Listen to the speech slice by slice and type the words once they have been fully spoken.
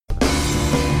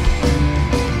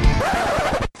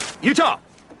Utah,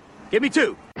 give me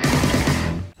 2.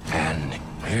 And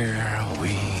here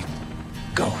we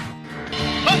go.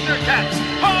 Thundercats,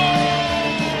 ho!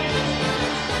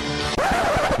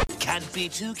 Can't be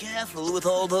too careful with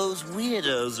all those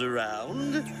weirdos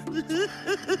around.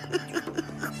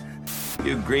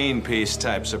 You Greenpeace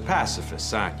types are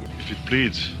pacifists, aren't you? If it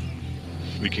bleeds,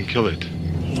 we can kill it.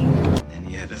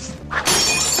 And yet,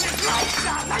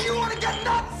 Now you want to get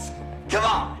nuts? Come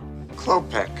on.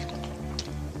 Klopek.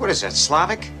 What is that,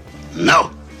 Slavic? no!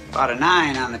 About a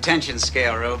 9 on the tension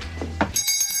scale, Rube.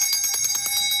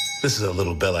 This is a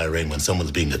little bell I ring when someone's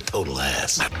being a total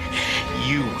ass.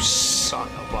 You son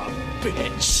of a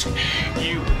bitch.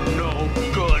 You no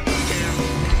good.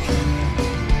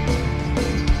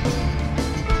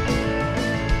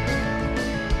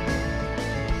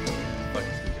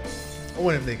 I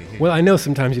wonder if they can hear. Well, I know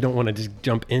sometimes you don't want to just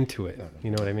jump into it. You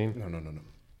know what I mean? No. You know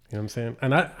what I'm saying?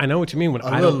 And I know what you mean when A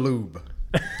I little don't. lube.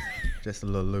 Just a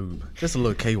little lube. Just a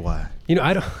little KY. You know,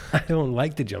 I don't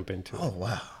like to jump into it. Oh,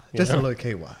 wow. Just a little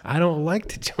KY. I don't like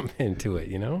to jump into it.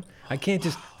 You know, I can't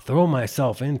just throw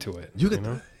myself into it. You could,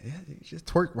 know? yeah, you just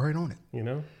twerk right on it. You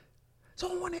know?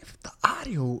 So I wonder if the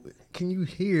audio, can you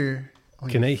hear?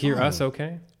 Can they hear us?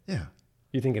 Okay. Yeah.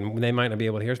 You thinking they might not be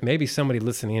able to hear us? Maybe somebody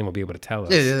listening in will be able to tell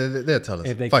us. Yeah, they'll tell us.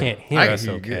 If they Fuck can't it. hear I can us,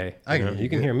 hear you okay. good. I can hear You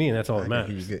can good. hear me, and that's all I that can hear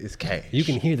matters. you good. It's cash. You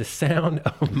can hear the sound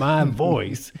of my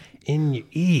voice in your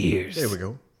ears. There we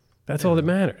go. That's all that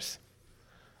matters.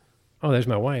 Oh, there's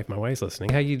my wife. My wife's listening.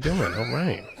 How you doing? All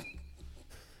right.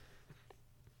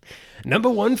 Number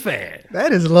 1 fan.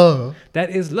 That is love. That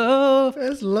is love.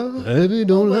 That's love. Baby,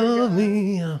 don't love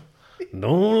me.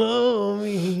 Don't love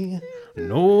me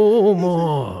no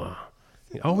more.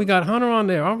 Oh, we got Hunter on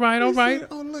there. All right, all right.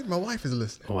 Oh, look, my wife is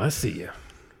listening. Oh, I see you.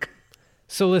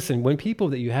 So listen, when people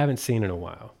that you haven't seen in a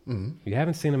while, you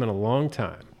haven't seen them in a long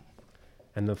time,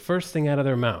 and the first thing out of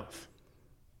their mouth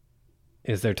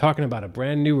is they're talking about a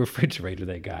brand new refrigerator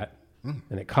they got,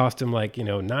 and it cost them like,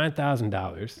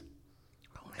 $9,000.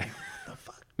 Oh, man, what the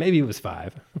fuck? Maybe it was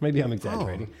 5. Maybe I'm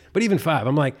exaggerating. But even 5,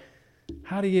 I'm like,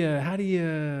 how does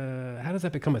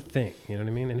that become a thing? You know what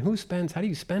I mean? And how do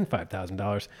you spend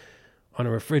 $5,000 on a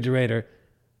refrigerator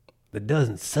that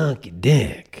doesn't sunk your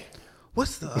dick?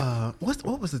 What's the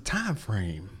what was the time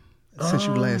frame since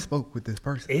you last spoke with this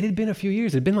person? It had been a few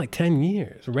years. It had been like 10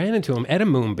 years. Ran into him at a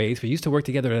moon base. We used to work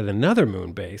together at another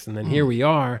moon base. And then here we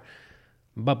are,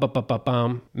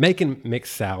 making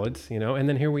mixed salads, and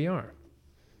then here we are.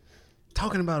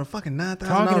 Talking about a fucking $9,000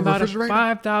 Talking about refrigerator?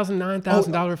 a $5,000,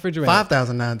 $9,000 refrigerator.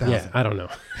 $5,000, $9,000. Yeah, I don't know.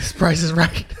 His price is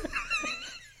right.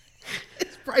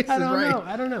 His price is right.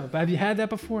 I don't know. But have you had that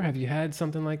before? Have you had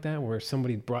something like that where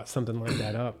somebody brought something like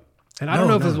that up? And I don't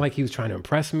know if it was like he was trying to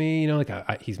impress me,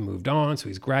 he's moved on, so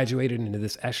he's graduated into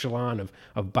this echelon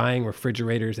of buying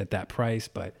refrigerators at that price.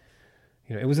 But,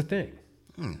 it was a thing.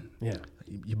 Yeah.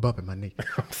 You bumping my knee.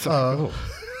 So,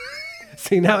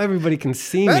 see, now everybody can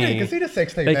see me. They can see the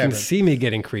sex tape They can happening. see me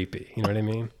getting creepy. You know what I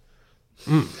mean?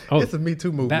 Oh, it's a Me Too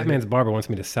movement. Batman's barber wants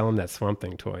me to sell him that Swamp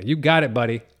Thing toy. You got it,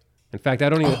 buddy. In fact,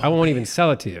 I won't even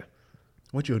sell it to you.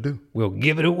 What you'll do? We'll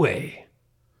give it away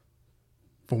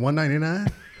For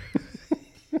 $199?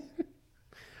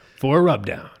 for a rub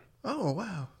down. Oh,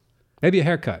 wow. Maybe a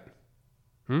haircut.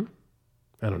 I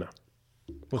don't know.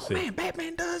 We'll see. Man,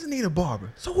 Batman does need a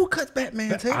barber. So who cuts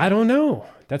Batman's hair? I don't know.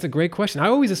 That's a great question. I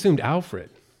always assumed Alfred.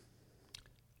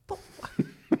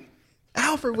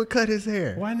 Alfred would cut his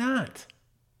hair. Why not?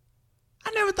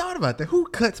 I never thought about that. Who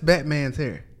cuts Batman's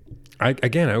hair? I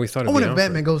always thought I it'd be wonder if Alfred.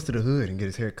 Batman goes to the hood and get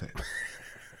his hair cut.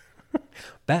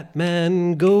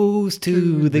 Batman goes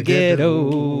to the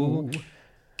ghetto.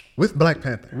 With Black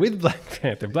Panther. With Black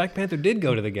Panther. Black Panther did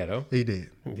go to the ghetto. He did.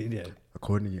 He did.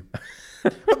 According to you.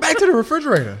 But back to the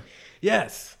refrigerator.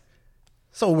 Yes.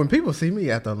 So when people see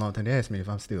me after a long time, they ask me if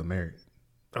I'm still married.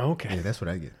 Okay. Yeah, that's what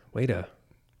I get. Way to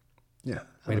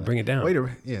Way bring it down. Way to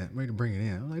bring it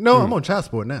in. I'm like, no, I'm on child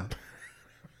support now.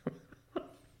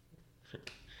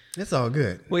 It's all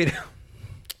good. Way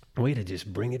to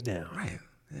just bring it down. Right.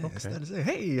 Yeah, instead of say,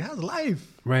 hey, how's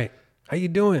life? Right. How you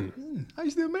doing? Are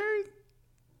you still married?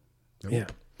 Nope. Yeah.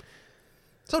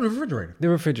 So the refrigerator. The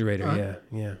refrigerator,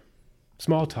 yeah.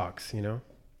 Small talks,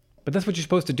 But that's what you're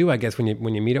supposed to do, I guess, when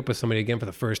you meet up with somebody again for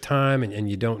the first time and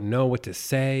you don't know what to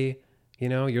say.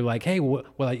 You're like, hey,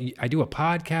 I do a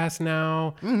podcast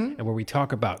now, and where we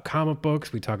talk about comic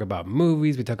books, we talk about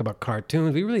movies, we talk about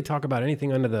cartoons. We really talk about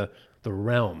anything under the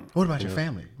realm. What about your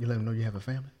family? You let them know you have a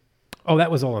family? Oh, that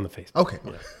was all on the Facebook. Okay.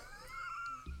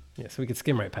 Yeah, so we could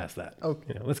skim right past that.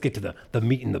 Okay. Let's get to the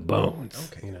meat and the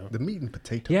bones. Okay. The meat and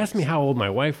potatoes. He asked me how old my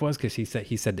wife was because he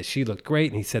said that she looked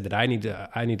great, and he said that I need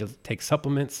to take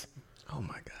supplements. Oh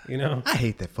my God. You know? I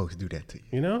hate that folks do that to you.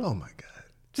 You know? Oh my God.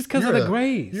 Just because of the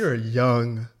grades. You're a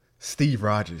young Steve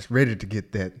Rogers, ready to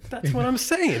get that. That's what I'm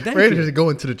saying. Thank ready you. to go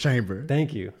into the chamber.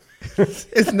 Thank you.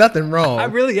 It's nothing wrong. I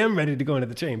really am ready to go into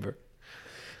the chamber.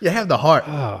 You have the heart.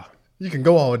 Oh. You can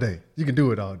go all day. You can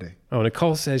do it all day. Oh,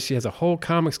 Nicole says she has a whole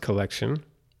comics collection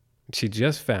she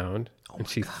just found, and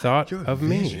she thought Your of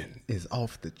me. vision is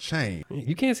off the chain.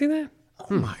 You can't see that?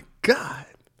 Oh my God.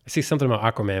 I see something about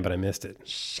Aquaman, but I missed it.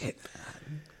 Shit.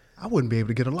 I wouldn't be able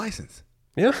to get a license.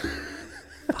 Yeah.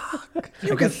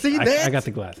 You can see that? I got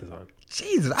the glasses on.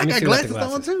 Jesus, I me got see without the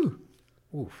glasses on too.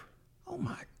 Oof. Oh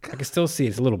my I God. can still see.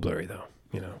 It's a little blurry, though.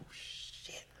 You know.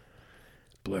 Shit.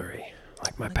 Blurry,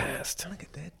 like my past. Look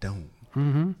at that dome. That's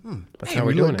Man, how we're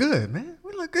we doing look it. good, man.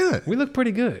 We look good. We look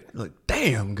pretty good. We look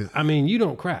damn good. I mean, you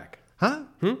don't crack. Huh?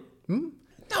 No.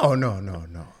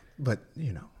 But,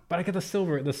 you know. But I got the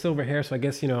silver hair, so I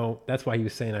guess, you know, that's why he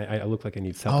was saying I look like I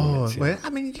need Oh, supplements. you well, know? I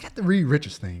mean, you got the Reed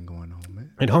Richards thing going on,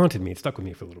 man. It haunted me. It stuck with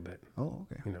me for a little bit. Oh,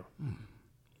 okay. You know.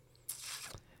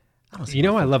 I don't see You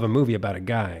know, my- I love a movie about a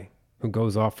guy who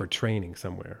goes off for training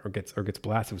somewhere or gets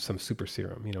blasted with some super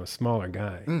serum. You know, a smaller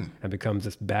guy and becomes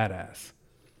this badass.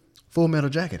 Full Metal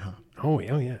Jacket, huh? Oh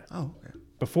yeah. Oh, okay.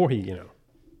 Before he, you know,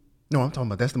 No, I'm talking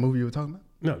about, that's the movie you were talking about?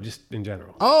 no, just in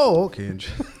general. Oh, okay.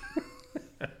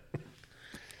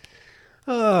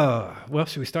 Well,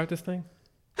 should we start this thing?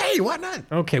 Hey, why not?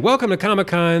 Okay, welcome to Comic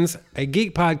Cons, a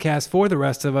geek podcast for the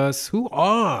rest of us. Who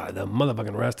are the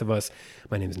motherfucking rest of us?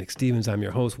 My name is Nick Stevens. I'm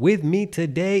your host. With me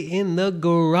today in the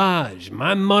garage,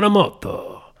 my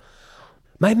Monomoto,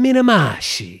 my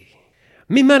Minamashi,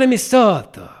 mi mare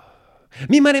misoto,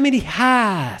 mi mare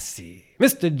midihasi,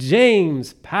 Mr.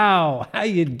 James Powell. How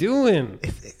you doing?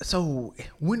 So,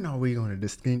 when are we going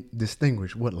to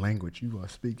distinguish what language you are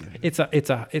speaking? It's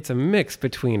a mix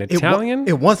between It wa- Italian.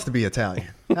 It wants to be Italian.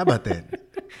 How about that?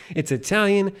 It's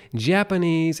Italian,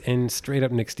 Japanese, and straight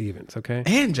up Nick Stevens. Okay.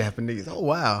 And Japanese. Oh,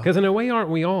 wow. Because in a way, aren't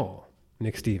we all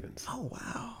Nick Stevens? Oh,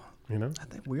 wow. You know? I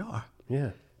think we are. Yeah.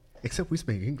 Except we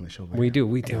speak English over We here. do.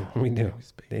 They do,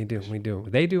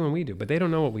 and we do. But they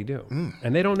don't know what we do.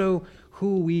 And they don't know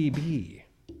who we be.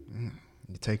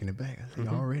 You're taking it back. I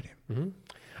think already.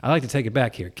 I like to take it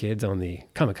back here, kids, on the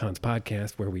Comic Cons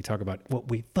podcast where we talk about what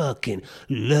we fucking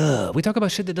love. We talk about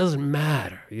shit that doesn't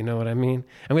matter. You know what I mean?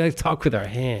 And we like to talk with our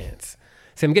hands.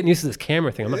 See, I'm getting used to this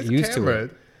camera thing. I'm not used to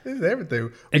it. It's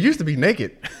everything. We used to be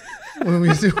naked when we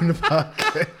was doing the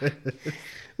podcast.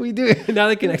 We do. Now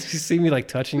they can actually see me like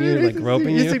touching you, like roping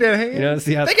you. You see that hand? You know,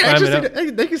 see how they it's can actually climbing see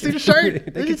up. they can see the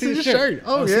shirt. They can see the shirt.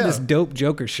 Oh, see yeah. this dope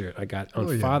Joker shirt I got on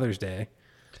Oh, yeah. Father's Day.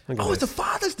 Look at Oh, it's a this.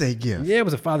 Father's Day gift. Yeah, it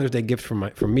was a Father's Day gift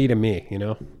from me to me, you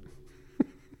know?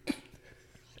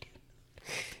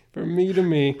 From me to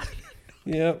me.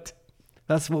 Yep.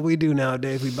 That's what we do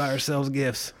nowadays. We buy ourselves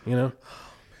gifts, you know?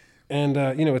 And,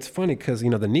 you know, it's funny because, you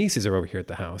know, the nieces are over here at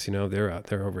the house, you know? They're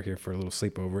over here for a little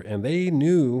sleepover. And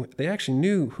they actually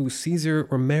knew who Cesar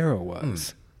Romero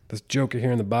was. This Joker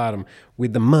here in the bottom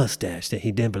with the mustache that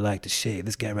he never liked to shave.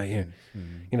 This guy right here.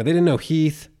 You know, they didn't know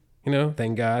Heath, you know,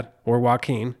 thank God, or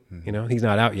Joaquin. You know, he's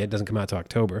not out yet. Doesn't come out till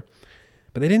October.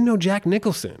 But they didn't know Jack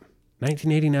Nicholson.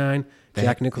 1989,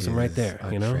 Jack Nicholson right there,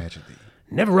 A you know? tragedy.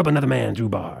 Never rub another man's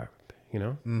rhubarb, you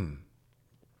know?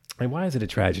 And why is it a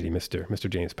tragedy, Mr.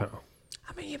 James Powell?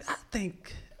 I mean, I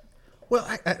think. Well,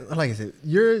 I like I said,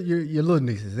 your little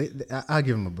nieces. I'll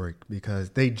give them a break because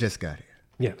they just got here.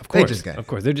 Yeah, of course. just got of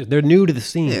course. They're new to the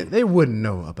scene. Yeah, they wouldn't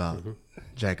know about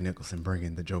Jack Nicholson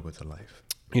bringing the Joker to life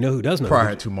You know who does know?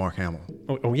 prior to Mark Hamill.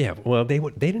 Oh yeah. Well, they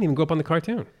didn't even grow up on the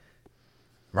cartoon.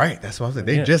 Right, that's what I was saying.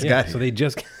 They Yeah, just yeah, got here. So they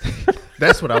just.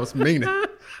 That's what I was meaning.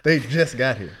 They just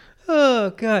got here. Oh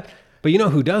God! But you know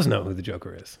who does know who the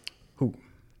Joker is? Who?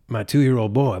 My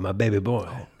 2-year-old boy, my baby boy.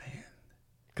 Oh man!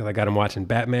 Because I got him watching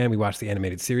Batman. We watched the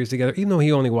animated series together, even though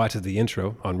he only watches the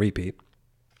intro on repeat.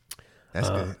 That's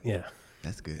good. Yeah,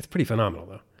 That's good. it's pretty phenomenal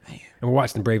though. Man. And we're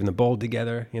watching Brave and the Bold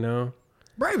together. You know,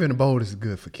 Brave and the Bold is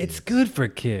good for kids. it's good for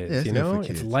kids. Yeah, it's you good know, for it's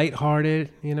kids. lighthearted.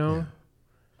 You know,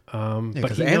 Yeah, but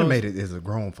because he knows- animated is a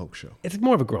grown folk show. It's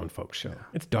more of a grown folk show.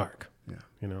 It's dark. Yeah.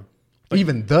 You know.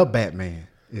 Even the Batman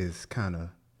is kind of.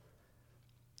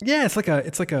 Yeah, it's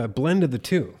like a blend of the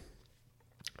two.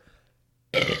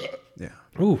 Yeah.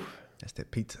 Ooh, That's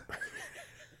that pizza.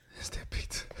 That's that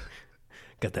pizza.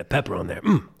 got that pepper on there.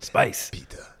 Spice.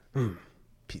 Pizza.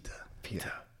 Pizza.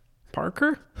 Pizza.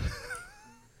 Parker?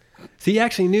 See, he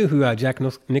actually knew who Jack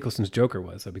Nicholson's Joker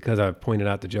was because I pointed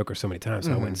out the Joker so many times.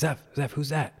 So I went, Zeph, who's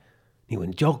that? He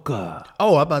went, Joker.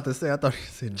 Oh, I'm about to say, I thought you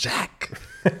said Jack.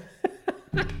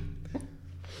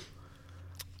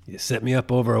 You set me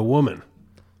up over a woman.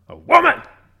 A woman!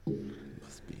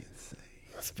 Must be insane.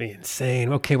 Must Be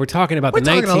insane. Okay, we're talking about We're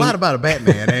the talking a lot about a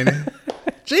Batman, ain't it?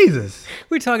 Jesus.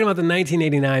 We're talking about the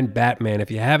 1989 Batman.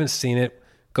 If you haven't seen it,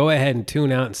 go ahead and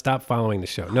tune out and stop following the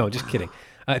show. No, just kidding.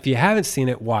 If you haven't seen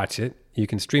it, watch it. You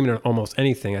can stream it on almost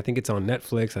anything. I think it's on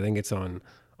Netflix. I think it's on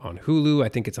Hulu. I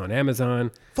think it's on Amazon.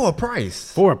 For a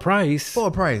price. For a price. For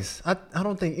a price. I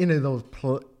don't think any of those...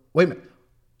 Wait a minute.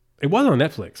 It was on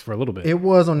Netflix for a little bit. It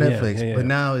was on Netflix, yeah. but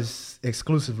now it's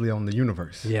exclusively on the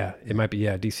Universe. Yeah, it might be,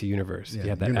 DC Universe. Yeah, you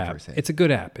have that Universe app. It's a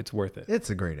good app. It's worth it. It's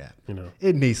a great app. You know.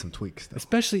 It needs some tweaks, though.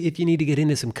 Especially if you need to get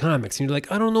into some comics and you're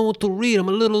like, I don't know what to read. I'm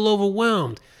a little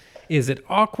overwhelmed. Is it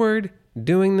awkward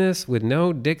doing this with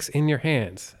no dicks in your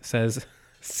hands? Says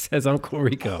Uncle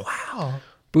Rico. Oh, wow.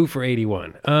 Boo for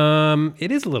 81.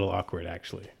 It is a little awkward,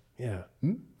 actually. Yeah.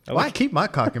 Why keep my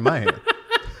cock in my hand?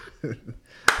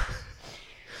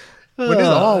 But this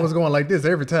all was going like this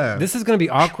every time. This is going to be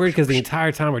awkward because the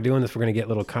entire time we're doing this, we're going to get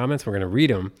little comments. We're going to read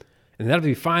them. And that'll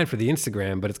be fine for the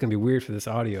Instagram, but it's going to be weird for this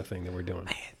audio thing that we're doing.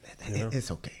 Man,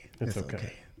 it's okay. It's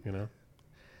okay. You know?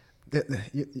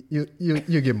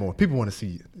 You get more. People want to see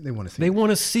you. They want to see. They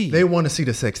want to see. They want to see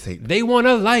the sex tape. They want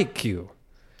to like you.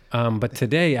 But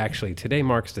today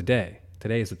marks the day.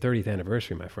 Today is the 30th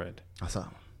anniversary, my friend. I saw.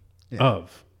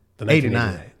 Of the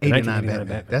 89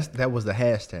 Batman. That was the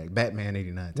hashtag Batman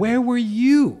 89. Where were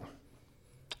you?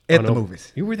 At the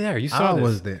movies. You were there. You saw this. I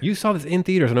was there. You saw this in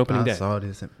theaters on opening day. I saw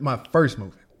this. My first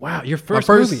movie. Wow, your first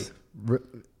movie.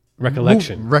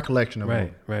 Recollection. Recollection of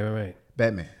Right.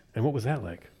 Batman. And what was that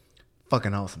like?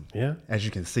 Fucking awesome. Yeah. As you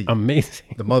can see.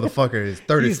 Amazing. The motherfucker is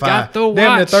 35. He's got the watch.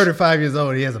 Damn near 35 years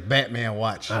old. He has a Batman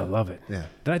watch. I love it. Yeah.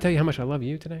 Did I tell you how much I love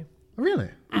you today? Really?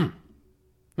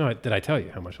 No, did I tell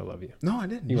you how much I love you? No, I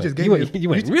didn't. You You went- just gave you me. went- you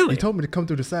went, really? You told me to come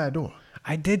through the side door.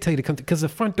 I did tell you to come because the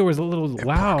front door is a little Park in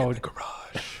loud. the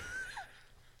garage.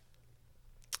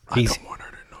 He's- I don't want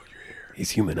her to know you're here.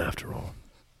 He's human after all.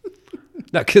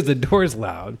 No, because the door is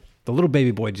loud. The little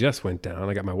baby boy just went down.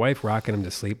 I got my wife rocking him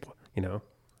to sleep. You know,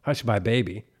 hush by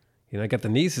baby. You know, I got the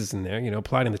nieces in there. You know,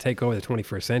 plotting to take over the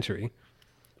 21st century.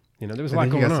 You know, there was a lot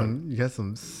And then going on. You got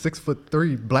some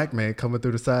 6'3" black man coming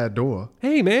through the side door.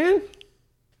 Hey, man.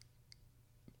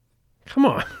 Come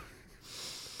on.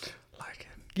 Like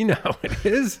it. You know how it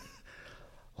is.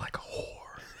 Like a whore.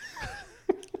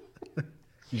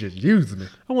 You just used me.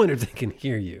 I wonder if they can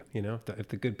hear you, you know, if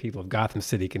the good people of Gotham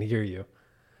City can hear you.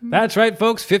 That's right,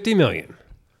 folks, 50 million.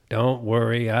 Don't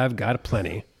worry, I've got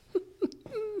plenty.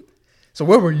 So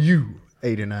where were you,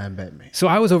 89 Batman? So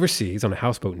I was overseas on a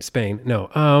houseboat in Spain. No,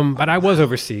 but I was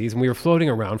overseas, and we were floating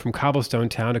around from cobblestone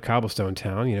town to cobblestone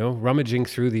town, you know, rummaging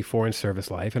through the foreign service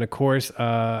life. And of course,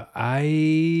 I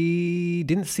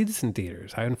didn't see this in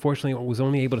theaters. I unfortunately was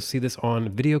only able to see this on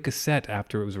video cassette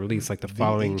after it was released, like the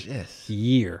following VHS.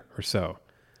 year or so.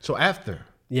 So after.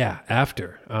 Yeah,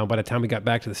 after. By the time we got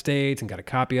back to the States and got a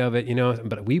copy of it, you know,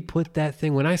 but we put that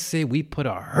thing, when I say we put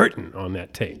a hurtin' on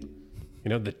that tape, you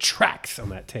know, the tracks on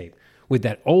that tape with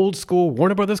that old school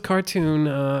Warner Brothers cartoon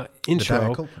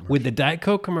intro with the Diet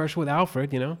Coke commercial with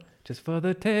Alfred, you know, just for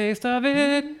the taste of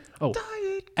it. Oh,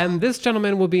 and this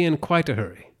gentleman will be in quite a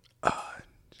hurry.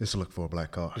 Just look for a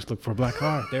black car. Just look for a black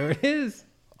car. There it is.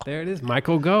 There it is.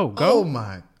 Michael, go. Go. Oh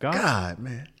my God,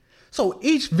 man. So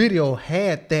each video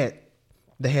had that.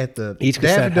 They had the Each Daffy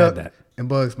cassette Duck had that. and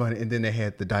Bugs Bunny, and then they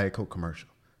had the Diet Coke commercial.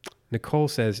 Nicole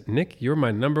says, Nick, you're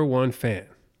my number one fan.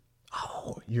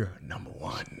 Oh, you're number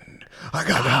one. I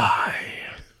got high.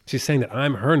 She's saying that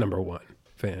I'm her number one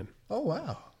fan. Oh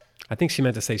wow. I think she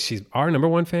meant to say she's our number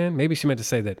one fan. Maybe she meant to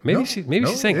say that. Maybe No, she's no,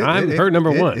 saying I'm her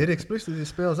number one. It explicitly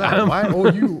spells out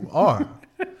Y-O-U-R.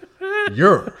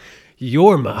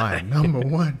 You're my my number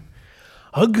one.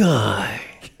 a guy.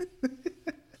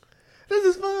 This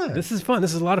is fun. This is fun.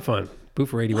 This is a lot of fun. Boo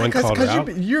for 81 Because called her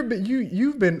out. you've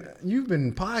been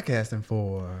podcasting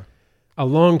for A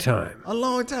long time. a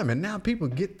long time, and now people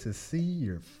get to see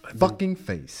your fucking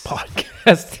face.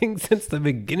 Podcasting since the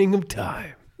beginning of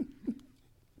time.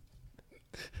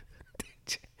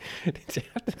 Did you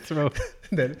have to throw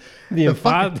That- the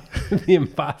fucking-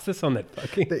 emphasis on that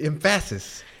fucking? the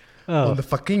emphasis on the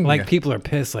fucking Like people are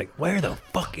pissed. Like, where the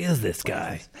fuck is this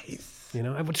guy? face. You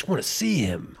know, I just want to see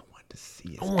him. I want to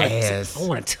see his I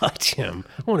want ass. to touch him.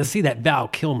 I want to see that Val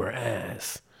Kilmer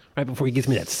ass right before he gives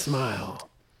me that smile.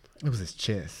 It was his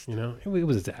chest. You know, it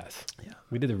was his ass. Yeah,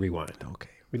 we did the rewind. Okay,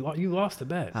 You lost the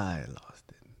bet. I lost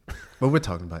it. But we're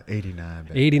talking about 89.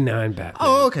 Baby. 89 Batman.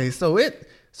 Oh, okay. So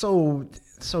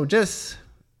just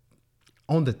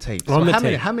on the tape. So On the how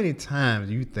tape. How many times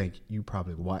do you think you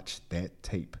probably watched that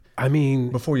tape I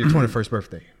mean, before your 21st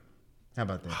birthday? How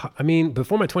about that?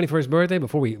 before my 21st birthday,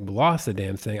 before we lost the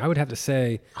damn thing, I would have to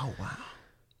say Oh wow.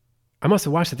 I must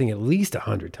have watched the thing at least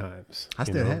 100 times. I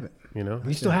still have it. You know,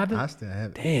 you still have it? I still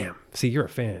have it. Damn. See, you're a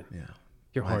fan. Yeah.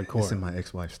 You're hardcore. It's in my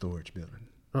ex-wife's storage building.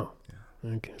 Oh,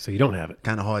 yeah. Okay. So you don't have it.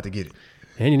 Kind of hard to get it.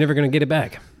 And you're never going to get it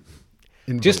back.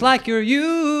 Just Vogue. like your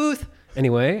youth.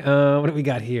 Anyway, what do we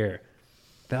got here?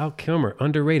 Val Kilmer,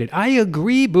 underrated. I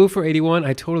agree, Boofer81.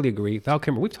 I totally agree. Val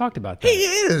Kilmer, we've talked about that. He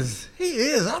is. He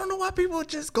is. I don't know why people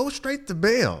just go straight to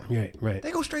bail. Right, right.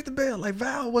 They go straight to bail. Like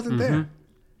Val wasn't there.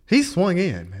 He swung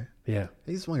in, man. Yeah.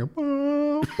 He swung in.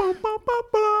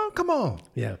 Come on.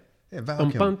 Yeah. Yeah,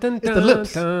 Val Kilmer. It's the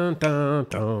lips.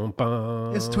 It's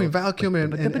It's between Val Kilmer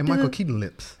and Michael Keaton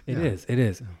lips. It is. It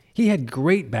is. He had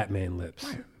great Batman lips.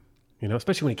 Right. You know,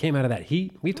 especially when he came out of that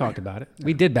heat. We talked about it.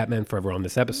 We did Batman Forever on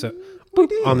this episode,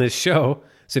 on this show.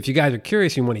 So if you guys are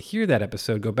curious, you want to hear that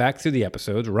episode, go back through the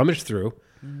episodes, rummage through.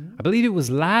 I believe it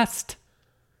was last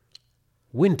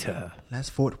winter. Last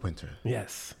Fort Winter.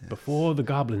 Yes. Before the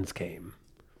goblins came.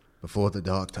 Before the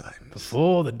dark times.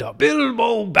 Before the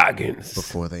Bilbo Baggins.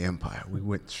 Before the Empire. We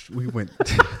went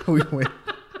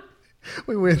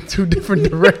we went two different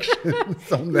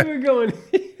directions on that. You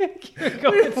were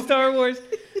going Star Wars.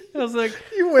 I was like,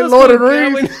 You went Lord of the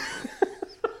Rings.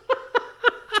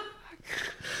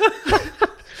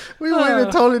 We went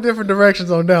in totally different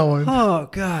directions on that one. Oh,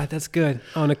 God, that's good.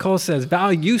 Oh, Nicole says,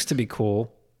 Val used to be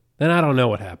cool. Then I don't know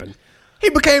what happened. He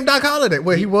became Doc Holliday.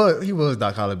 Well, he was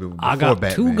Doc Holliday before I got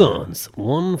Batman. 2 guns,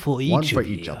 one for each One for of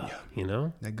each you. of you. You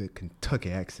know? That good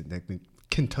Kentucky accent, that good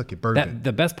Kentucky bourbon.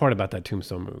 The best part about that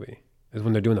Tombstone movie is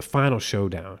when they're doing the final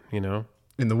showdown, you know?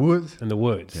 In the woods? In the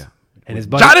woods. Yeah. And his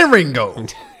buddy, Johnny Ringo.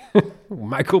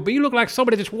 Michael B., you look like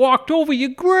somebody just walked over your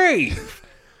grave.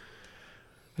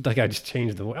 It's like I just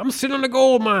changed the way. I'm sitting on the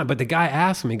gold mine. But the guy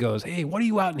asked him, he goes, hey, what are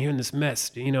you out in here in this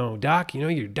mess? You know, Doc, you know,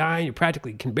 you're dying. You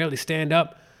practically can barely stand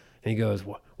up. And he goes,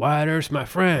 Wyatt Earp's my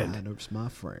friend. Wyatt Earp's my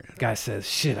friend. Guy says,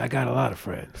 shit, I got a lot of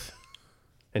friends.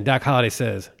 And Doc Holliday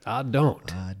says, I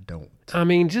don't. I don't. I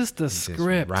mean, just the Just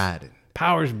script. riding.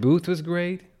 Powers Booth was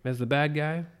great as the bad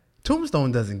guy.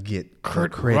 Tombstone doesn't get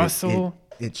Kurt the credit Russell.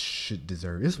 It should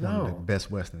deserve. It's one of the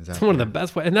best westerns out It's one of the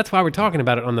best, and that's why we're talking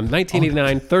about it on the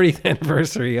 1989 30th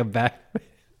anniversary of Batman.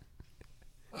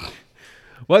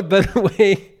 What better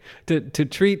way to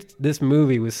treat this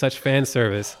movie with such fan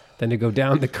service than to go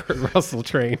down the Kurt Russell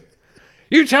train?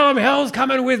 You tell him hell's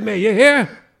coming with me, you hear?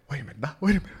 Wait a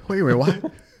minute,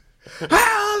 what?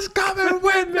 Hell's coming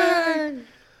with me!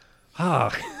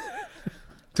 Oh.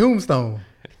 Tombstone.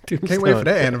 Can't wait for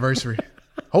that anniversary.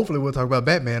 Hopefully we'll talk about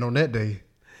Batman on that day.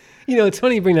 You know, it's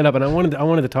funny you bring that up, and I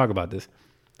wanted to talk about this.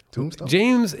 Tombstone.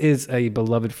 James is a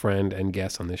beloved friend and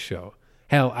guest on this show.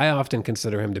 Hell, I often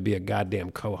consider him to be a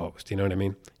goddamn co-host. You know what I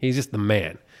mean? He's just the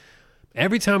man.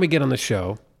 Every time we get on the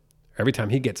show, every time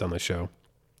he gets on the show,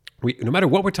 no matter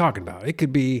what we're talking about, it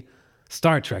could be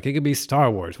Star Trek, it could be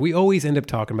Star Wars. We always end up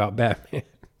talking about Batman.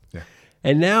 Yeah.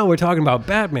 And now we're talking about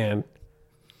Batman,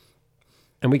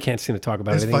 and we can't seem to talk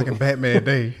about It's it. fucking Batman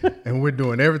Day, and we're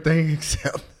doing everything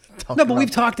except talking No, but about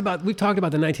we've talked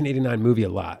about the 1989 movie a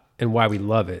lot and why we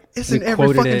love it. It's We in every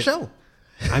quoted fucking it. show.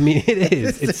 I mean, it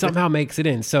is. It somehow makes it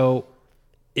in. So,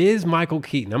 is Michael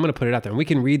Keaton? I'm going to put it out there, and we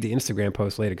can read the Instagram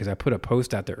post later because I put a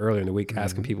post out there earlier in the week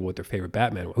asking people what their favorite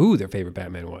Batman, who their favorite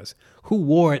Batman was, who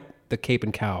wore it, the cape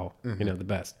and cowl, you know, the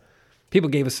best.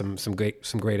 People gave us some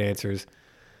great answers.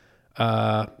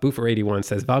 Boofer81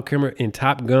 says Val Kilmer in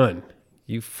Top Gun.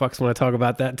 You fucks want to talk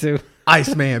about that too?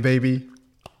 Iceman, baby.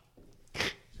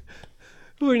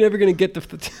 We're never going to get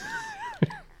the.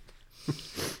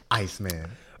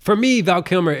 Iceman. For me, Val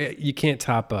Kilmer, you can't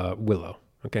top Willow.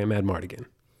 Okay, Mad Mardigan.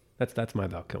 That's my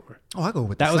Val Kilmer. Oh, I go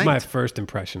with the That was Saint. my first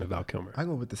impression of Val Kilmer. I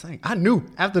go with the Saint. I knew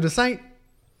after the Saint,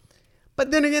 but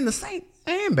then again, the Saint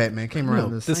and Batman came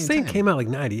around No, at the the same Saint time. came out like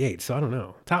 98, so I don't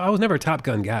know. I was never a Top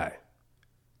Gun guy.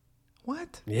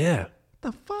 What Yeah.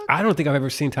 the fuck? I don't think I've ever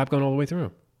seen Top Gun all the way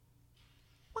through.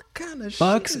 What kind of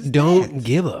Bucks shit is don't that?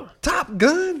 give a. Top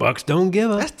Gun. Bucks don't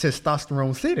give a. That's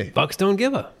testosterone city. Bucks don't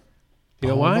give a. You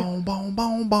know why? Boom, boom,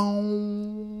 boom,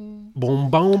 boom.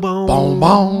 Boom, boom, boom. Boom,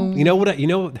 boom. You know what? You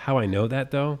know how I know that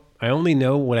though? I only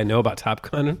know what I know about Top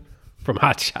Gun from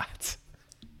Hot Shots.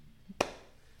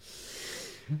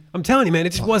 I'm telling you, man,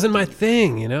 it just wasn't my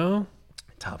thing, you know?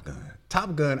 Top Gun.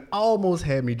 Top Gun almost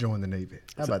had me join the Navy.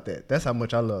 How about that? That's how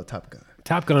much I love Top Gun.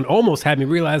 Top Gun almost had me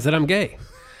realize that I'm gay.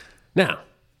 Now,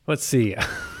 let's see.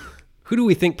 Who do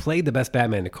we think played the best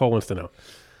Batman? Nicole wants to know.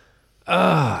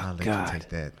 I'll let God. you take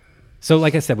that. So,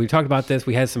 like I said, we talked about this.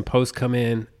 We had some posts come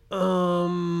in.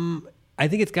 I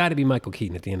think it's got to be Michael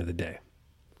Keaton at the end of the day.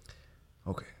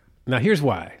 Okay. Now, here's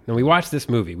why. When we watched this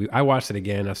movie, I watched it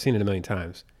again. I've seen it a million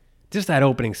times. Just that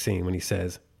opening scene when he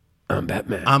says, I'm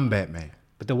Batman. I'm Batman.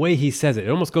 But the way he says it, it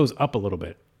almost goes up a little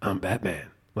bit. I'm Batman.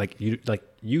 Like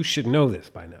you should know this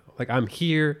by now. Like, I'm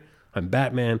here. I'm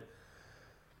Batman.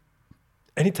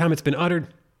 Anytime it's been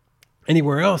uttered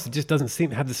anywhere else, it just doesn't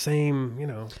seem to have the same, you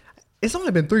know. It's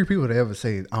only been 3 people that ever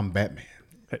say I'm Batman: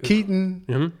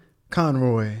 Keaton,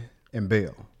 Conroy, and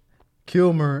Bale.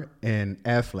 Kilmer and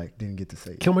Affleck didn't get to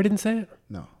say it. Kilmer didn't say it?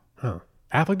 No. Huh.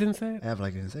 Affleck didn't say it?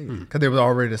 Affleck didn't say it because it was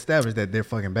already established that they're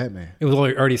fucking Batman. It was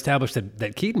already established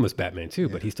that Keaton was Batman too,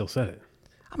 but he still said it.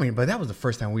 I mean, but that was the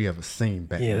first time we ever seen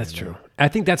Batman. Yeah, that's true. I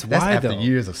think that's why, after though.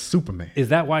 years of Superman. Is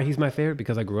that why he's my favorite?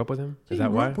 Because I grew up with him? Is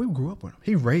that why? We grew up with him.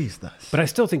 He raised us. But I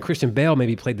still think Christian Bale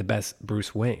maybe played the best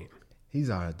Bruce Wayne. He's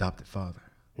our adopted father.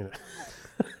 You know?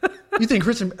 You think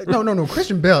Christian? No.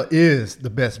 Christian Bale is the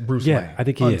best Bruce Wayne. I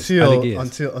think he is. I think he is.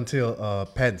 Until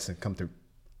Pattinson come through.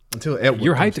 Until Edward.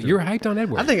 You're hyped on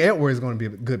Edward. I think Edward is going to be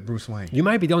a good Bruce Wayne. You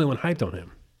might be the only one hyped on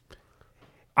him.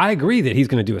 I agree that he's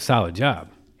going to do a solid job.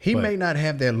 He may not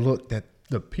have that look that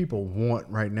the people want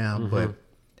right now, but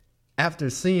after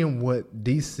seeing what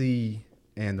DC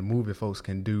and the movie folks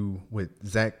can do with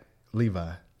Zach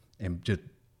Levi and just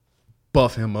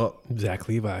buff him up. Zach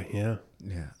Levi, yeah.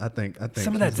 Yeah, I think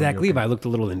some of that Zach Levi looked a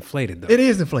little inflated, though. It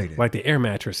is inflated. Like the air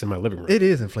mattress in my living room. It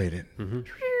is inflated.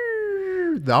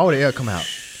 All the air come out.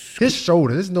 His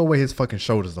shoulder, there's no way his fucking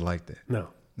shoulders are like that. No.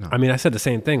 I mean, I said the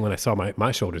same thing when I saw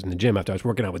my shoulders in the gym after I was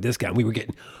working out with this guy, and we were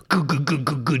getting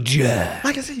good job.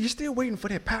 Like I said, you're still waiting for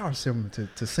that power symbol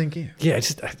to sink in. Yeah, I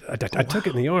took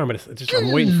it in the arm, and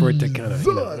I'm waiting for it to kind of,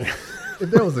 you know. If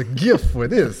there was a gift for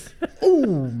this, oh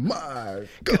my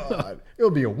God,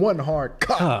 it'll be a one hard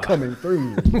cock coming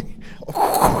through.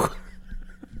 Gotta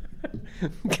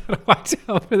watch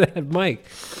out for that mic.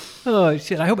 Oh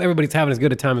shit! I hope everybody's having as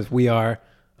good a time as we are.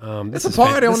 It's a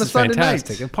party on a Sunday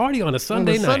night. A party on a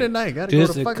Sunday night. Sunday night. Gotta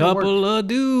Just go to a fucking couple work. of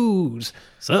dudes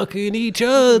sucking each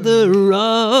other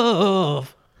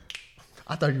off.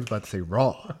 I thought you was about to say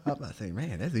raw. I was about to say,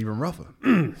 man, that's even rougher.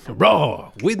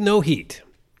 Raw with no heat.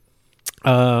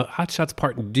 Hot Shots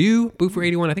Part 2, Boofer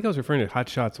 81. I think I was referring to Hot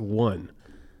Shots 1.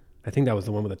 I think that was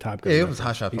the one with the Top Gun. Yeah, it was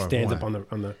Hot Shots He Part stands 1. up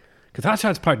on the because Hot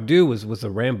Shots Part 2 was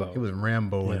the Rambo. It was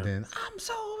Rambo, and then I'm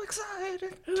so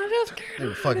excited. They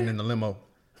were fucking in the limo.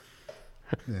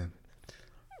 Yeah,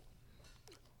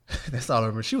 that's all I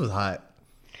remember. She was hot.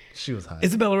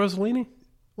 Isabella Rossellini?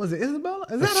 Was it Isabella?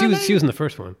 Is that She her was name? in the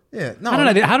first one. Yeah. No.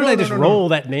 How did I just roll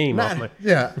that name off my?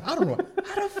 Yeah, I don't know.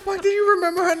 How the fuck do you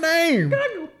remember her name?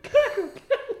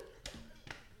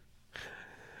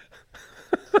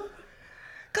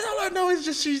 Because all I know is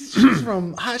just she's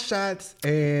from Hot Shots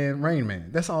and Rain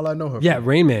Man. That's all I know her Yeah, from.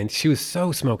 Rain Man. She was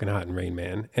so smoking hot in Rain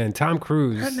Man, and Tom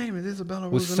Cruise Her name is Isabella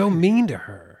was Rossellini. so mean to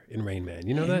her in Rain Man.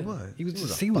 You know Yeah, that? he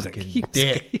was. He was fucking he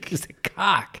was a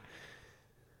cock.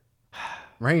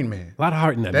 Rain Man. A lot of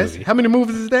heart in that movie. How many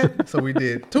movies is that? So we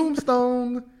did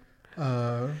Tombstone,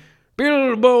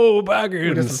 Bilbo we did some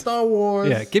Baggins. Star Wars.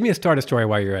 Yeah, give me a Star Destroyer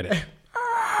while you're at it.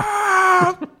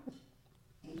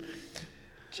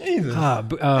 Jesus.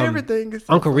 Everything is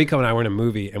Uncle Rico and I were in a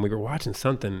movie, and we were watching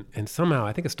something, and somehow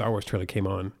I think a Star Wars trailer came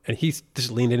on, and he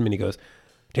just leaned in and he goes,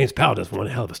 "James Powell does one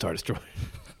hell of a Star Destroyer."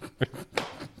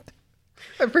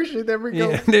 I appreciate that,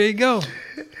 Rico. Yeah, there you go.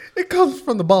 It comes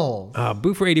from the balls.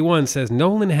 Boofer 81 says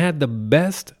Nolan had the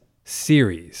best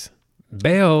series.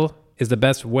 Bale is the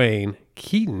best Wayne.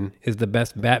 Keaton is the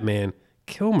best Batman.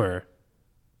 Kilmer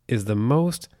is the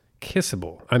most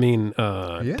kissable. I mean,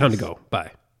 Yes. time to go.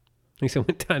 Bye. He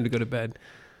said, time to go to bed.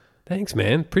 Thanks,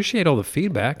 man. Appreciate all the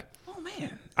feedback. Oh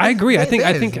man, I agree. I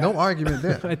think no argument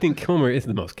there. I think Kilmer is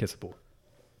the most kissable.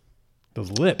 Those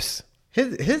lips.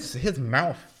 His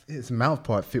mouth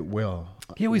part fit well.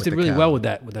 He always with did the really cow. well with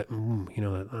that. You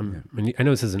know, I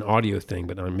know this is an audio thing,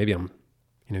 but maybe you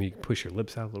can push your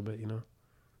lips out a little bit, you know,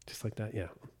 just like that. Yeah.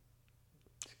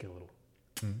 Just get a little.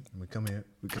 We come here.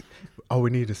 All we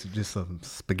need is just some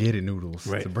spaghetti noodles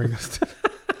Right. to bring us to.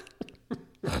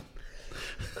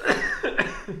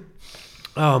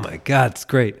 Oh my God, it's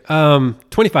great.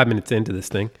 25 minutes into this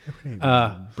thing.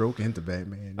 Broke into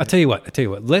Batman. I'll tell you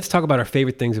what. Let's talk about our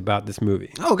favorite things about this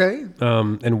movie. Okay.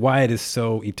 And why it is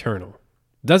so eternal.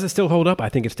 Does it still hold up? I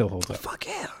think it still holds up. Fuck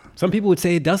yeah. Some people would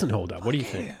say it doesn't hold up. What do you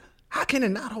think? How can it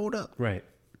not hold up? Right.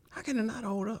 How can it not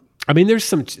hold up? I mean,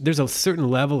 there's a certain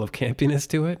level of campiness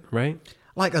to it, right?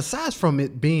 Like aside from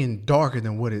it being darker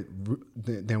than what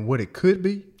it could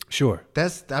be. Sure.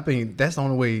 That's the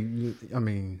only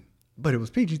way. But it was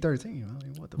PG-13. I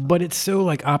mean, what the fuck? But it's so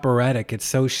like operatic. It's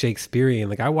so Shakespearean.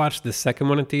 Like I watched the second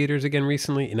one in theaters again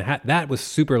recently, and that was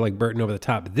super like Burton over the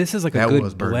top. This is like a That good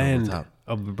was Burton over the blend top.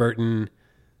 of Burton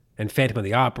and Phantom of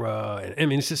the Opera. And I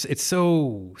mean, it's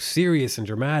so serious and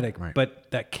dramatic, Right. but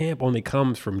that camp only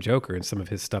comes from Joker and some of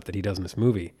his stuff that he does in this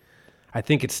movie. I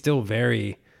think it's still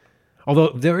very, although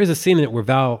there is a scene in it where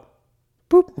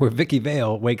Vicky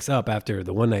Vale wakes up after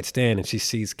the one night stand and she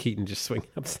sees Keaton just swinging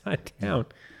upside down.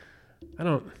 I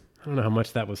don't know how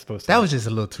much that was supposed to That be. was just a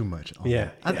little too much. Yeah.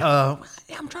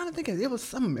 I'm trying to think. It was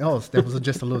something else that was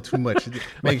just a little too much.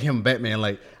 Make him Batman.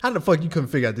 Like, how the fuck you couldn't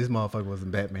figure out this motherfucker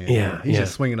wasn't Batman? Yeah, He's yeah.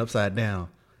 just swinging upside down.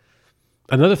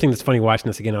 Another thing that's funny watching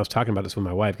this again, I was talking about this with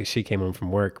my wife because she came home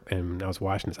from work and I was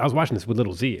watching this. I was watching this with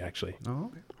Little Z, actually. Oh,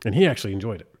 okay. And he actually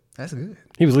enjoyed it. That's good.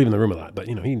 He was leaving the room a lot, but,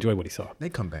 he enjoyed what he saw. They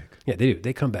come back. Yeah, they do.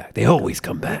 They come back. They always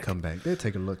come They back. come back. They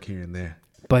take a look here and there.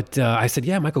 But I said,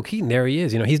 yeah, Michael Keaton, there he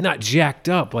is. He's not jacked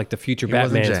up like the future He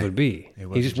wasn't Batmans jacked. would be. He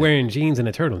wasn't He's just jacked. wearing jeans and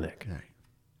a turtleneck. Right.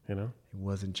 He He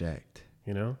wasn't jacked.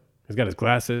 He's got his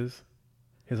glasses,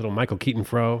 his little Michael Keaton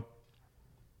fro.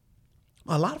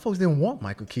 A lot of folks didn't want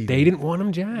Michael Keaton. They didn't want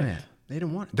him jacked. Man, they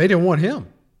didn't want him. They didn't want him.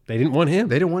 They didn't want him.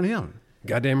 They didn't want him.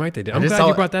 Goddamn right they did. I I'm just glad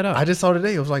you saw- brought that up. I just saw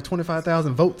today it was like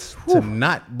 25,000 votes to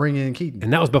not bring in Keaton.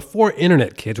 And that was before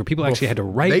internet, kids, where people actually had to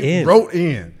write They in. wrote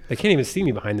in. They can't even see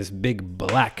me behind this big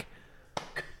black.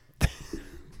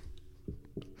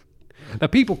 The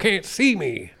people can't see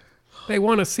me. They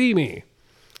want to see me.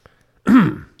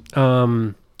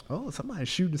 Oh, somebody's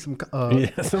shooting some. Yeah,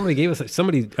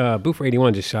 Boofer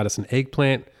 81 just shot us an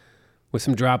eggplant with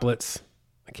some droplets.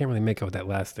 I can't really make out what that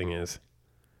last thing is.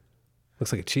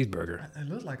 Looks like a cheeseburger. It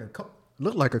looked like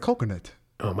a coconut.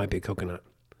 Oh, it might be a coconut.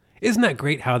 Isn't that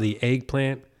great how the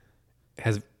eggplant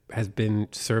has been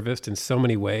serviced in so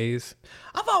many ways?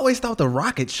 I've always thought the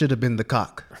rocket should have been the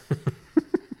cock.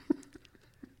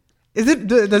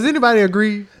 Does anybody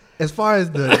agree? As far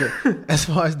as the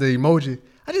emoji,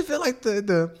 I just feel like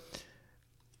the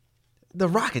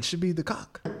rocket should be the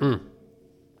cock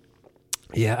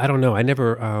Yeah, I don't know. I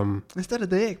never. instead of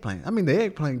the eggplant. I mean, the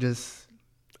eggplant just.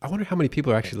 I wonder how many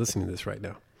people are actually listening to this right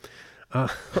now, or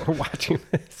watching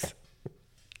this.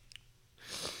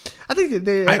 I think that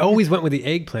they. I always went with the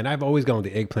eggplant. I've always gone with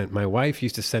the eggplant. My wife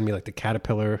used to send me like the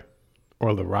caterpillar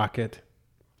or the rocket.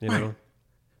 Right.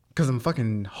 Because I'm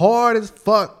fucking hard as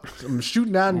fuck. I'm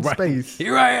shooting out in Right. space.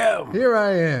 Here I am. Here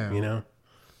I am.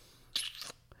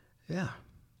 Yeah.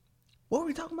 What were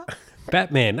we talking about?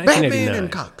 Batman, 1989. Batman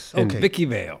and cocks. And Okay. Vicky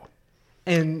Vale.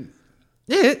 And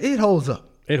yeah, it holds up.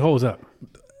 It holds up.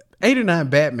 89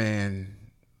 Batman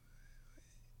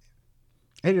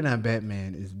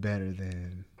is better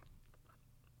than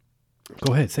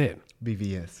Go ahead, say it.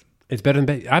 BVS. It's better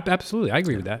than absolutely. I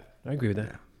agree with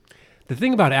that. The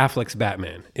thing about Affleck's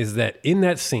Batman is that in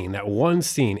that scene, that one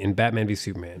scene in Batman v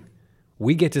Superman,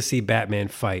 we get to see Batman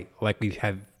fight like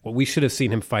we should have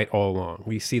seen him fight all along.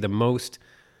 We see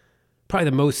probably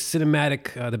the most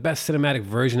cinematic, the best cinematic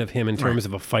version of him in terms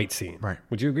of a fight scene. Right.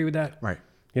 Would you agree with that? Right.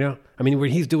 I mean, where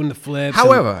he's doing the flips.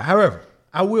 However,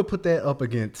 I will put that up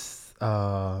against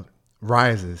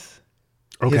Rises.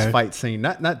 Okay. His fight scene.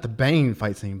 Not the Bane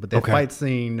fight scene, but that Okay. fight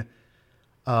scene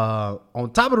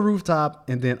on top of the rooftop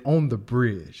and then on the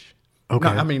bridge.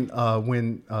 Okay. No, I mean,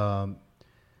 when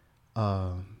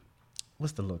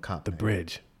what's the little cop name?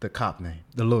 Bridge. The cop name.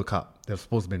 The little cop that was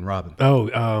supposed to be Robin. Oh,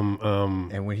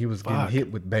 And when he was getting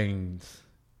hit with Bane's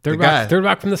Third the guy-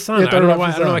 Rock from the Sun. Yeah, I don't know Third why.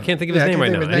 Rock I don't know. from I the can't think of his Sun. name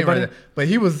right now. Think of his name Anybody? right now. But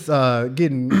he was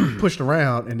getting pushed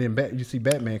around, and then you see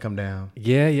Batman come down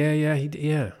Yeah.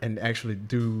 Yeah. and actually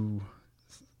do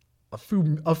a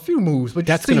few moves. But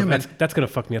That's you see him. that's gonna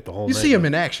fuck me up the whole You night. see him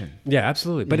in action. Yeah,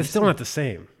 absolutely. But you it's still see- not the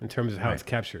same in terms of how it's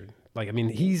captured. Like, I mean,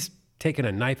 he's taking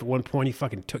a knife at one point. He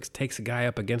fucking takes a guy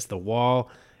up against the wall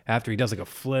after he does like a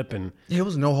flip and Yeah, it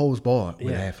was no holds barred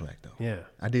with Yeah. Affleck though. yeah.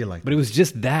 I did like. But it was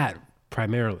just that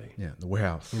primarily. yeah, the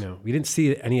warehouse. We didn't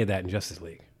see any of that in Justice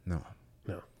League. No,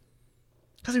 No.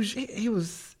 because he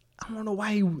was. I don't know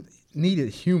why he needed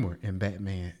humor in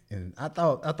Batman, and I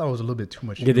thought it was a little bit too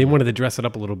much. Yeah, they wanted to dress it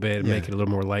up a little bit and Yeah. make it a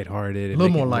little more lighthearted. And A little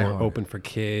make more it lighthearted. open for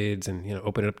kids and,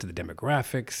 open it up to the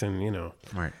demographics and,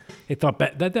 Right. They thought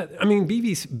Batman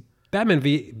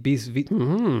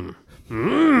v.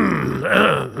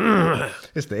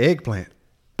 It's the eggplant.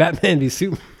 Batman v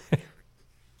Superman.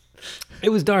 It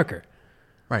was darker,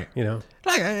 Right.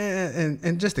 Like,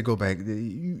 and just to go back,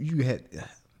 you had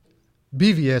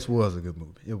BVS was a good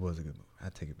movie. It was a good movie. I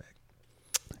take it back.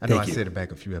 I know Thank you. I said it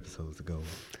back a few episodes ago,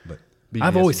 but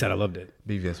I've always said I loved it.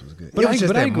 BVS was good. But It was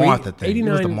just I that agree. Martha thing. It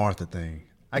was the 89 Martha thing.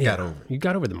 I got over it. You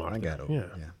got over the Martha. I got over it,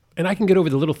 yeah. And I can get over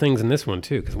the little things in this one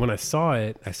too, because when I saw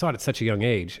it at such a young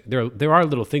age. There are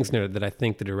little things in there that I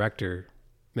think the director,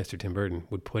 Mr. Tim Burton,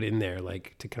 would put in there,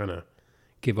 like to kind of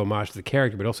give homage to the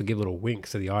character, but also give little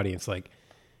winks to the audience, like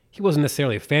he wasn't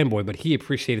necessarily a fanboy, but he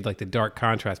appreciated like the dark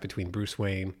contrast between Bruce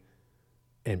Wayne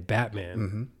and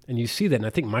Batman. And you see that, and I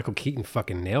think Michael Keaton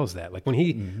fucking nails that. Like when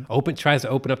he tries to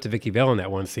open up to Vicky Vale in that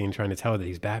one scene, trying to tell her that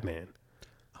he's Batman.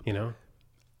 You know,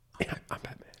 I'm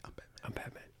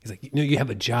Batman. He's like, you have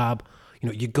a job.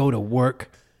 You go to work.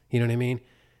 You know what I mean?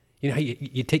 You know how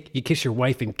you kiss your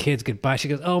wife and kids goodbye. She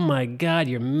goes, "Oh my God,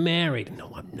 you're married."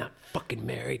 No, I'm not fucking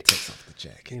married. Takes off the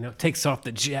jacket. Takes off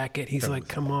the jacket. He's like,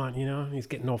 "Come on," He's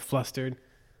getting all flustered.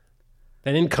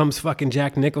 Then in comes fucking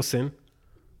Jack Nicholson.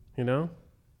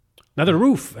 Another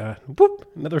roof. Whoop!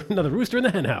 Another rooster in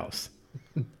the hen house.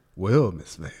 Well,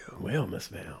 Miss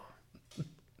Vale.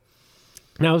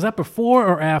 Now, is that before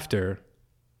or after?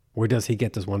 Where does he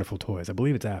get those wonderful toys? I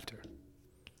believe it's after.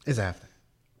 It's after.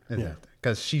 After.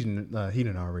 Because he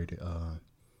didn't already,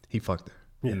 he fucked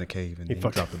her in the cave and he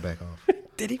dropped her back off.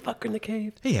 Did he fuck her in the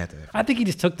cave? He had to. I think he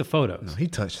just took the photos. No, he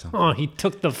touched something. Oh, he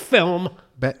took the film.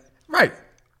 Right.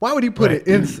 Why would he put it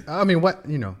in? I mean, what,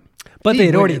 But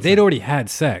they'd already had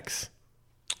sex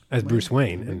as Bruce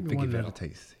Wayne and Vicky wanted Vale. to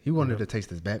taste. He wanted to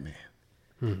taste as Batman.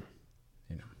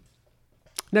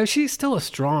 Now, she's still a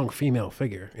strong female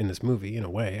figure in this movie, in a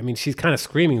way. I mean, she's kind of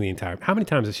screaming the entire... How many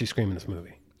times does she scream in this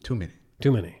movie? Too many.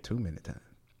 Too many. 2 minute time.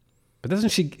 But doesn't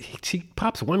she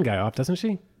pops one guy off, doesn't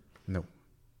she? No.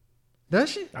 Does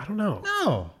she? I don't know.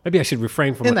 No. Maybe I should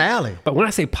refrain from... In the alley. But when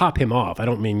I say pop him off, I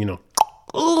don't mean,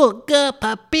 oh, God,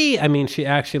 papi. I mean, she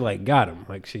actually, got him.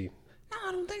 Like, she... No,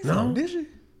 I don't think so. Did she?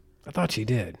 I thought she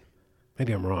did.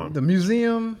 Maybe I'm wrong. The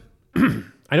museum.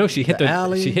 I know she hit the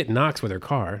alley. She hit Knox with her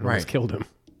car and almost killed him.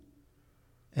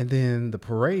 And then the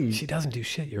parade. She doesn't do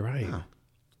shit. You're right. No.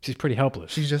 She's pretty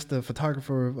helpless. She's just the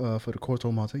photographer for the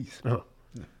Corto Maltese. Oh.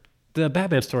 Yeah. The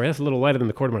Batman story, that's a little lighter than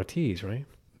the Corto Maltese, right?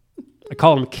 I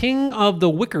call him King of the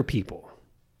Wicker People.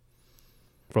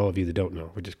 For all of you that don't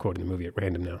know, we're just quoting the movie at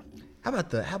random now. How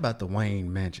about the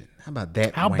Wayne Mansion? How about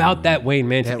that? That Wayne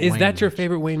Mansion? Is that your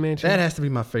favorite Wayne Mansion? That has to be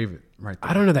my favorite, right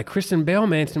there. I don't know. That Christian Bale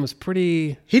Mansion was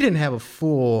pretty. He didn't have a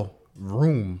full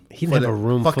room. He didn't have a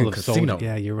room full of casino.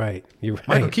 Yeah, you're right.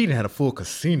 Michael Keaton had a full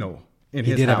casino in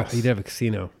his house. He did have a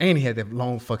casino, and he had that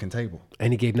long fucking table.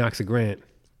 And he gave Knox a grant.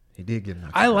 He did give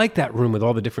Knox. I like that room with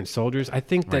all the different soldiers. I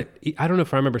think that I don't know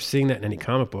if I remember seeing that in any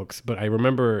comic books, but I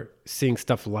remember seeing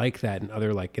stuff like that in other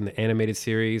in the animated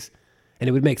series, and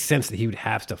it would make sense that he would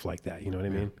have stuff like that. You know what I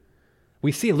mean?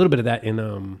 We see a little bit of that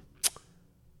in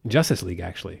Justice League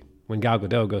actually, when Gal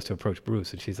Gadot goes to approach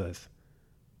Bruce, and she says,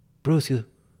 "Bruce, you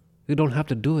don't have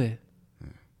to do it.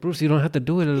 Bruce, you don't have to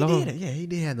do it alone." He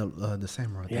did have the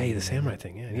samurai thing. Yeah, the samurai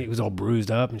thing. Yeah, he was all bruised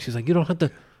up, and she's like, "You don't have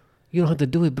to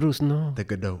do it, Bruce. No, the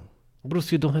Gadot.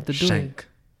 Bruce, you don't have to do it." Shank.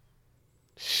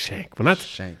 Shank.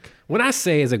 When I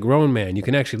say as a grown man, you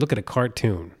can actually look at a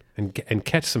cartoon and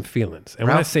catch some feelings. And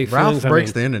when I say feelings, Ralph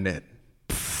breaks the internet.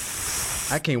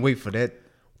 I can't wait for that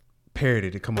parody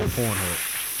to come on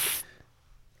Pornhub.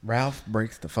 Ralph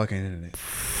breaks the fucking internet.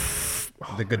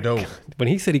 The Godot. When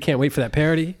he said he can't wait for that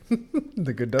parody.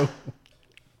 The Godot.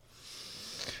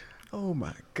 Oh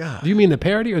my God. Do you mean the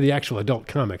parody or the actual adult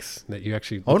comics that you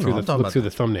actually look through the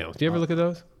thumbnails? Do you ever look at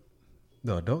those?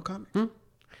 The adult comics?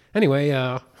 Anyway,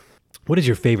 what is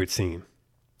your favorite scene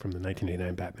from the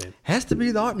 1989 Batman? Has to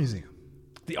be the art museum.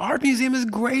 The art museum is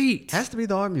great. Has to be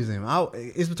the art museum.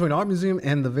 It's between the art museum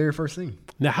and the very first scene.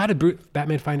 Now, how did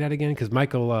Batman find out again? Because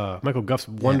Michael Gough's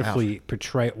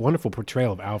wonderful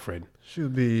portrayal of Alfred.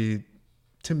 Should be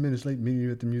 10 minutes late meeting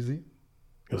you at the museum.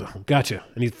 He goes, "Gotcha."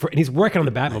 And he's working on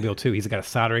the Batmobile too. He's got a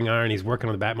soldering iron. He's working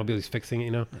on the Batmobile. He's fixing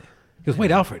it, He goes,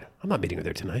 "Wait, Alfred, I'm not meeting her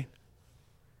there tonight."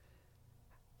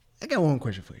 I got one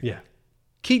question for you. Yeah.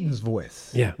 Keaton's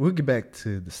voice. Yeah. We'll get back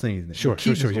to the scenes. Sure.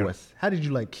 Keaton's voice. How did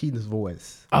you like Keaton's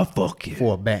voice? I'll fuck you.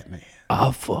 For a Batman.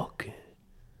 I'll fucking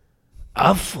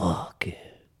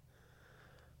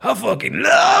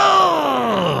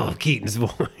love Keaton's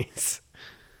voice.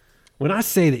 When I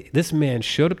say that this man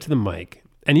showed up to the mic,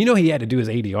 and he had to do his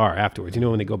ADR afterwards.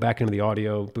 When they go back into the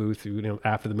audio booth,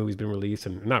 after the movie's been released,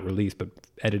 and not released, but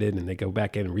edited, and they go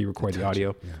back in and re-record the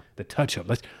audio. Yeah. The touch-up.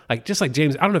 Just like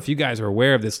James, I don't know if you guys are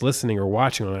aware of this listening or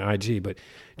watching on IG, but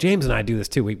James and I do this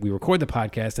too. We record the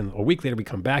podcast, and a week later we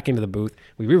come back into the booth,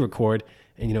 we re-record,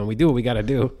 and we do what we got to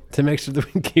do to make sure that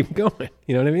we can keep going.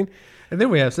 You know what I mean? And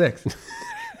then we have sex.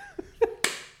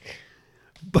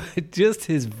 But just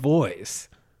his voice,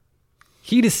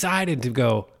 he decided to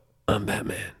go, "I'm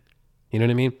Batman." You know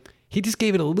what I mean? He just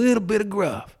gave it a little bit of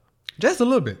gruff. Just a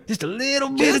little bit. Just a little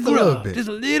bit of gruff. Just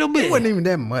a little bit. It wasn't even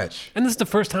that much. And this is the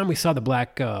first time we saw the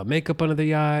black makeup under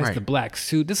the eyes, the black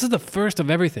suit. This is the first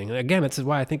of everything. And again, this is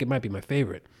why I think it might be my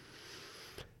favorite.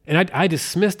 And I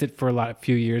dismissed it for a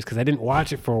few years because I didn't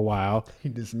watch it for a while. He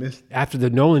dismissed. After the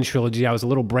Nolan trilogy, I was a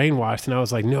little brainwashed, and I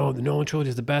was like, no, the Nolan trilogy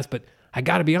is the best. But I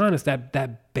got to be honest,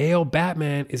 that Bale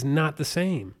Batman is not the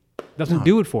same. Doesn't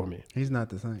do it for me. He's not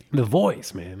the same. The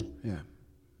voice, man. Yeah.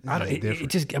 I don't, it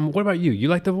just. I mean, what about you? You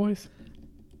like the voice?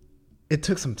 It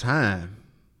took some time.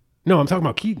 No, I'm talking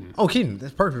about Keaton. Oh, Keaton,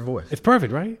 that's perfect voice. It's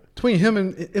perfect, right? Between him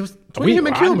and him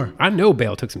and Kilmer. I know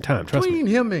Bale took some time. Trust Between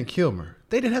me. him and Kilmer,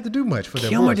 they didn't have to do much for their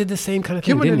Kilmer voice. did the same kind of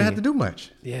thing. Kilmer didn't he? have to do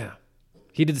much. Yeah,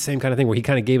 he did the same kind of thing where he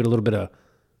kind of gave it a little bit of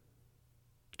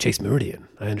Chase Meridian.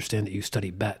 I understand that you study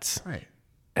bats, Right.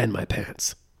 and my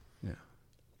pants. Yeah.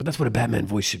 But that's what a Batman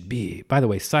voice should be. By the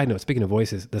way, side note, speaking of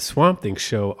voices, the Swamp Thing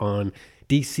show on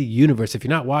DC Universe, if you're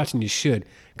not watching, you should.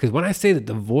 Because when I say that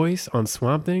the voice on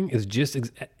Swamp Thing is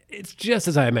it's just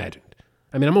as I imagined.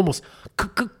 I mean, I'm almost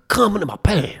coming to my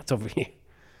pants over here.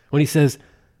 When he says,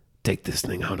 take this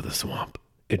thing out of the swamp.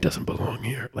 It doesn't belong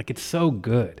here. Like, it's so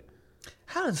good.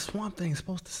 How does Swamp Thing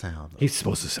supposed to sound? Though? He's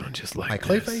supposed to sound just like Like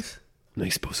this. Clayface? No,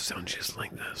 he's supposed to sound just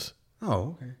like this.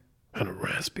 Oh, okay. Kind of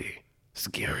raspy.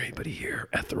 Scary, but here,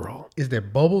 ethereal. Is there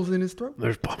bubbles in his throat?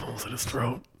 There's bubbles in his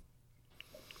throat.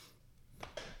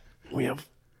 We have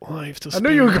lives to I spare.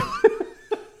 knew you were going.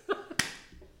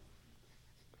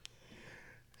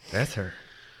 That's her.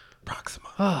 Proxima.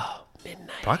 Oh, midnight.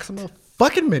 Proxima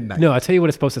fucking midnight. No, I'll tell you what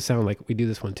it's supposed to sound like. We do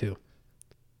this one too.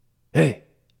 Hey,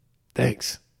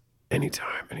 thanks.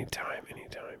 Anytime.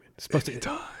 It's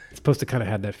supposed to kind of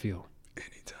have that feel.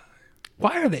 Anytime.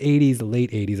 Why are the 80s, the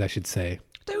late 80s, I should say?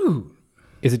 Dude.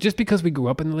 Is it just because we grew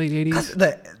up in the late 80s?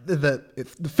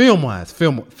 The film wise.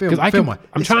 Because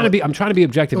I'm trying to be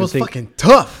objective. It was and think, fucking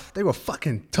tough. They were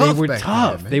fucking tough. They were back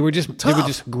tough. then, man. They were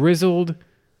just grizzled.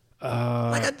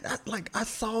 I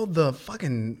saw the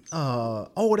fucking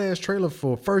old ass trailer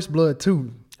for First Blood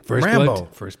 2. First Rambo.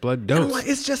 Blood. And Don't. I'm like,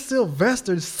 it's just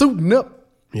Sylvester suiting up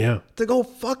Yeah. to go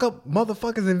fuck up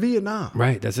motherfuckers in Vietnam.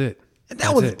 Right. That's it. And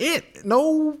that was it.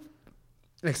 No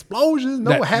explosions,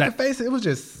 no happy that- faces. It was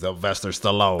just Sylvester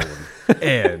Stallone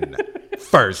in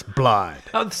First Blood.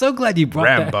 I'm so glad you brought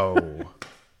Rambo.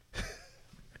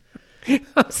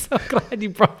 I'm so glad you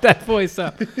brought that voice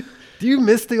up. Do you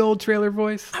miss the old trailer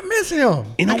voice? I miss him.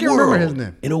 I can't remember his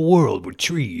name. In a world where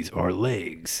trees are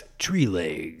legs, tree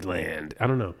leg land. I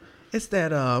don't know. It's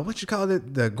that what you call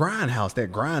it? The grindhouse.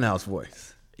 That grindhouse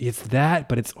voice. It's that,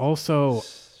 but it's also,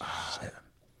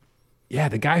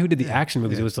 the guy who did the action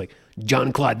movies. It was like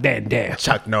Jean-Claude Van Damme.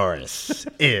 Chuck Norris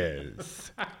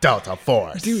is Delta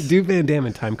Force. Do Van Damme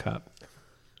in Time Cop.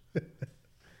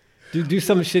 Do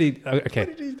some shitty.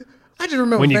 Okay. I just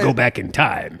remember When you go back in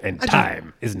time, and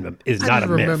time is not a myth.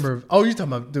 Remember. Oh, you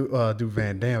talking about do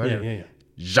Van Damme? Yeah.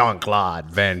 Jean-Claude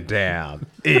Van Damme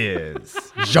is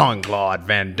Jean-Claude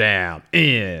Van Damme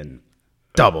in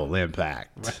Double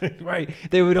Impact. Right.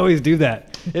 They would always do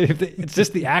that. It's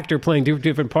just the actor playing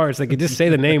different parts. They could just say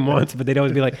the name once, but they'd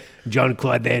always be like,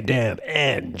 Jean-Claude Van Damme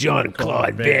and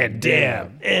Jean-Claude Van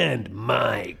Damme and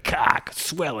my cock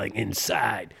swelling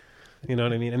inside. You know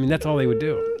what I mean? I mean, that's all they would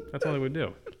do.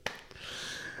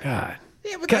 God.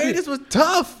 Yeah, but the 80s was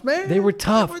tough, man. They were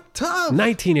tough.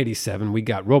 1987, we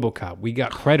got RoboCop. We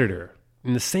got Predator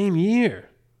in the same year.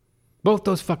 Both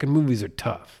those fucking movies are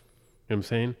tough. You know what I'm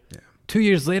saying? Yeah. 2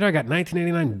 years later, I got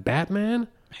 1989 Batman.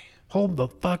 Hold the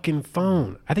fucking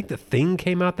phone. I think The Thing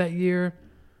came out that year.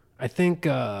 I think,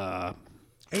 89?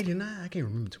 I can't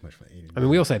remember too much for 89. I mean,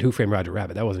 we also had Who Framed Roger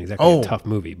Rabbit. That wasn't exactly a tough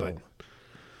movie, but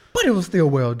But it was still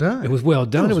well done. it was well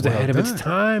done. It was well ahead of its done.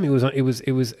 time. It was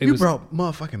You brought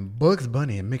motherfucking Bugs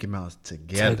Bunny and Mickey Mouse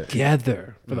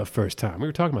together. for the first time. We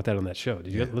were talking about that on that show.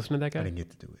 Did you listen to that guy? I didn't get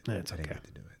to do it. That's I okay. didn't get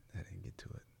to do it. I didn't get to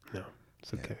it. No,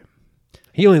 it's okay.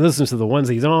 He only listens to the ones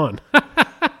he's on.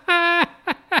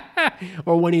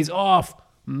 Or when he's off.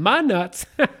 My nuts.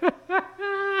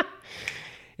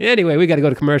 Anyway, we got to go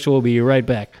to commercial. We'll be right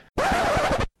back.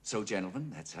 So,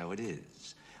 gentlemen, that's how it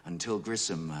is. Until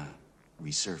Grissom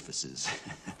resurfaces.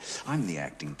 I'm the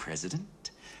acting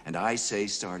president, and I say,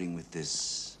 starting with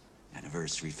this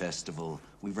anniversary festival,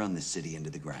 we run the city into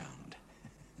the ground.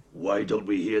 Why don't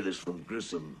we hear this from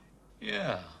Grissom?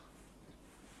 Yeah.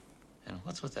 And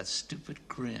what's with that stupid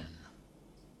grin?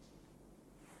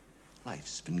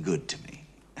 Life's been good to me.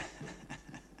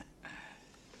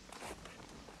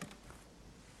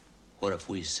 What if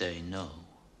we say no?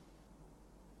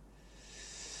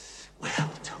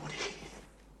 Well, Tony,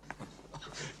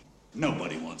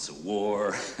 nobody wants a war.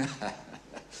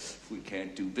 If we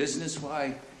can't do business,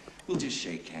 why, we'll just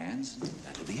shake hands and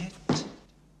that'll be it.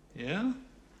 Yeah?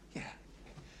 Yeah.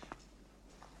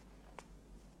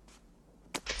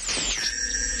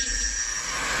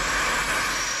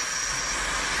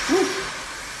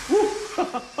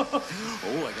 Oh,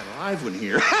 I got a live one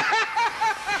here.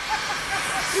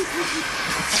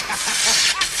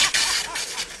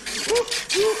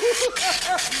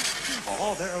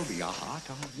 Oh, there'll be a hot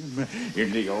time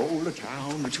in the old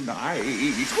town tonight.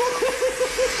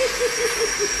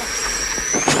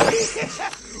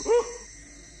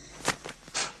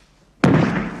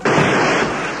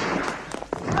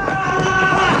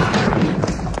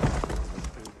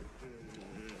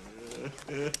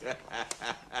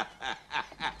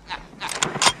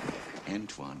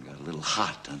 Antoine got a little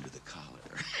hot under the collar.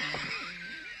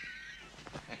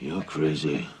 You're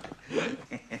crazy. Haven't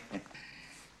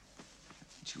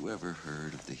you ever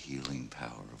heard of the healing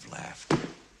power of laughter?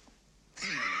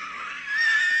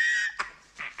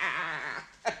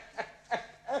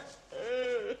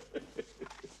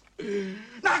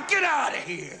 Now get out of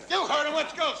here! You heard him.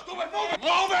 Let's go. Stupid, move it.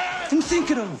 Move it. And think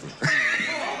it over.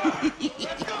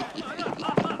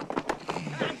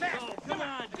 Come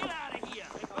on, get out of here.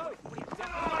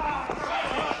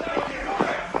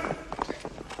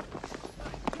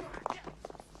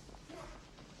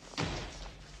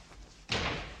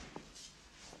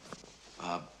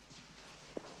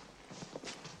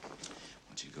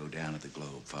 Once you go down to the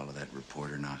Globe, follow that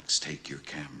reporter Knox, take your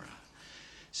camera.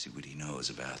 See what he knows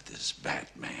about this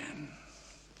Batman.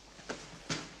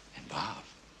 And Bob.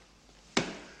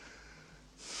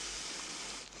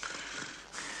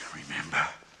 Remember,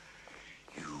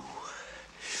 you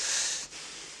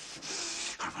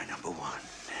are my number one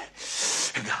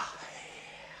guy.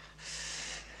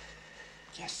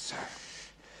 Yes, sir.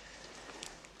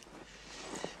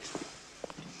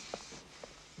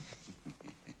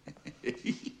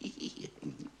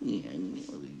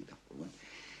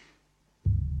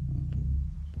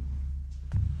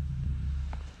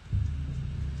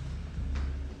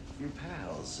 Your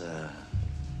pals,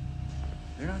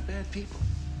 they're not bad people.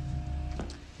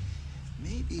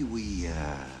 Maybe we,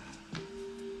 ought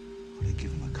to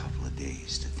give them a couple of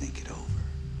days to think it over.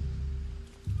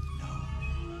 No.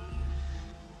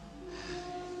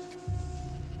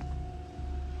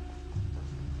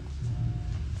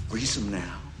 Grease them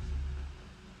now.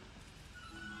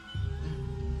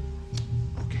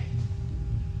 Okay.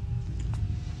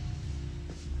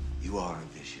 You are a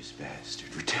vicious bastard.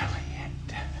 We're telling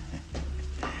it.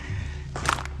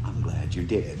 I'm glad you're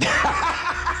dead.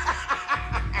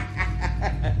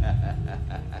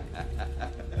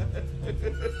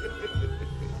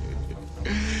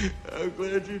 I'm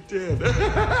glad you're dead.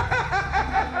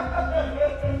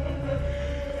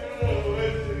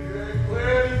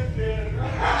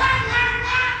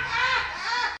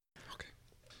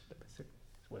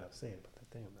 What I was saying about that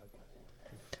thing about.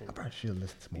 I probably should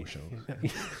listen to more shows.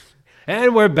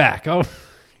 And we're back. Oh, do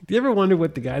you ever wonder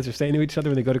what the guys are saying to each other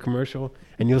when they go to commercial?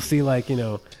 And you'll see, like,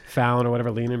 Fallon or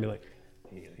whatever lean in and be like,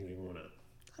 hey, you want to.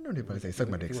 I know anybody say, suck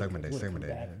my dick, suck my dick, suck my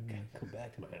dick. Come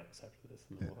back to my house after this.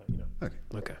 And Okay.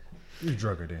 Okay. You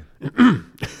drug her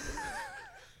then.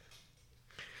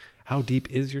 How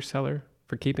deep is your cellar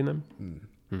for keeping them?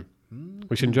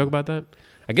 We shouldn't joke about that.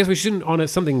 I guess we shouldn't on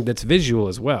something that's visual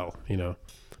as well,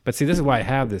 But see, this is why I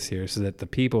have this here, so that the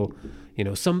people,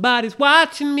 somebody's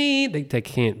watching me. They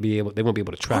won't be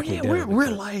able to track me down.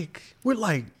 We're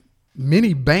like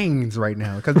mini bangs right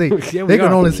now because they Yeah, they we can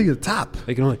are. only see the top.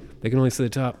 They can only see the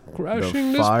top.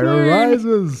 Crashing The this fire plane.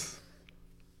 rises.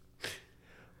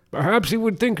 Perhaps he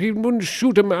would think he wouldn't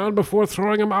shoot a man before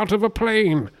throwing him out of a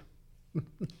plane.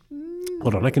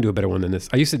 Hold on, I can do a better one than this.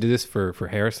 I used to do this for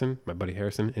Harrison, my buddy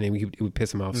Harrison, and it would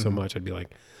piss him off so much. I'd be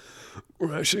like,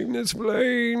 crashing this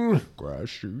plane.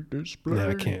 Crashing this plane. No,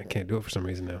 I can't do it for some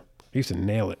reason now. I used to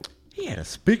nail it. He had a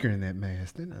speaker in that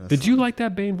mask, didn't I? Did you like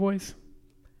that Bane voice?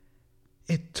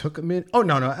 It took a minute. Oh,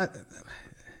 no.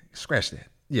 Scratch that.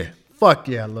 Yeah. Fuck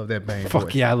yeah, I love that Bane voice.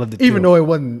 Fuck yeah, I loved it Even too. though it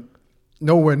wasn't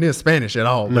nowhere near Spanish at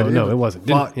all. No, but it wasn't.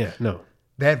 Fuck, No.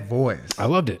 that voice. I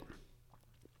loved it.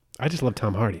 I just love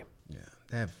Tom Hardy. Yeah,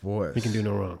 that voice. He can do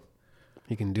no wrong.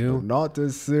 He can do. Not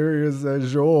as serious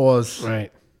as yours.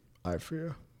 Right. I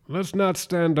fear. Let's not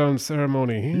stand on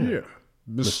ceremony here.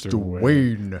 Mr.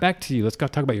 Wayne. Back to you. Let's go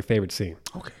talk about your favorite scene.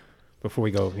 Okay. Before we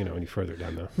go, any further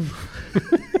down the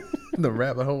The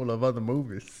rabbit hole of other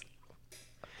movies.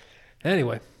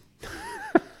 Anyway.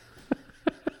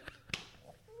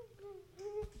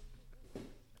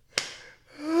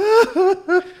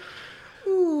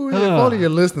 Ooh, if only your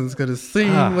listeners could have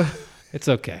seen. It's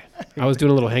okay. I was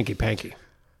doing a little hanky panky.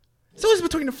 So it's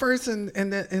between the first and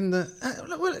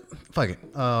the fuck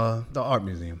it. The art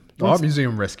museum. The art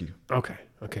museum rescue. Okay.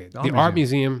 The art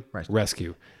museum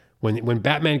rescue. When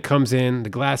Batman comes in, the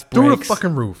glass breaks. Through the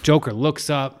fucking roof. Joker looks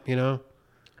up,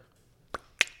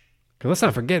 Because let's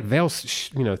not forget, Vale,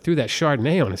 threw that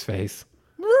Chardonnay on his face.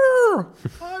 Was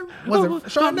it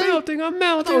Chardonnay? I'm melting. I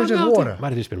thought it was just melting. water. Might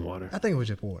have just been water. I think it was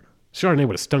just water. Chardonnay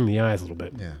would have stung the eyes a little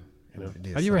bit. Yeah. You know? It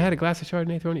did Have you ever suck. had a glass of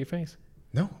Chardonnay thrown at your face?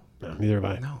 No. No, neither have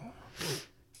I. No.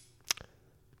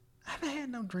 I haven't had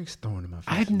no drinks thrown in my face.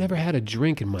 I've never had a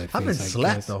drink in my face. I've been I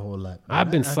slapped guess. a whole lot.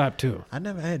 I've been slapped too. I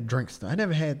never had drinks. I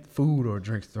never had food or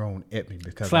drinks thrown at me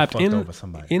because Slapped I fucked over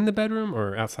somebody. in the bedroom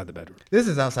or outside the bedroom? This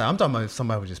is outside. I'm talking about if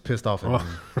somebody was just pissed off at me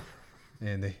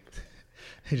and they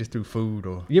just threw food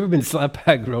or. You ever been slapped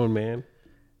by a grown man?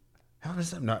 How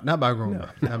was that? Not by a grown man.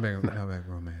 Not by a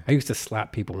grown man. I used to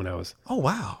slap people when I was. Oh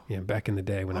wow. Yeah, back in the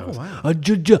day when I was. Wow. I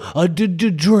did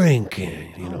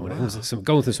drinking. You know, when I was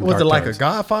going through some. Was dark it like times. a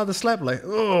Godfather slap? Like,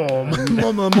 oh,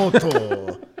 mama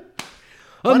moto.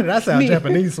 Why did I sound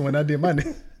Japanese when I did my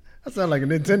name? I sound like a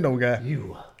Nintendo guy.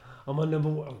 I'm on number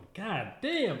one. God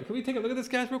damn. Can we take a look at this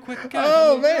guy real quick?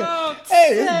 Oh, man.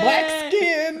 Hey, it's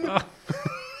black skin.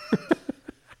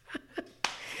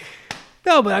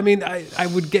 No, but I mean, I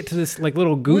would get to this like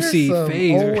little goosey We're some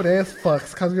phase. old ass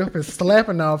fucks because we up here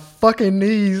slapping our fucking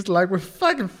knees like we're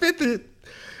fucking 50,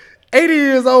 80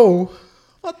 years old.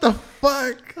 What the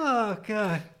fuck? Oh,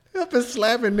 God. We up here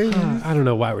slapping knees. I don't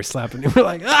know why we're slapping. We're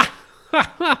like,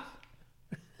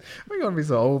 We're going to be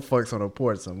some old fucks on a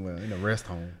porch somewhere in a rest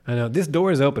home. I know. This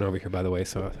door is open over here, by the way,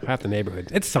 so half the neighborhood.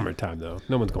 It's summertime, though.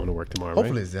 No one's going to work tomorrow,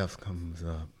 Hopefully right? Zeph comes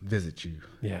visit you.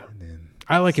 Yeah. And then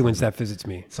I like it when Zeph visits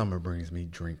me. Summer brings me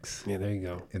drinks. Yeah, there you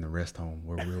go. In the rest home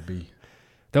where we'll be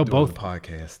They'll doing both the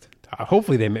podcast.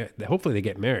 Hopefully they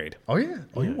get married. Oh, yeah.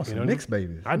 Oh, you want you some know? mixed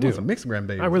babies. I You do. want some mixed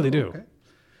grandbabies. I really do. Okay.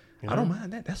 You I don't know?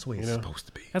 mind that. That's the way it's You know? supposed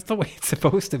to be. That's the way it's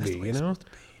supposed to be, you know?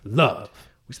 Love.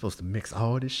 We're supposed to mix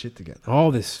all this shit together.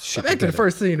 All this shit Back to the together.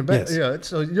 first scene of Batman. Yes. Yeah.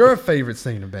 So your favorite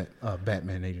scene of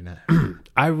Batman 89.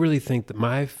 I really think that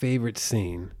my favorite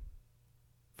scene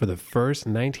for the first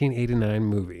 1989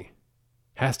 movie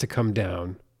has to come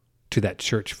down to that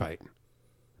church fight.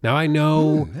 Now I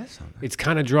know it's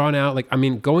kind of drawn out. Like, I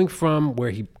mean, going from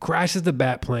where he crashes the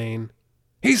bat plane,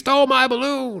 he stole my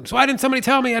balloon. So why didn't somebody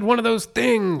tell me I had one of those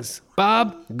things?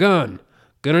 Bob, gun.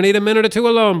 Gonna need a minute or two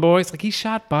alone, boys. Like, he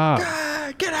shot Bob.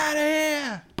 Get out of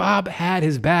here. Bob had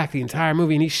his back the entire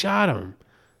movie and he shot him.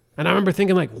 And I remember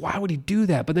thinking, like, why would he do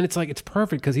that? But then it's like, it's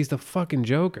perfect because he's the fucking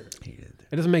Joker.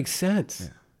 It doesn't make sense.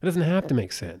 It doesn't have to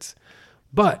make sense.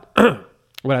 But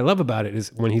what I love about it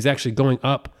is when he's actually going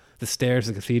up the stairs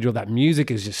of the cathedral, that music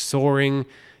is just soaring,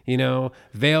 you know.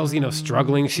 Vale's,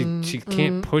 struggling. She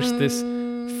can't push this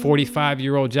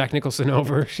 45-year-old Jack Nicholson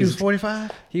over. He was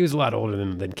 45? He was a lot older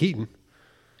than Keaton.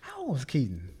 How old was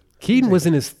Keaton? Keaton was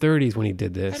in his 30s when he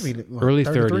did this. That'd be, what, early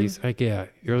 33? 30s. Like, yeah,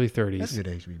 early 30s. That's a good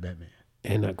age to be Batman.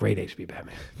 And great age to be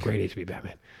Batman. Great age to be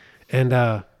Batman. And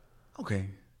okay.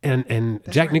 And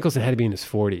Jack Nicholson had to be in his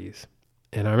 40s.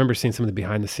 And I remember seeing some of the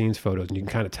behind the scenes photos, and you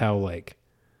can kind of tell, like,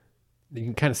 you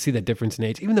can kind of see that difference in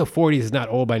age. Even though 40s is not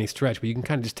old by any stretch, but you can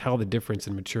kind of just tell the difference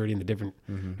in maturity and the different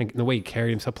and the way he carried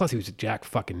himself. Plus, he was Jack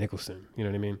fucking Nicholson. You know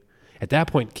what I mean? At that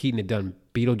point, Keaton had done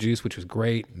Beetlejuice, which was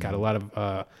great, got a lot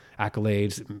of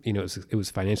accolades. You know, it was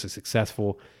financially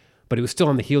successful, but it was still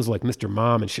on the heels of like Mr.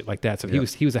 Mom and shit like that. So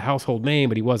he was a household name,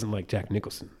 but he wasn't like Jack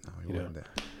Nicholson. No, he wasn't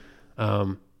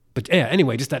that. But yeah,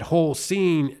 anyway, just that whole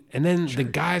scene, and then the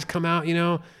guys come out. You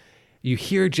know, you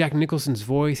hear Jack Nicholson's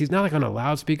voice. He's not like on a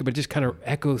loudspeaker, but it just kind of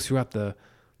echoes throughout the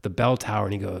bell tower,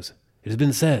 and he goes, "It has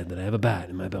been said that I have a bat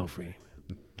in my belfry.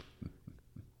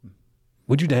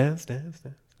 Would you dance?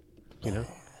 You know,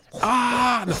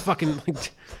 and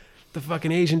the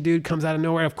fucking Asian dude comes out of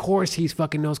nowhere. Of course, he's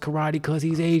fucking knows karate because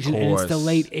he's Asian, and it's the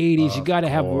late 80s. You got to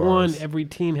have one. Every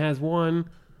team has one.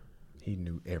 He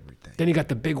knew everything. Then you got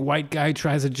the big white guy who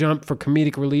tries to jump for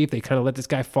comedic relief. They kind of let this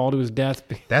guy fall to his death.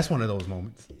 That's one of those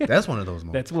moments. That's one of those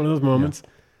moments. That's one of those moments.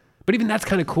 Yeah. But even that's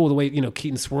kind of cool, the way,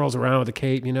 Keaton swirls around with the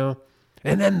cape, And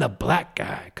then the black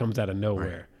guy comes out of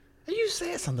nowhere. Right. You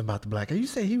said something about the black guy. You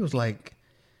said he was like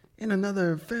in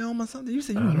another film or something. You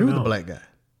said you knew the black guy.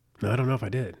 No, I don't know if I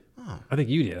did. Oh. I think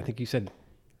you did. I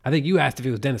think you asked if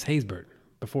it was Dennis Haysbert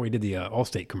before he did the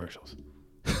Allstate commercials.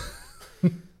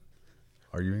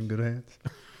 Are you in good hands?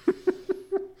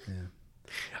 Yeah.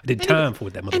 I did time for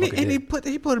what that motherfucker did. And he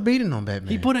put a beating on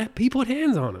Batman. He put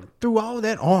hands on him. Through all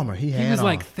that armor he had. He was on.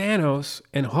 like Thanos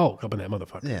and Hulk up in that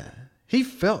motherfucker. Yeah. He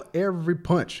felt every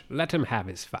punch. Let him have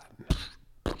his fun.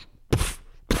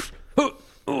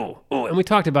 And we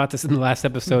talked about this in the last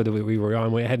episode that we were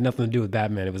on. It had nothing to do with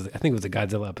Batman. I think it was a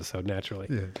Godzilla episode, naturally.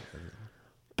 Yeah.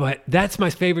 But that's my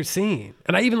favorite scene.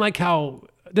 And I even like how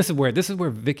this is where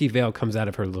Vicky Vale comes out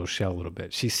of her little shell a little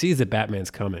bit. She sees that Batman's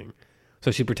coming.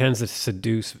 So she pretends to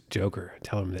seduce Joker,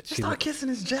 tell him that she Start kissing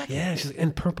his jacket. Yeah, she's like,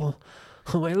 in purple.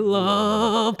 Oh, I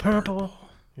love purple.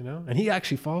 You know, and he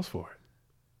actually falls for it.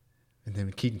 And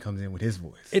then Keaton comes in with his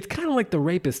voice. It's kind of like the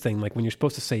rapist thing, like when you're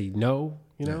supposed to say no,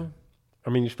 you know? I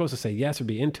mean, you're supposed to say yes or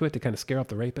be into it to kind of scare off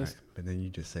the rapist. Right. But then you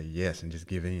just say yes and just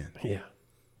give in. Yeah.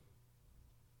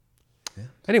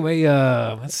 Anyway,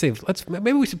 let's see.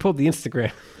 Maybe we should pull up the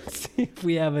Instagram. See if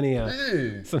we have any.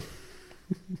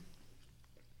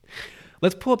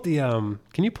 Let's pull up the.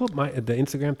 Can you pull up the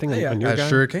Instagram thing on your guy? I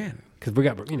sure can. Because we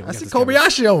got, I see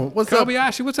Kobayashi on. What's up?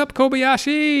 Kobayashi, what's up,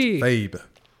 Kobayashi? Babe.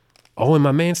 Oh, and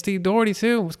my man Steve Doherty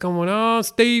too. What's going on,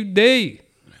 Steve D?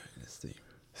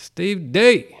 Steve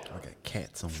D. Okay,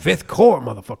 cats on. Fifth Corps,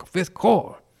 motherfucker. Fifth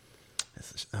Corps.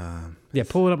 Yeah,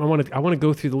 pull it up. I want to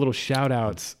go through the little shout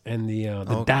outs and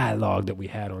the dialogue that we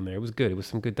had on there. It was good. It was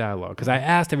some good dialogue. Because I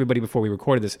asked everybody before we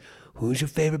recorded this, who's your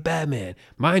favorite Batman?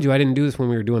 Mind you, I didn't do this when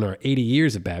we were doing our 80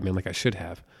 years of Batman like I should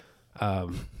have.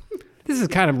 This is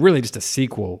kind of really just a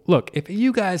sequel. Look, if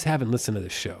you guys haven't listened to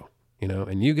this show, you know,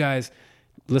 and you guys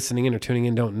listening in or tuning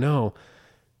in don't know,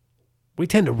 we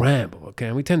tend to ramble, okay?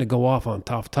 And we tend to go off on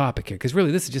tough topic here. Because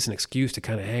really, this is just an excuse to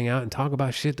kind of hang out and talk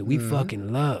about shit that we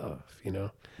fucking love, you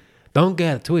know? Don't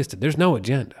get it twisted. There's no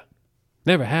agenda.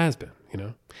 Never has been, you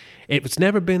know? It's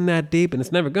never been that deep, and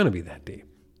it's never going to be that deep.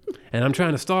 And I'm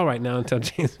trying to stall right now until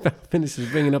James finishes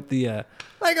bringing up the...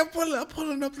 Like I'm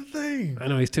pulling up the thing. I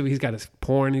know, he's got his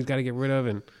porn he's got to get rid of,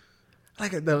 and...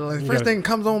 Like the first thing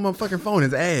comes on my fucking phone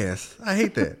is ass. I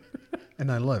hate that.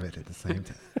 And I love it at the same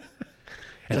time.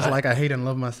 Just like I hate and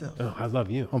love myself. Oh, I love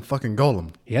you. I'm fucking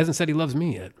Golem. He hasn't said he loves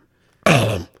me yet.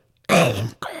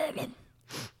 Golem.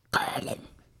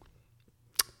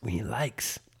 He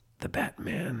likes the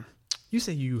Batman. You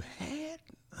say you had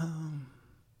a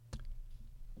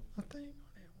thing?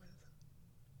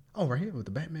 Oh, right here with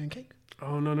the Batman cake.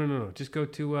 Oh, no. Just go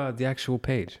to the actual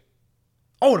page.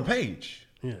 Oh, the page.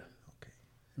 Yeah. Okay.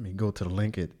 Let me go to the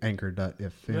link at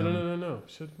anchor.fm. No.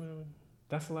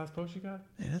 That's the last post you got?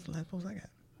 Yeah, that's the last post I got.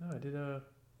 No, I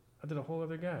did a whole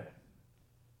other guy.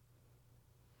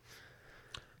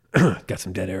 Got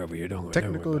some dead air over here. Don't worry.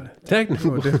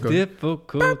 Technical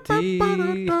difficulty.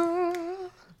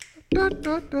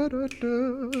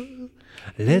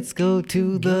 Let's go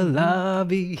to the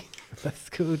lobby. Let's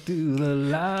go to the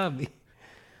lobby.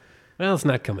 Well, it's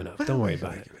not coming up. Don't worry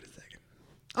about it. Give it a second.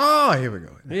 Oh, here we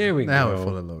go. Here we go.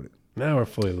 Now we're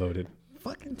fully loaded.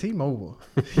 Fucking T-Mobile.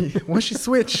 Once you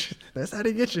switch, that's how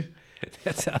they get you.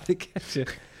 That's how they get you.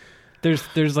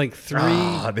 There's like three.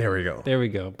 Ah, there we go. There we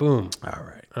go. Boom.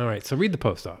 All right. So read the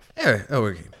post off. Yeah. Oh,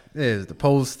 okay. There's the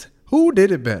post. Who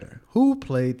did it better? Who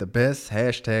played the best?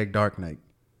 # Dark Knight.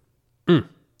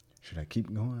 Should I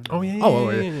keep going? Oh,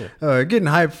 yeah. Getting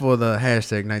hyped for the #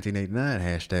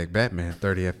 1989 # Batman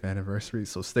 30th anniversary.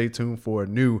 So stay tuned for a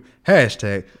new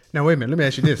hashtag. Now, wait a minute. Let me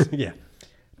ask you this. Yeah.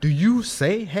 Do you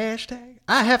say hashtag?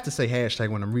 I have to say hashtag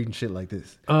when I'm reading shit like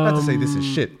this. Not to say this is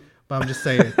shit, but I'm just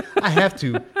saying I have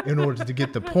to in order to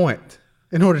get the point.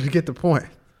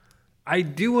 I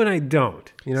do and I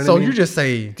don't. You know what I So mean? you just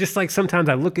say... Just like sometimes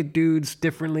I look at dudes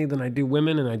differently than I do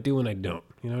women, and I do and I don't.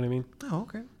 You know what I mean? Oh,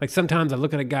 okay. Like sometimes I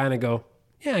look at a guy and I go,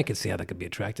 yeah, I can see how that could be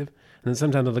attractive. And then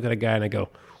sometimes I look at a guy and I go,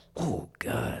 oh,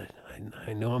 God,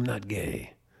 I know I'm not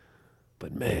gay,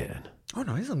 but man... Oh,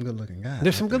 no, he's some good-looking guys.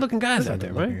 There's some good-looking guys out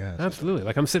there, right? Guys. Absolutely.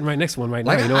 Like I'm sitting right next to one right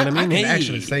now. You know what I mean? I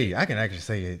can actually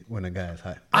say it when a guy's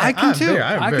hot. I can too.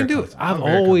 I can do it. I've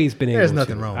always been able to. There's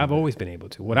nothing wrong. I've always been able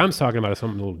to. What I'm talking about is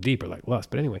something a little deeper, like lust.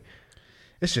 But anyway.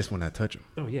 It's just when I touch them.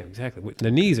 Oh, yeah, exactly. The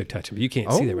knees are touching, but you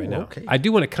can't see that right now. Okay. I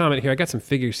do want to comment here. I got some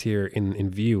figures here in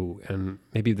view, and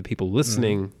maybe the people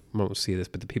listening won't see this,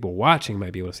 but the people watching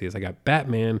might be able to see this. I got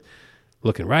Batman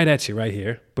looking right at you right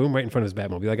here. Boom, right in front of his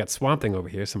Batmobile. I got Swamp Thing over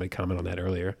here. Somebody commented on that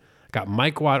earlier. Got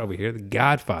Mike Watt over here, the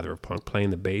godfather of punk, playing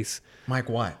the bass. Mike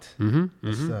Watt.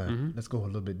 Let's go a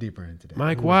little bit deeper into that.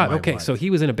 Mike Watt. Okay, so he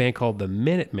was in a band called the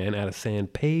Minutemen out of San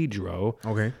Pedro.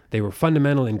 Okay. They were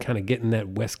fundamental in kind of getting that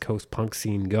West Coast punk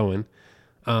scene going.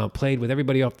 Played with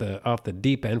everybody off the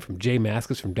deep end, from Jay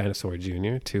Mascis from Dinosaur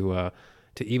Jr. to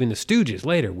even the Stooges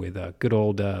later with good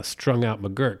old Strung Out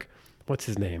McGurk. What's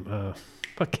his name?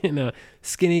 Fucking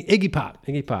skinny Iggy Pop.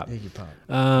 Okay, I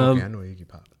know Iggy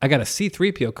Pop. I got a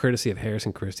C-3PO courtesy of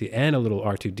Harrison Christie and a little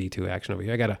R2-D2 action over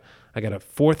here. I got a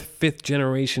 4th, 5th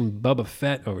generation Boba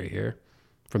Fett over here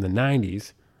from the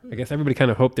 90s. I guess everybody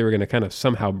kind of hoped they were going to kind of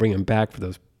somehow bring him back for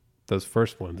those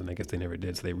first ones, and I guess they never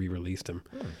did, so they re-released him.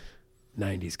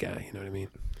 90s guy, you know what I mean?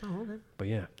 Oh, okay. But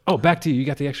yeah. Oh, back to you. You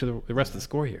got the rest of the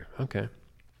score here. Okay.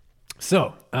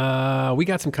 So, we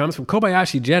got some comments from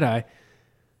Kobayashi Jedi.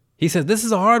 He says, this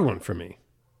is a hard one for me.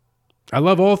 I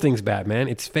love all things Batman.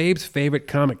 It's Fabe's favorite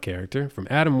comic character, from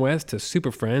Adam West to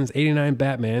Super Friends, 89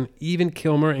 Batman, even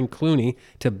Kilmer and Clooney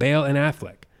to Bale and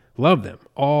Affleck. Love them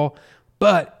all,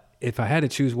 but if I had to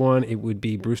choose one, it would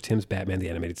be Bruce Timm's Batman the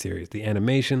Animated Series. The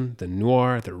animation, the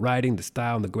noir, the writing, the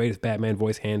style, and the greatest Batman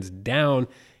voice, hands down,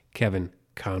 Kevin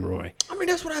Conroy. I mean,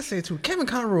 that's what I say too. Kevin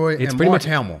Conroy It's and pretty Mark much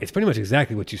Hamill. It's pretty much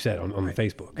exactly what you said on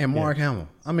Facebook. And Mark Hamill.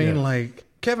 I mean, like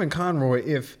Kevin Conroy,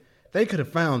 if they could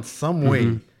have found some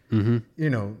way, you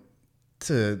know,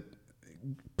 to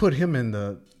put him in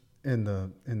the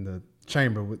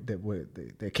chamber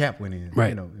that the Cap went in, right,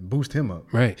 you know, and boost him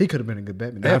up. Right. He could have been a good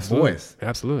Batman. That Absolutely. voice.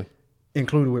 Absolutely.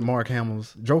 Included with Mark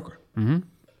Hamill's Joker,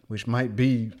 which might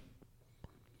be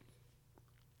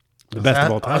the best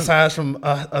of all time.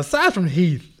 Aside from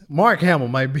Heath, Mark Hamill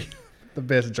might be the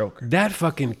best Joker. That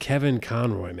fucking Kevin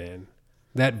Conroy, man.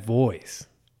 That voice.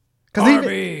 Because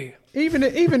even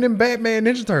in Batman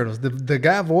Ninja Turtles, the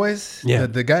guy voice, Yeah.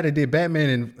 the guy that did Batman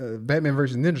and Batman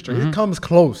versus Ninja Turtles, it comes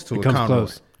close to It a comes Conroy,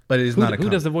 close. but it's Who- not a. who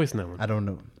does the voice in that one? I don't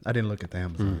know. I didn't look at the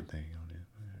Amazon thing on it.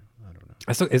 I don't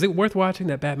know. So is it worth watching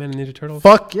that Batman and Ninja Turtles?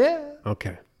 Fuck yeah.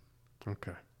 Okay.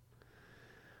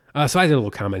 So I did a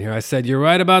little comment here. I said, "You're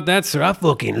right about that, sir. I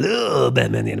fucking love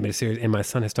Batman the Animated Series," and my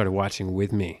son has started watching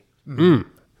with me.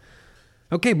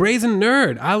 Okay, Brazen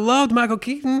Nerd. I loved Michael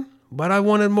Keaton, but I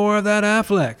wanted more of that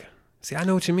Affleck. See, I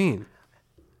know what you mean.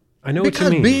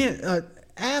 Because being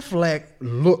Affleck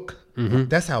look,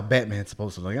 that's how Batman's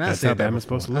supposed to look. And That's how Batman's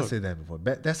supposed to look. I said that before.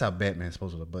 That's how Batman's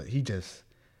supposed to look. But he just,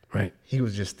 Right. he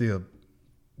was just still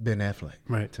Ben Affleck,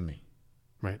 Right. to me.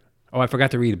 Right. Oh, I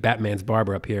forgot to read Batman's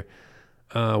barber up here.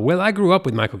 Well, I grew up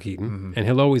with Michael Keaton, and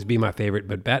he'll always be my favorite,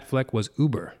 but Batfleck was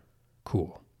uber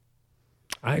cool.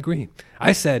 I agree.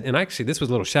 I said, and actually this was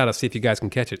a little shout out, see if you guys can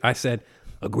catch it. I said,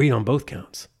 agreed on both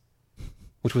counts,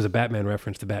 which was a Batman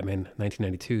reference to Batman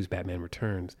 1992's Batman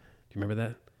Returns. Do you remember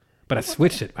that? But I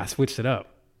switched it up.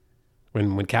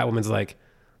 When Catwoman's like,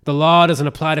 the law doesn't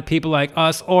apply to people like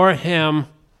us or him.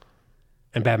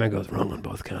 And Batman goes, wrong on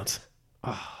both counts.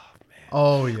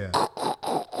 Oh, yeah.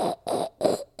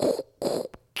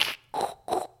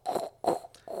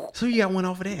 So you got one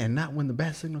off of that and not when the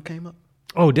bat signal came up?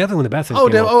 Oh, definitely when the bat signal Oh,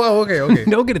 came up. okay.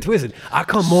 Don't get it twisted. I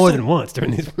come more than once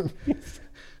during these movies.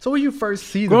 So when you first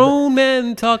see Grown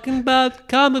men talking about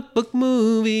comic book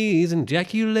movies and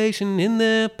ejaculation in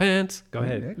their pants. Go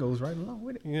ahead. That goes right along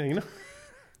with it. Yeah, you know.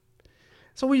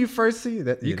 So when you first see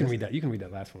that, You can read that. You can read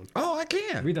that last one. Oh, I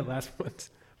can Read that last one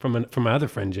from my other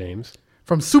friend James.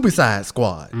 From Suicide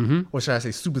Squad, or should I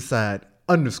say Suicide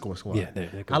 _Squad? Yeah, there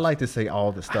it goes. I like to say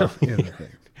all the stuff in the thing.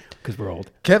 Because we're old.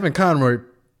 Kevin Conroy,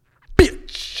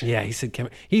 bitch. Yeah, he said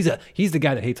Kevin. He's the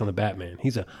guy that hates on the Batman.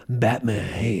 He's a Batman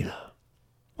hater.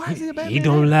 Why is he a Batman? He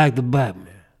don't like the Batman.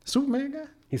 Superman guy?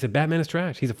 He said Batman is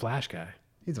trash. He's a Flash guy.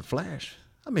 He's a Flash.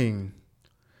 I mean,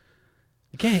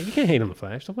 You can't hate on the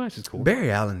Flash. The Flash is cool.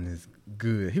 Barry Allen is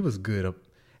good. He was good up.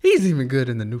 He's even good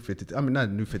in the New 52. I mean, not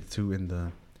the New 52 in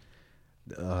the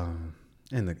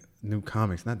new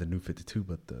comics. Not the New 52,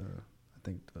 but I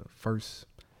think the first.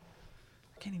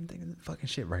 I can't even think of the fucking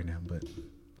shit right now. But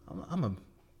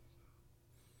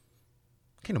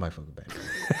can't nobody fuck with Batman.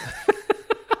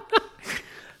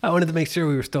 I wanted to make sure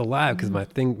we were still live because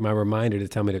my reminder to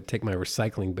tell me to take my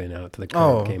recycling bin out to the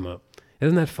car came up.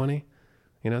 Isn't that funny?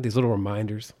 You know, these little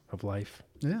reminders of life.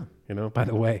 Yeah. You know, by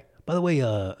the way, we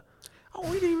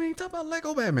didn't even talk about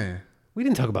Lego Batman. We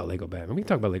didn't talk about Lego Batman. We can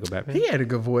talk about Lego Batman. He had a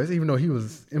good voice, even though he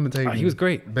was imitating. He was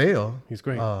great. Bale. He was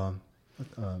great.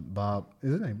 Bob.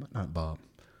 Is his name not Bob?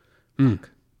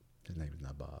 Fuck. His name is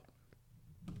not Bob.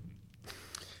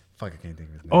 Fuck, I can't think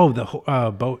of his name. Oh, the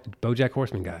BoJack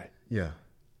Horseman guy. Yeah.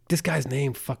 This guy's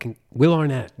name fucking Will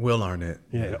Arnett. Will Arnett.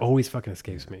 Yeah, it always fucking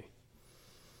escapes me.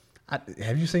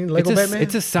 Have you seen Lego Batman?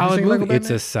 It's a solid movie. It's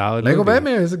a solid movie. Lego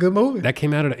Batman is a good movie. That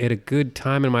came out at a good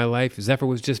time in my life. Zephyr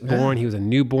was just born. He was a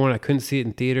newborn. I couldn't see it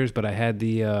in theaters, but I had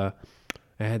the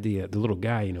little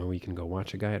guy, you know, where you can go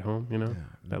watch a guy at home, you know,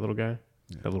 that little guy,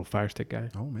 that little Fire Stick guy.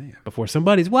 Oh man! Before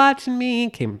somebody's watching me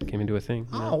came into a thing.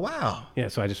 You know? Oh wow! Yeah,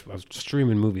 so I was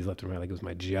streaming movies left and right like it was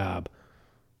my job,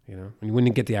 you know. And you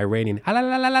wouldn't get the Iranian la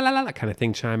la la la la la kind of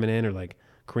thing chiming in, or like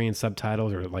Korean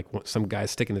subtitles, or like some guy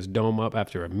sticking his dome up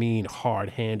after a mean hard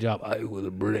hand job. I will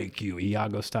break you,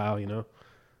 Iago style, you know. Is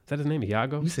that his name,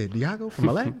 Iago? You said Iago from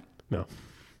Aladdin? No.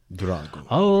 Drago.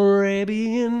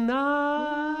 Arabian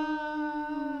Night.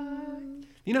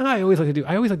 You know how I always like to do?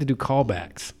 I always like to do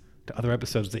callbacks to other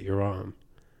episodes that you're on.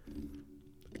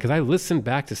 Because I listened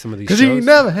back to some of these shows. Because you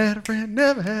never had a friend,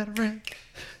 never had a friend.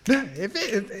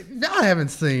 If y'all haven't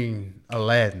seen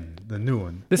Aladdin, the new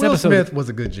one, This Will episode- Smith was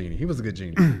a good genie. He was a good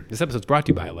genie. This episode's brought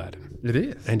to you by Aladdin. It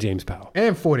is. And James Powell.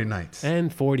 And 40 Nights.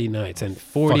 And 40 Nights. And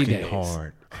 40 Fucking days.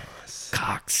 hard.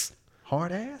 Cocks.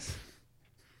 Hard ass?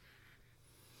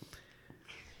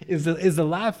 Is the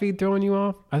live feed throwing you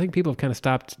off? I think people have kind of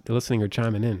stopped listening or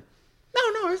chiming in.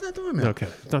 No, it's not doing that. Okay,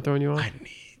 it's not throwing you off. I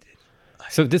need it.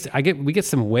 So we get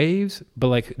some waves, but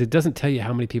like it doesn't tell you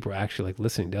how many people are actually like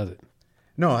listening, does it?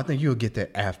 No, I think you'll get that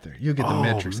after. You'll get the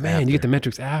metrics man, after. you get the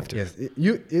metrics after. Yes,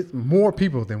 it's more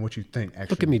people than what you think.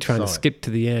 Actually, Look at me trying to saw it. skip to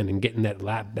the end and getting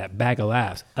that bag of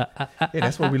laughs. Yeah,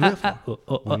 that's what we live for.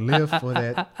 We live for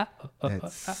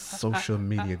that social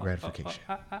media gratification.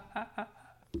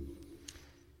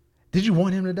 Did you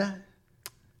want him to die?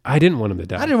 I didn't want him to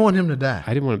die. I didn't want him to die.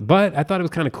 I didn't want, but I thought it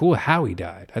was kind of cool how he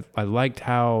died. I liked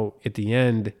how at the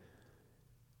end.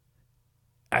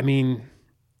 I mean,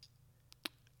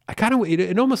 I kind of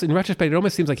it almost in retrospect it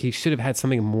almost seems like he should have had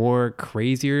something more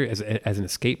crazier as an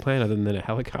escape plan other than a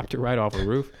helicopter ride off a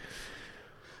roof.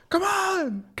 Come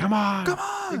on,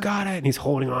 you got it. And he's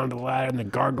holding on to the ladder, and the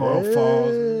gargoyle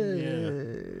falls.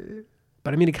 Yeah,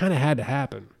 but I mean, it kind of had to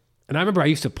happen. And I remember I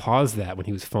used to pause that when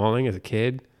he was falling as a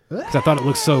kid. Because I thought it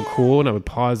looked so cool, and I would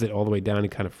pause it all the way down and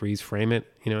kind of freeze frame it,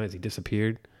 as he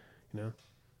disappeared.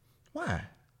 Why?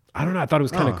 I don't know. I thought it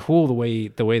was kind of cool the way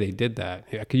they did that.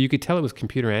 You could tell it was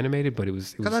computer animated, but it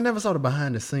was. Because I never saw the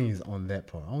behind the scenes on that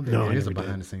part. I don't think there is a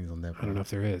behind the scenes on that part. I don't know if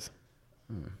there is.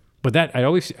 But that I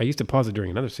used to pause it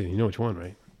during another scene. You know which one,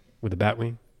 right? With the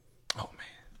Batwing. Oh man,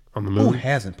 on the moon. Who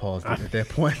hasn't paused it at that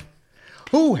point?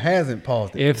 Who hasn't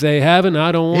paused it? If they haven't,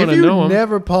 I don't want to know them. If you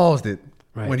never paused it.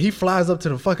 Right. When he flies up to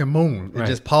the fucking moon, it Right.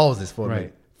 just pauses for Right.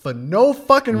 me. For no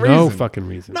fucking reason. No fucking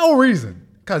reason. No reason.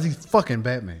 Because he's fucking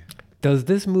Batman. Does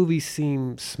this movie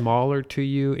seem smaller to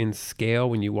you in scale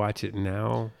when you watch it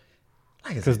now?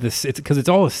 Because it's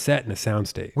all a set and a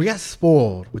soundstage. We got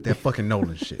spoiled with that fucking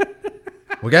Nolan shit.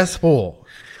 We got spoiled.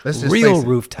 Let's just Real face it.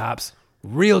 rooftops,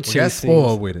 real chase We got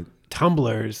spoiled with it.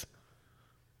 Tumblers.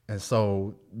 And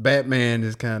so Batman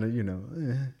is kind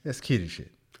of, that's kiddie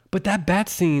shit. But that bat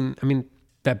scene, I mean,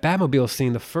 that Batmobile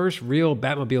scene, the first real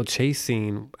Batmobile chase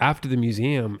scene after the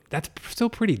museum, that's still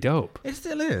pretty dope. It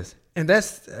still is. And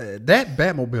that's that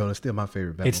Batmobile is still my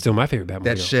favorite Batmobile. It's still my favorite Batmobile.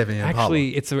 That Chevy Impala.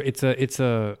 Actually, it's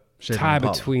a Chevy tie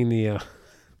Impala. between the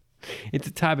it's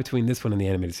a tie between this one and the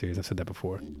animated series. I've said that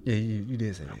before. Yeah, you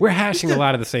did say that. We're hashing a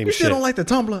lot of the same You shit. still don't like the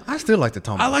Tumbler? I still like the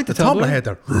Tumbler. I like the Tumbler. Tumbler. Had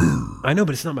the. I know,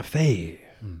 but it's not my fave.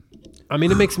 I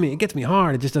mean, it gets me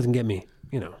hard. It just doesn't get me,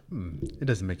 It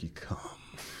doesn't make you come.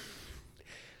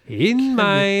 In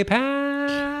my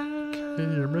pants.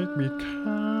 Can you make me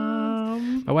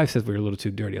come? My wife says we're a little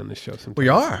too dirty on this show sometimes. We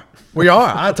are.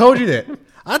 I told you that.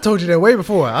 I told you that way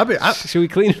before. Should we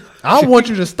clean it? I want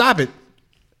you to stop it.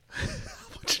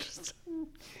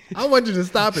 I want you to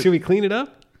stop it. Should we clean it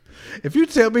up? If you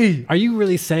tell me. Are you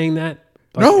really saying that?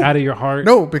 No. Out of your heart?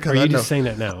 No, because or are you I just know. saying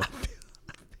that now?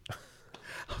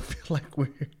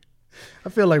 I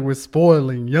feel like we're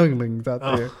spoiling younglings out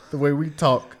there the way we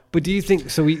talk. But do you think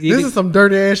so? This is some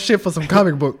dirty ass shit for some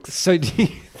comic books. So do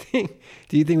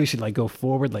you think we should like go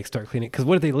forward, like start cleaning? Because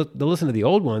what if they'll listen to the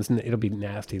old ones and it'll be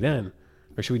nasty then?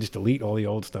 Or should we just delete all the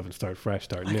old stuff and start fresh,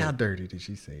 start Like new? how dirty did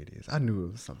she say it is? I knew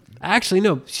it was something. Actually,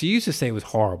 no. She used to say it was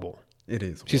horrible. It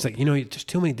is. She's like, there's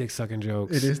too many dick sucking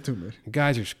jokes. It is too many. You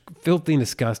guys are filthy and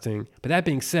disgusting. But that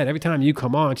being said, every time you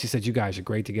come on, she said you guys are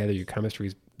great together. Your chemistry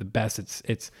is the best.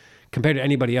 It's compared to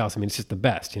anybody else. I mean, it's just the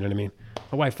best. You know what I mean?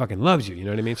 My wife fucking loves you. You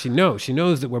know what I mean? She knows. She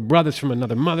knows that we're brothers from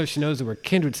another mother. She knows that we're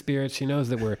kindred spirits. She knows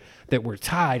that we're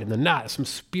tied in the knot. Some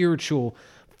spiritual,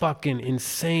 fucking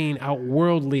insane,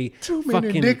 outworldly. Too many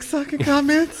fucking dick sucking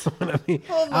comments. I mean,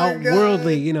 Oh my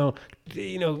outworldly.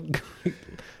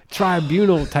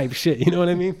 Tribunal type shit. You know what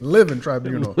I mean? Living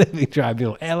tribunal. Living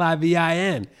tribunal.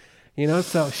 LIVIN.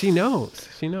 So she knows.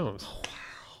 She knows.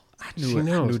 I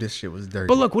knew this shit was dirty.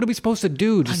 But look, what are we supposed to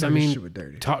do? Just, I knew this shit was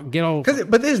dirty. get all.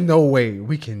 But there's no way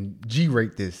we can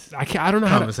G-rate this. I don't know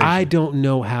how to. I don't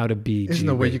know how to be. There's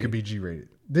no way you can be G-rated.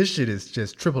 This shit is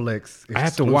just XXX. Exclusive. I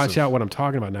have to watch out what I'm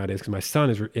talking about nowadays because my son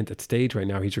is at that stage right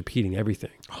now. He's repeating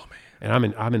everything. Oh man.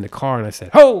 And I'm in the car and I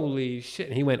said, "Holy shit!"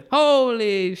 And he went,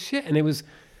 "Holy shit!" And it was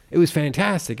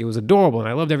fantastic. It was adorable, and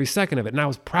I loved every second of it. And I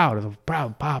was proud of a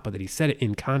proud papa that he said it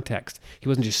in context. He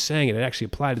wasn't just saying it; it actually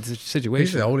applied to the situation.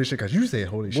 He said holy shit because you said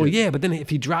holy shit. Well, yeah, but then if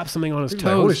he drops something on his toes,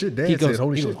 like, holy shit, Dad he goes, says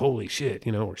holy he shit. goes, holy shit,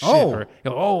 or shit, Oh. or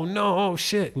oh no, oh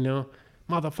shit,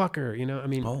 motherfucker, I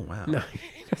mean, Oh, wow. no,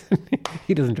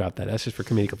 he doesn't drop that. That's just for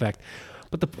comedic effect.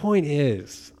 But the point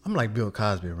is, I'm like Bill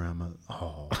Cosby around my.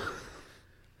 Oh.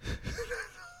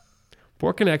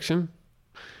 Poor connection.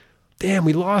 Damn,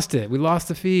 we lost it. We lost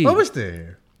the feed. What was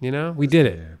there? You know, we did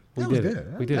it. We That was did good. it.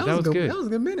 We did it. That was good. That was a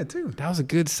good minute too. That was a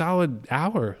good solid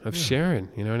hour of sharing.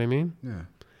 You know what I mean? Yeah.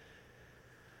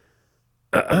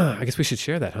 I guess we should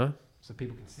share that, huh? So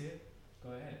people can see it.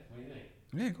 Go ahead. What do you think?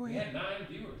 Yeah, go We ahead. had 9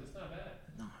 viewers. That's not bad.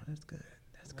 No, that's good.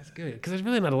 That's good. Because there's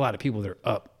really not a lot of people that are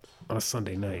up on a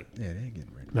Sunday night. Yeah, they ain't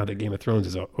getting ready. Now that Game of Thrones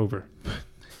is over.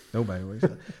 Nobody wakes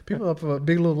up. People up for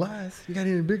Big Little Lies. You got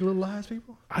any Big Little Lies,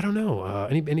 people? I don't know.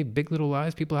 Any Big Little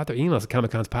Lies people out there? Email us at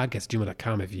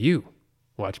comicconspodcast@gmail.com if you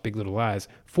watch Big Little Lies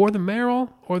for the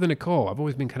Meryl or the Nicole. I've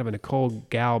always been kind of a Nicole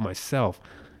gal myself.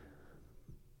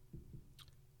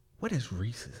 What is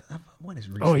Reese's? What is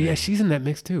Reese? Oh yeah, she's in that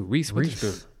mix too. Reese Witherspoon.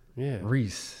 Reese. Yeah.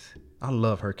 Reese. I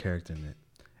love her character in it.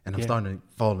 And I'm starting to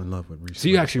fall in love with Reese. So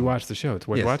you actually watched the show. It's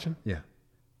worth watching? Yeah.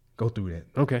 Go through that.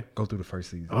 Okay. Go through the first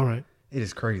season. All right. It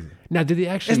is crazy. Now, did they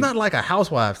actually? It's not like a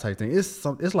Housewives type thing. It's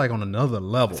like on another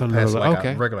level. It's on another past level. like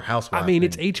Okay. a regular Housewives. I mean,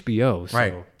 thing. it's HBO, so.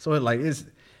 Right. So it's.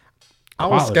 I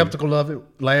was Quality. skeptical of it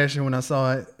last year when I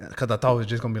saw it because I thought it was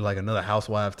just gonna be like another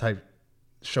Housewives type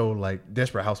show, like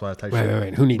Desperate Housewives type show.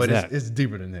 Right. Who needs but that? It's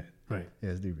deeper than that. Right.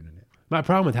 Yeah, it's deeper than that. My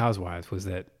problem with Housewives was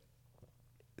that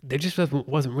there just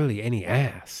wasn't really any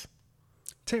ass.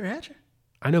 Terry Hatcher?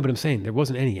 I know, but I'm saying there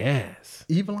wasn't any ass.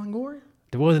 Eva Longoria?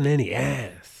 There wasn't any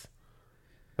ass.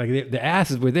 Like the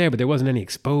asses were there, but there wasn't any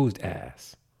exposed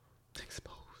ass.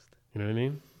 Exposed. You know what I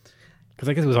mean? Because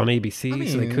I guess it was on ABC,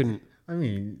 so they couldn't. I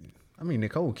mean,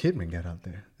 Nicole Kidman got out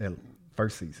there that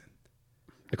first season.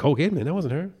 Nicole Kidman, that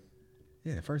wasn't her.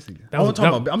 Yeah, first season. I'm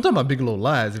talking about Big Little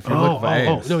Lies. If you're looking for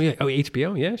ass. No, yeah. Oh,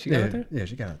 HBO, yeah, she got out there. Yeah,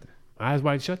 she got out there Eyes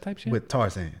wide shut type shit. with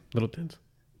Tarzan. Little pins.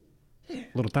 Yeah.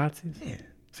 Little totsies. Yeah.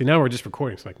 See, now we're just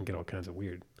recording, so I can get all kinds of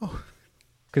weird. Oh.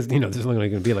 Because there's only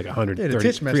going to be like 130, Yeah, the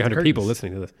tits match the 300 people curtains.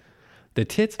 listening to this. The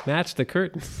tits match the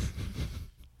curtains.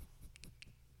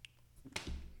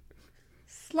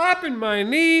 Slapping my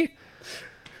knee.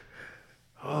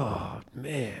 Oh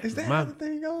man, Is that how the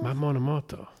thing goes? My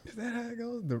monomoto. Is that how it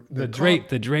goes? The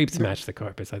drapes match the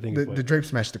carpets. I think the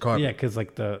drapes match the carpet. Yeah, because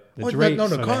like the Oh, drapes. no,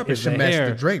 the carpet should match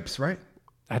the drapes, right?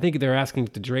 I think they're asking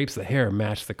if the drapes, the hair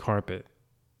match the carpet.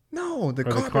 No, the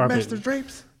Or the carpet match the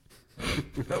drapes.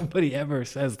 Nobody ever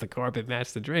says the carpet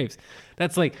matched the drapes.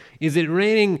 That's like, is it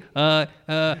raining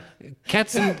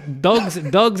cats and dogs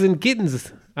and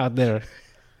kittens out there?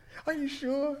 Are you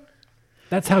sure?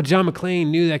 That's how John McClane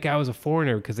knew that guy was a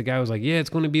foreigner, because the guy was like, yeah, it's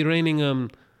going to be raining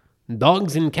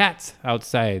dogs and cats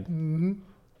outside. Mm-hmm.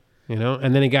 You know?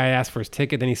 And then a guy asked for his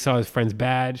ticket. Then he saw his friend's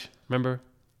badge. Remember?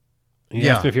 And he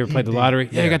Yeah, asked him if he ever played the did. lottery.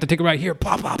 Yeah, Yeah. I got the ticket right here.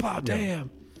 Pop, pop, pop.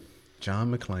 Damn.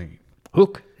 John McClane.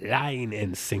 Hook, line,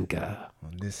 and sinker.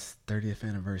 On this 30th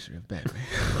anniversary of Batman.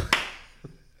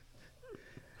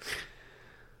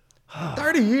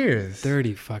 30 years.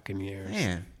 30 fucking years.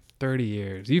 Man. 30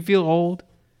 years. Do you feel old?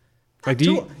 Like,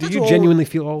 do Not you too genuinely old.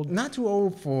 feel old? Not too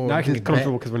old for. Now I can this get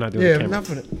comfortable because we're not doing the camera. not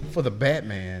for the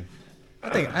Batman.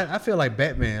 I feel like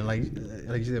Batman, like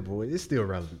you said, boy, it's still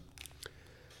relevant.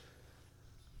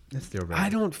 It's still relevant. I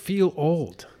don't feel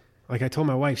old. Like I told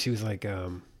my wife, she was like,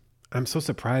 I'm so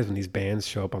surprised when these bands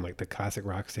show up on like the classic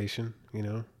rock station, you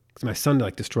know? Because my son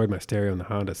like destroyed my stereo in the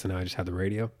Honda, so now I just have the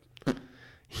radio.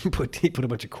 He put a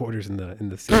bunch of quarters in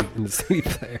the CD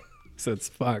player, so it's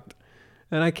fucked.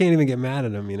 And I can't even get mad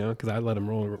at him, you know, because I let him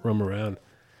roam around.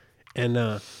 And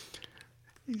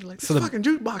He's like, this so the- fucking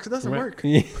jukebox doesn't work.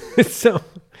 Yeah. so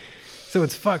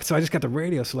it's fucked. So I just got the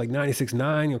radio. So like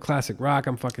 96.9, you know, classic rock.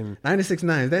 I'm fucking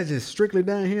 96.9. Is that just strictly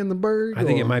down here in the Berg? I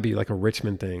think or- it might be like a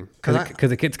Richmond thing. 'Cause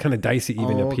Because it gets kind of dicey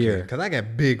even up here. Because I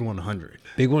got big 100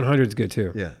 Big 100 is good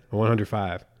too. Yeah. A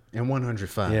 105. and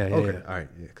 105. Yeah, okay, yeah. all right,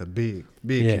 yeah. Because big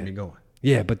Yeah. keep me going.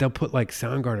 Yeah, but they'll put like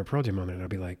Soundgarden or Pearl Jam on there, and I'll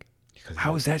be like,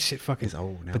 how is that shit fucking? It's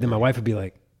old now, But then my man. wife would be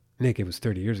like, Nick, it was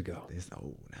 30 years ago. It's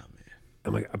old now, man.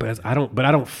 I'm like, I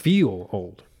don't feel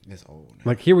old. It's old now.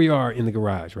 Like here we are in the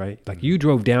garage, right? Like you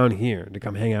drove down here to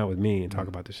come hang out with me and talk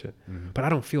about this shit. But I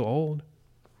don't feel old.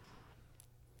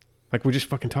 Like we're just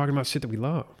fucking talking about shit that we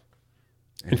love.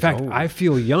 In it's fact, old. I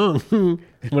feel young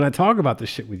when I talk about this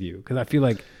shit with you, because I feel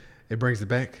like It brings it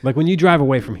back. like when you drive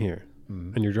away from here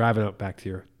and you're driving up back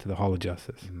to the Hall of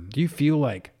Justice, do you feel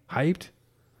like hyped?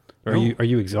 Or No. are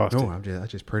you exhausted? No, I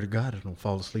just pray to God I don't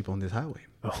fall asleep on this highway.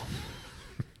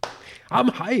 I'm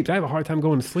hyped. I have a hard time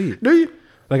going to sleep. Do you?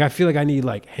 Like I feel like I need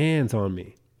like hands on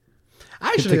me.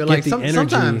 Actually, get like the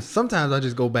energy. sometimes I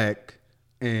just go back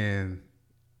and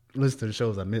listen to the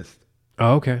shows I missed.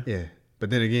 Oh, okay. Yeah, but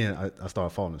then again, I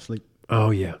start falling asleep.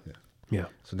 Oh yeah. Yeah.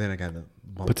 So then I got to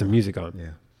Put some music on.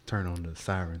 Yeah, turn on the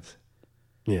sirens.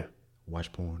 Yeah.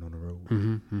 Watch porn on the road.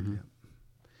 Mm-hmm. Yeah.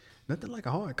 Nothing like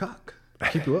a hard cock.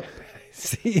 Keep you up.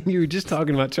 See, you were just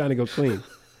talking about trying to go clean.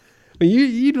 But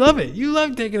you love it. You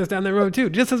love taking us down that road too,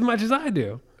 just as much as I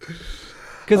do.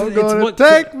 Because I'm gonna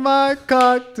take my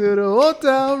car to the old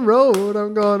town road.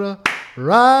 I'm gonna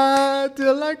ride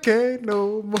till I can't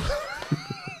no more.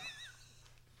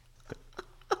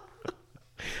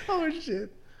 Oh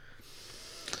shit.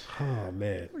 Oh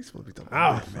man. We supposed to be talking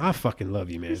about Batman. I fucking love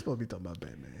you, man. We supposed to be talking about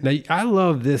Batman. Now I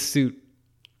love this suit,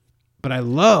 but I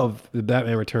love the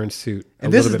Batman Returns suit.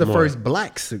 And this is the first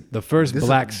black suit. The first This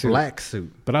black is suit. black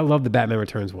suit. But I love the Batman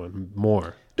Returns one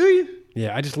more. Do you?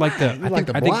 Yeah, I just like the. You like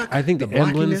the block? I think The the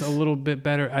emblem's blockiness? a little bit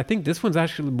better. I think this one's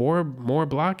actually more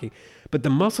blocky. But the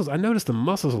muscles, I noticed the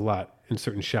muscles a lot in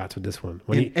certain shots with this one.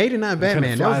 In 89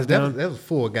 Batman, that was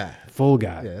full guy. Full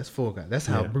guy. Yeah, that's full guy. That's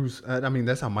how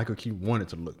that's how Michael Keaton wanted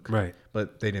to look. Right.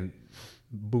 But they didn't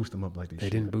boost him up like They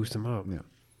didn't boost him up.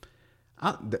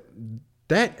 Yeah.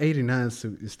 That 89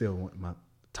 suit is still one of my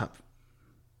top,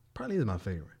 probably is my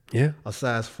favorite. Yeah.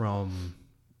 Aside from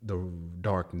the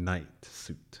Dark Knight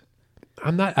suit. I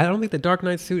don't think the Dark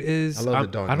Knight suit is. I love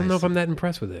the Dark I don't Knight know if I'm suit. that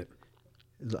impressed with it.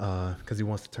 Because he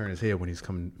wants to turn his head when he's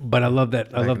coming. But I love that.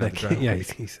 I love back that. down the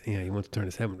Cape. driveway. He wants to turn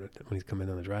his head when he's coming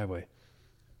down the driveway.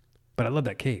 But I love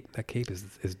that cape. That cape is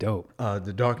dope.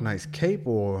 The Dark Knight's cape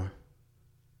or.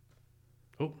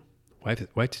 Oh, wife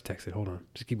just texted. Hold on,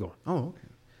 just keep going. Oh, okay.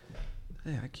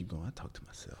 Yeah, I keep going. I talk to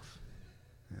myself.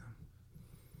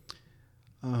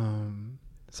 Yeah.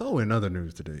 So in other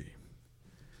news today,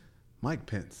 Mike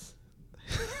Pence.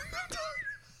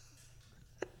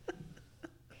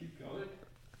 Keep going.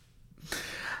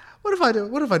 What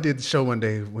if I did the show one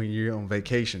day when you're on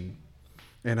vacation,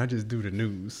 and I just do the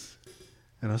news,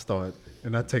 and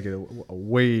I take it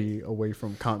way away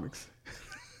from comics,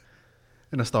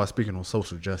 and I start speaking on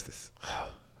social justice.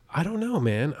 I don't know,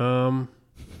 man.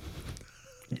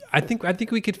 I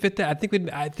think we could fit that.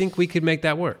 I think we could make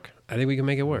that work. I think we can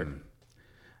make it work.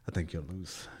 I think you'll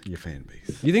lose your fan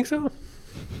base. You think so?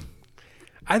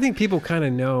 I think people kind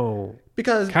of know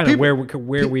Because kind of people-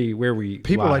 where we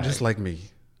People lie. are just like me.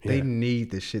 They Yeah. need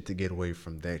this shit to get away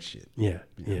from that shit. Yeah.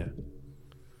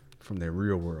 From their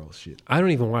real world shit. I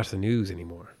don't even watch the news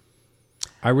anymore.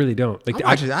 I really don't. Like I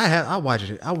watch it. I watch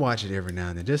it. I watch it every now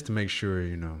and then just to make sure,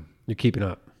 you're keeping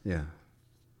up. Yeah.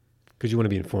 Because you want to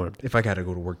be informed. If I got to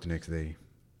go to work the next day.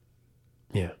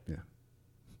 Yeah. Yeah.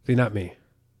 See, not me.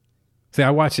 See, I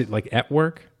watch it like at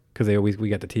work because we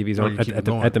got the TVs Oh, on you at, keep at it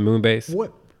the going. at the moon base.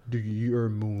 What do your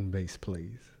moon base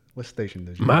plays? What station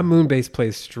does your My moon base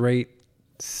plays straight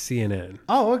CNN.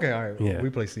 Oh, okay. All right. Yeah. We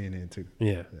play CNN too.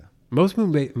 Yeah. Most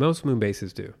moon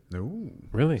bases do. No.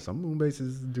 Really? Some moon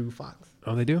bases do Fox.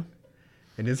 Oh, they do?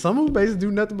 And then some moon bases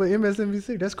do nothing but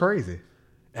MSNBC. That's crazy.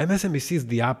 MSNBC is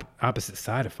the opposite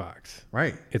side of Fox.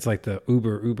 Right. It's like the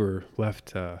Uber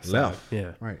left side. Left.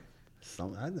 Yeah. Right.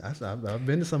 I've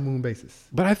been to some moon bases.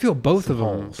 But I feel both Some of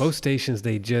them, holes. both stations,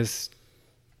 they're just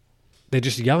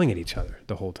yelling at each other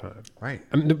the whole time. Right.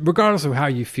 I mean, regardless of how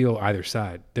you feel either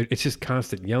side, it's just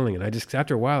constant yelling. And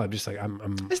after a while, I'm just like,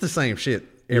 I'm It's the same shit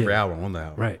every Yeah. hour on the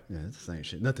hour. Right. Yeah, it's the same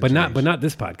shit. Nothing but changed. not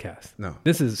this podcast. No.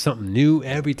 This is something new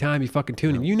every time you fucking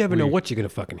tune in. You never know what you're going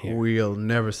to fucking hear. We'll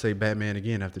never say Batman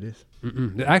again after this.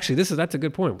 Mm-mm. Actually, that's a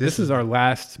good point. This is our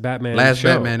last Batman Last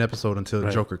show. Batman episode until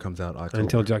Right. Joker comes out October.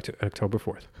 Until October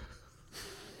 4th.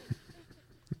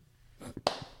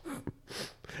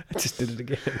 I just did it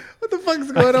again. What the fuck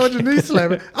is going on with your knee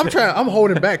slapping? I'm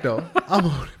holding back though.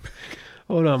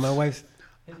 Hold on, my wife's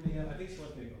hitting me up. I think she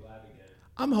wants me to go live again.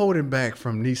 I'm holding back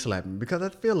from knee slapping because I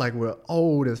feel like we're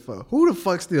old as fuck. Who the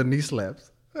fuck still knee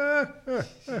slaps? She goes, you're not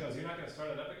going to start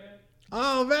it up again?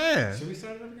 Oh man. Should we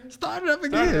start it up again? Start it up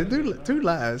Start it again. up Do again. 2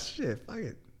 lives. Shit. Fuck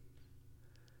it.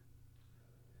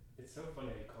 It's so funny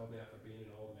that you called me out for being an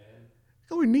old man.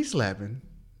 Go with knee slapping.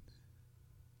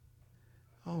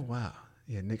 Oh wow.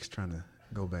 Yeah, Nick's trying to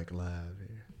go back live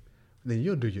here. Then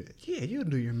you'll do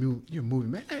your movie,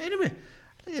 man. Hey, wait a minute.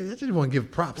 I just want to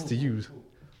give props to you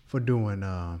for doing.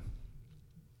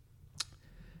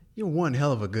 You're one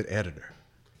hell of a good editor.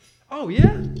 Oh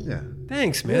yeah. Yeah.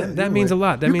 Thanks, man. Yeah, that means a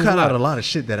lot. That means cut a lot. out a lot of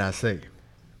shit that I say.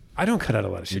 I don't cut out a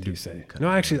lot of shit you say. No,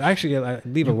 actually, I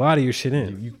leave a lot of your shit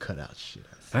in. You cut out shit.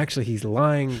 Actually, he's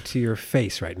lying to your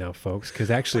face right now, folks.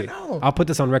 Because actually, I know. I'll put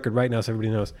this on record right now so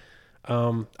everybody knows.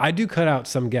 I do cut out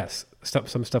some guests,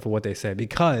 some stuff of what they say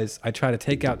because I try to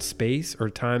take out space or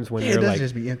times when It they're doesn't like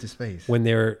just be empty space. when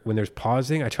there's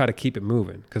pausing. I try to keep it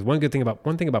moving because one thing about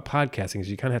podcasting is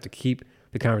you kind of have to keep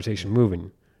the conversation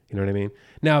moving. You know what I mean?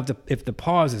 Now, if the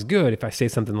pause is good, if I say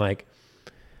something like,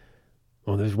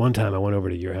 "Well, there's one time I went over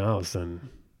to your house and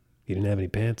you didn't have any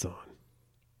pants on,"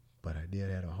 But I did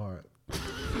have a heart.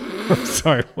 I'm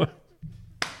sorry. What?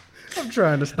 I'm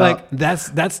trying to stop. Like that's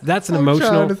an I'm emotional.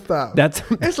 trying to stop.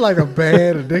 It's like a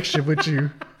bad addiction with you.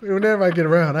 Whenever I get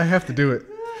around, I have to do it.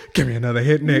 Give me another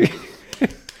hit, Nick.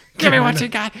 Give me what you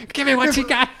got. Give me what you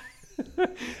got.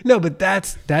 No, but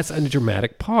that's a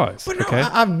dramatic pause. But no, okay?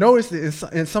 I've noticed it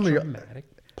in some of your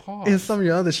pause. in some of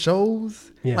your other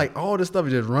shows. Yeah. Like all this stuff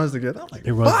just runs together. I'm like,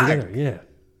 It runs fuck. together. Yeah.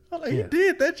 I'm like, you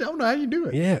did that. I don't know how you do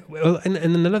it. Yeah. Well, and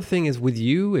another thing is with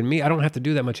you and me, I don't have to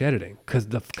do that much editing because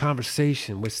the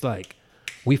conversation was like,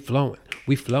 we flowing,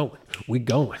 we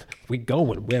going.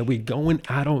 Where we going,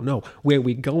 I don't know. Where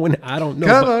we going, I don't know.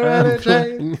 Come but on, ride I'm that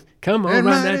train. flying. Come on, And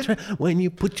ride ride that it. train. When you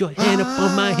put your hand up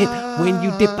on my hip. When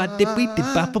you dip, I dip, we dip.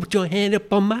 I put your hand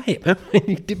up on my hip. When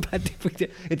you dip, I dip, we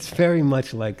dip. It's very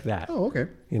much like that. Oh, okay.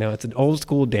 You know, it's an old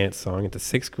school dance song at the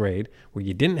 6th grade where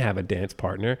you didn't have a dance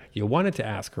partner. You wanted to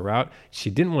ask her out. She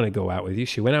didn't want to go out with you.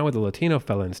 She went out with a Latino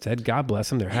fella instead. God bless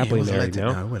them. They're happily married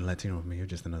now. No, it wasn't Latino with me. You're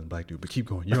just another black dude. But keep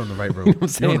going. You're on the right road. You know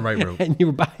what I'm You're on saying? the right road. And you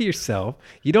were by yourself.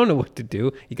 You don't know what to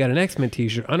do. You got an X-Men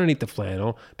t-shirt underneath the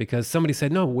flannel because somebody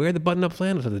said, no, wear the button-up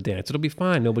flannel to the dance. It'll be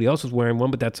fine. Nobody else was wearing one,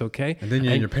 but that's okay. And then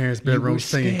you're in your parents' bedroom were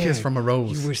singing Kiss scared. from a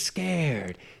Rose. You were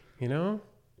scared, you know?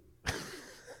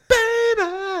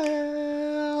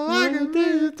 I can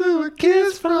do through a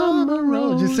kiss from a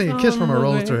rose. You singing Kiss from a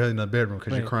Rose to her in the bedroom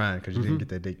because you're crying because you didn't get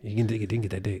that date. You didn't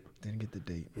get that date. Didn't get the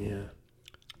date. Yeah.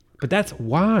 But that's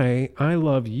why I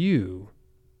love you.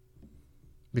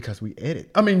 Because we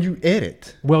edit. I mean, you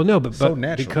edit. Well, no, but So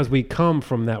natural. because we come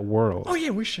from that world. Oh, yeah,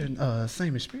 we share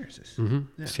same experiences.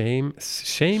 Mm-hmm.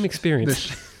 Shame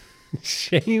experience.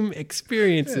 Shame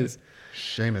experiences.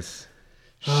 Seamus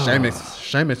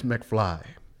McFly.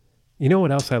 You know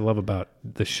what else I love about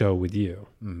the show with you?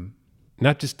 Mm-hmm.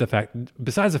 Not just the fact,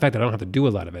 besides the fact that I don't have to do a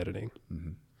lot of editing,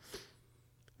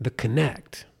 the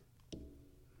connection.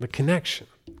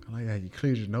 I like how you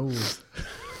cleared your nose.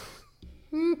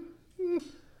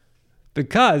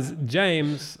 Because,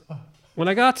 James, when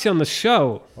I got you on the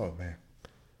show, Oh, man.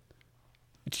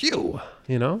 it's you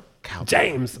know? Cowbell.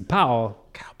 James Powell,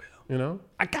 Cowbell. you know?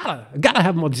 I gotta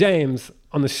have more James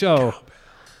on the show. Cowbell.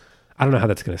 I don't know how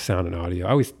that's going to sound in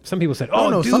audio. Some people said,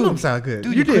 "Oh, no, dude, some of them sound good.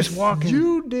 Dude, you you're did Chris Walken."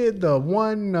 You did the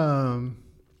one.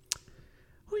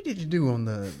 What did you do on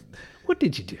the? What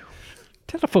did you do?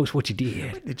 Tell the folks what you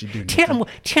did. What did you do? Tell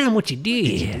them what you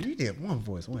did. You did one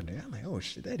voice one day. I'm like, oh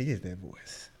shit, that is that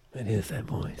voice. That is that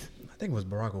voice. I think it was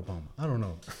Barack Obama. I don't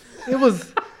know. It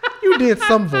was. You did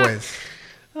some voice.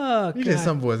 Oh, You did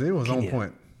some voice. It was on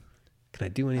point. Can I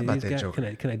do any How of about these that guys?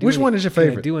 Joker? Can I do Which any- one is your can I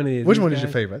favorite? do any of Which these one is your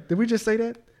guys? favorite? Did we just say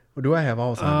that, or do I have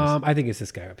Alzheimer's? I think it's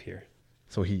this guy up here.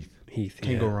 So Heath. Heath.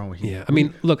 Can't yeah. go wrong with Heath. Yeah. I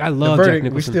mean, look, I The love Jack verdict,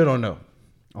 Nicholson. we still don't know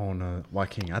on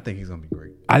Joaquin. I think he's gonna be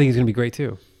great. I think he's going to be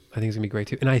great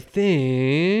too. And I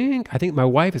think my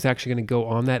wife is actually going to go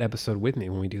on that episode with me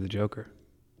when we do the Joker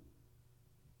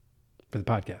for the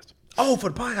podcast. Oh, for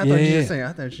the podcast. I thought you were saying.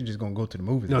 I thought she's just gonna go to the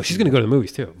movies. No, she's going to go to the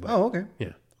movies too. But Oh, okay. yeah.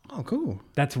 Oh, cool.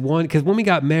 That's one, because when we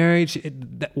got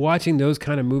married, watching those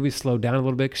kind of movies slowed down a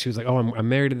little bit because she was like, oh, I'm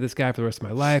married to this guy for the rest of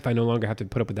my life. I no longer have to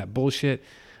put up with that bullshit.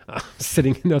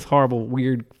 Sitting in those horrible,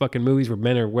 weird fucking movies where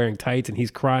men are wearing tights and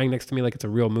he's crying next to me like it's a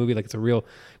real movie, like it's a real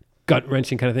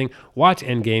gut-wrenching kind of thing. Watch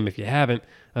Endgame if you haven't.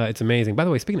 It's amazing. By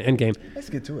the way, speaking of Endgame, Let's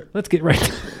get to it. let's get right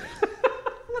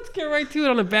to it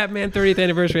on the Batman 30th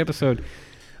anniversary episode.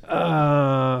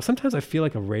 Sometimes I feel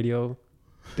like a radio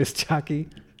disc jockey.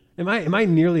 Am I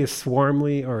nearly as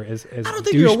swarmly or as I don't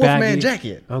think you're a Wolfman Jack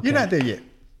yet. Okay. You're not there yet.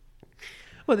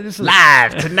 Well, this is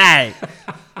Live tonight,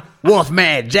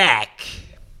 Wolfman Jack.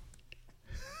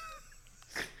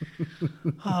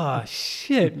 Oh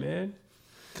shit, man!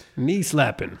 Knee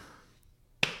slapping.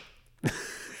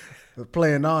 We're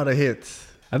playing all the hits.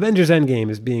 Avengers Endgame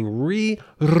is being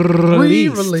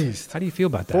re-released. Re-released. How do you feel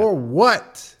about that? For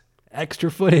what? Extra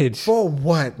footage. For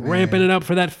what? Man? Ramping it up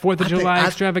for that 4th of July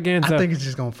extravaganza. I think it's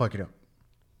just gonna fuck it up.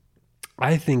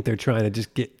 I think they're trying to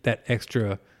just get that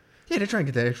extra. Yeah, they're trying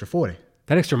to get that extra 40.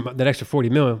 That extra 40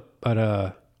 mil,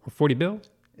 but 40 bill?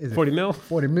 Is it 40 mil?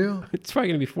 40 mil? It's probably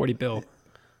gonna be 40 bill.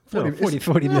 40, No, 40 it's-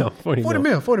 mil. no, 40 40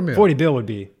 mil. mil. 40 mil. 40 bill would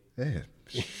be. Yeah.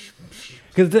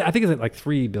 Because I think it's at like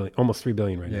 3 billion, almost 3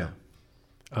 billion right Yeah.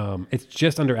 now. It's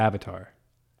just under Avatar.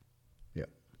 Yeah.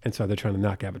 And so they're trying to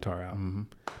knock Avatar out. Mm-hmm.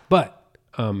 But,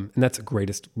 and that's the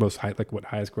greatest, most high, like what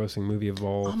highest grossing movie of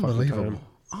all fucking Unbelievable. time.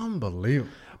 Unbelievable.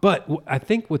 But I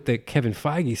think what the Kevin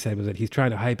Feige said was that he's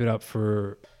trying to hype it up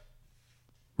for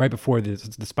right before the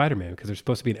Spider-Man, because there's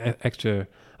supposed to be an extra,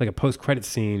 like a post-credit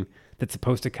scene that's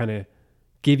supposed to kind of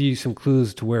give you some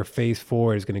clues to where Phase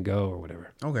 4 is going to go or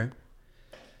whatever. Okay.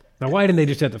 Now, why didn't they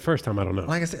just do that the first time? I don't know.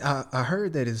 Like I said, I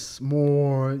heard that it's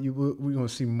more. We're gonna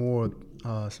see more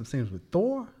some scenes with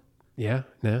Thor. Yeah,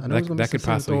 no, I know he's gonna be that could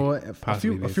some possibly Thor, be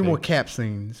a few thing. more Cap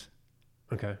scenes.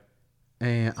 Okay.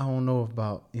 And I don't know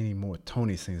about any more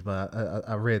Tony scenes, but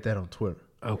I read that on Twitter.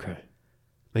 Okay.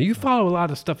 Now you follow a lot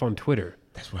of stuff on Twitter.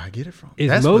 That's where I get it from. Is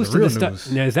That's most the real of the stuff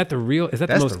news. now? Is that the real? Is that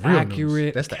That's the the most real news.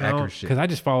 accurate? That's the accurate shit. Because I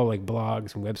just follow like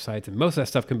blogs and websites, and most of that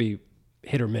stuff can be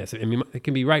hit or miss. I mean, it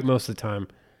can be right most of the time.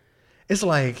 It's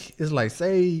like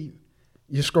say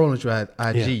you're scrolling through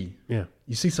IG. Yeah.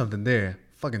 You see something there.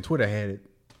 Fucking Twitter had it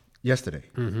yesterday,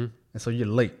 and so you're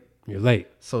late. You're late.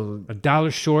 So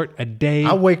 $1 short a day.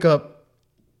 I wake up.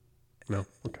 No.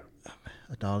 Okay.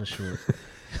 $1 short.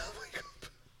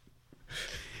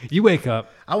 You wake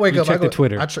up. I wake you up. Check I go, the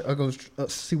Twitter. I go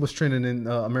see what's trending in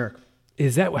America.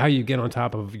 Is that how you get on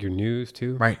top of your news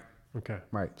too? Right. Okay.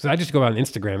 Right. So I just go on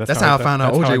Instagram. That's how I found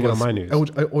out that's how I OJ get was on my news.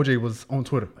 OJ was on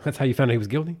Twitter. That's how you found out he was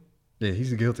guilty. Yeah,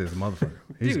 he's guilty as a motherfucker.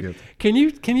 He's Dude, guilty.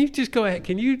 Can you just go ahead?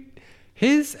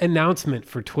 His announcement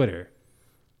for Twitter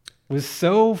was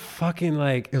so fucking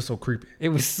like. It was so creepy. It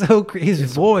was so creepy.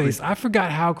 His voice. I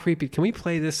forgot how creepy. Can we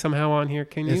play this somehow on here?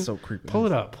 Can you? It's so creepy. Pull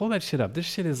it up. Pull that shit up. This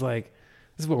shit is like.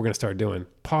 This is what we're gonna start doing.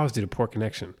 Pause due to poor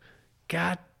connection.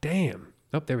 God damn.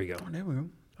 Oh, there we go. Oh, there we go.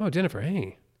 Oh, Jennifer.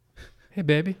 Hey. Hey,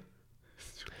 baby.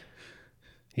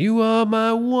 You are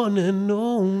my one and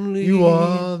only. You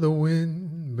are the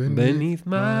wind beneath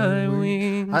my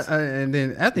wings. And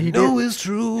then after he know did, it's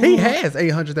true. he has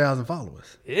 800,000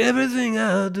 followers. Everything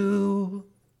I do,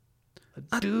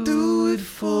 I do it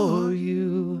for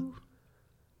you.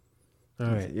 All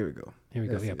right, here we go. Here we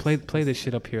go. Yeah, play this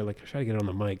shit up here. Like, try to get it on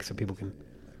the mic so people can.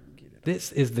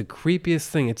 This is the creepiest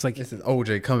thing. It's like this is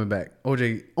OJ coming back.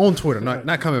 OJ on Twitter,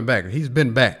 not coming back. He's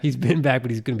been back. He's been back,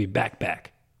 but he's gonna be back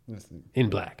in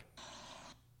black.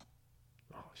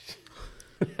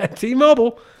 Oh,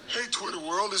 T-Mobile. Hey, Twitter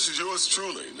world, this is yours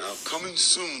truly. Now, coming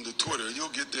soon to Twitter, you'll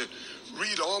get to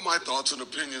read all my thoughts and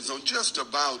opinions on just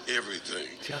about everything.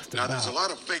 Now, there's a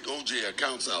lot of fake OJ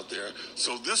accounts out there,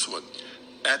 so this one,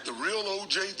 at the real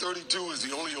OJ32, is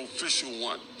the only official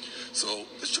one. So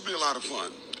this should be a lot of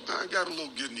fun. I got a little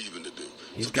getting even to do.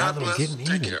 He's so got God a little bless. getting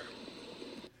Take even. care.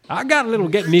 I got a little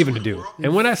getting even to do,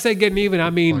 and when I say getting even, I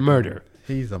mean murder.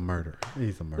 He's a murderer.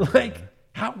 He's a murderer. Like,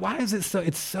 why is it so?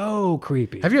 It's so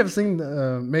creepy. Have you ever seen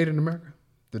Made in America,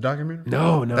 the documentary?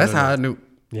 No. That's how I knew.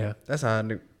 Yeah, that's how I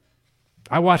knew.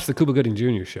 I watched the Cuba Gooding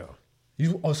Jr. show.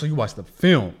 So you watched the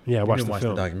film? Yeah, I watched you didn't the watch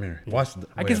film. the documentary. Yeah. Watched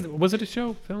I guess was it a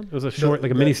show film? It was a short,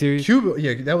 like a mini series. Cuba,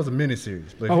 yeah, that was a mini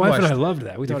series. My wife and I loved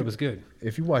that. We thought it was good.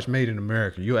 If you watch Made in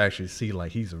America, you'll actually see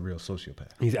like he's a real sociopath.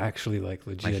 He's actually like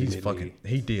legit. Like he's fucking.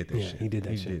 He did that shit. He did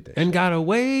that He shit. did that and shit. got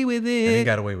away with it. And he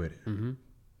got away with it. Mm-hmm.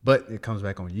 But it comes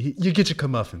back on you. You get your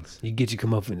comeuppance. You get your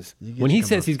comeuppance. You get When your he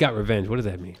says comeuppance. he's got revenge, what does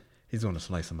that mean? He's going to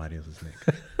slice somebody else's neck.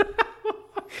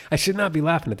 I should not be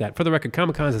laughing at that. For the record,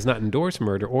 Comic-Con does not endorse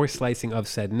murder or slicing of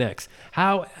said necks.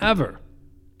 However,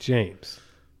 James,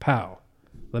 Powell,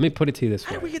 let me put it to you this way.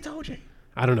 How did we get to OJ?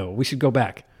 I don't know. We should go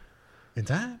back. In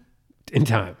time? In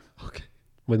time. Okay.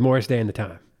 With Morris Day in the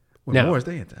time. With Now, Morris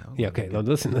Day in time. Yeah, okay.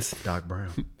 Listen. Doc Brown.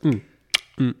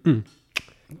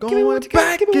 Going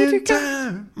back in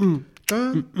time.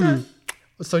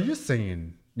 So you're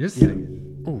saying.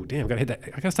 Oh, damn. Gotta hit that. I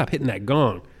gotta stop hitting that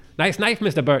gong. Nice knife,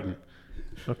 Mr. Burton.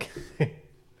 Okay.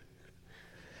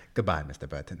 Goodbye, Mr.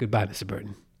 Burton. Goodbye, Mr.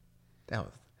 Burton. That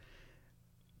was.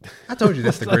 I told you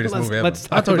that's the greatest movie ever. Let's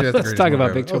I told you that's the let's greatest talk movie about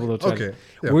ever. Big Trouble in Little China. Okay.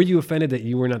 Yeah. Were you offended that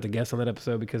you were not the guest on that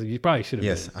episode? Because you probably should have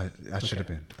Yes, been. I should have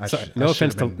been. Sorry, no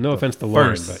offense to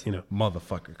Lauren, but you know,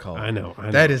 motherfucker call. I know.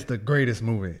 That is the greatest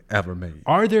movie ever made.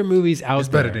 Are there movies out It's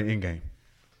there? better than Endgame.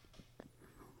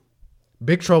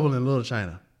 Big Trouble in Little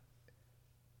China.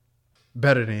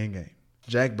 Better than Endgame.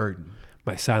 Jack Burton.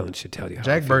 My silence should tell you. How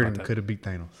Jack Burton could have beat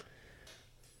Thanos.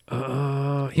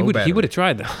 He would have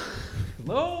tried though.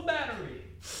 Low battery.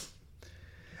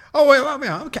 Oh wait,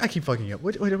 I keep fucking up.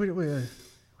 Wait.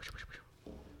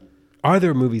 Are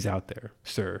there movies out there,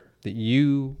 sir, that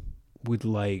you would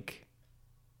like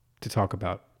to talk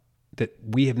about that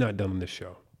we have not done on this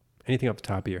show? Anything off the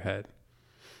top of your head?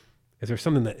 Is there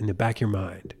something that in the back of your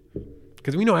mind?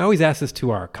 Because we know I always ask this to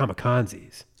our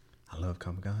kamikazes. I love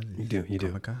kamikazes. You do.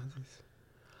 Kamikazes.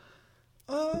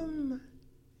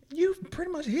 You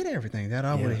pretty much hit everything that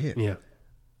I would have hit. Yeah.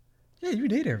 Yeah, you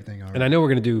did everything already. And I know we're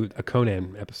going to do a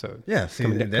Conan episode. Yeah, see,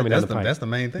 coming down that's the pipe. that's the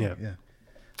main thing. Yeah.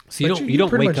 So But you don't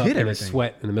pretty wake much up hit in a everything.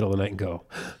 sweat in the middle of the night and go,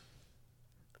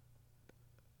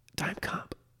 Time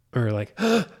Cop, or like,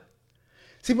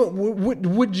 See, but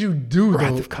would you do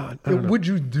Wrath though? of Khan. I don't know. Would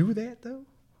you do that though?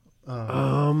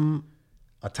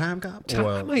 A Time Cop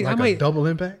or a Double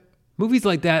Impact? Movies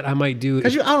like that I might do.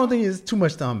 Because I don't think it's too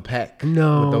much to unpack.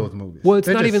 No, with those movies. Well, it's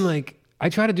They're not just- even like I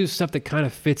try to do stuff that kind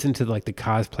of fits into like the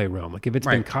cosplay realm. Like if it's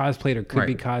been cosplayed or could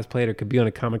be cosplayed or could be on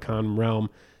a Comic-Con realm,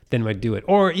 then I do it.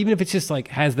 Or even if it's just like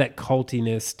has that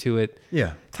cultiness to it.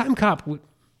 Yeah. Time Cop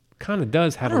kind of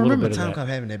does have a I don't little remember bit of Time that. Cop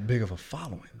having that big of a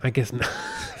following. I guess not.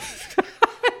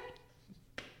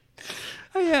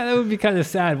 Yeah, that would be kind of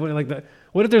sad.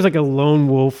 What if there's like a lone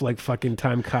wolf like fucking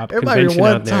Time Cop convention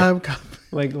out there? Time Cop.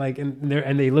 And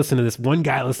they listen to this. One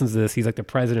guy listens to this. He's like the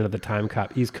president of the Time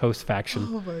Cop East Coast faction.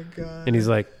 Oh my god! And he's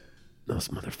like, those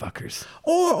motherfuckers.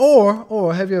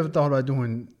 Or have you ever thought about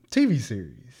doing TV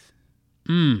series?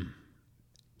 Now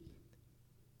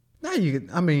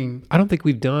I don't think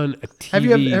we've done a TV have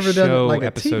you ever show done like a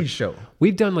episode. TV show?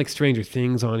 We've done like Stranger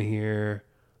Things on here.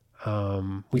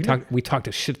 We talked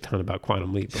a shit ton about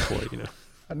Quantum Leap before, you know.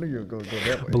 I knew you were going to go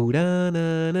that way.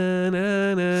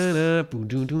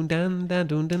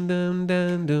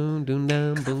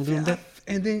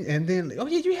 And then, oh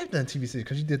yeah, you have done TV series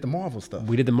because you did the Marvel stuff.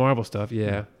 We did the Marvel stuff,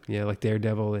 yeah, like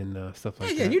Daredevil and stuff like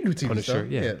that. Yeah, you do TV Punisher,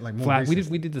 stuff. Yeah, like more Flash.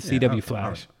 recent. We did the CW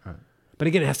Flash, all right. But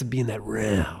again, it has to be in that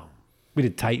realm. We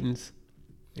did Titans,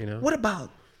 you know. What about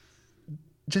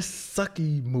just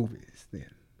sucky movies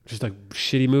then? Just like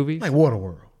shitty movies, like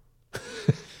Waterworld.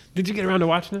 Did you get around to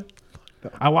watching it?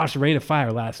 I watched Reign of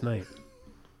Fire last night,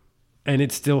 and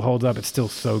it still holds up. It's still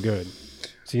so good.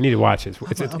 So you need to watch it.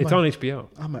 It's on HBO.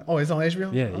 Oh, it's on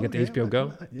HBO? Yeah, you got the HBO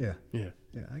Go? Yeah,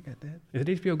 I got that. Is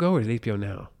it HBO Go or is it HBO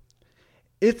Now?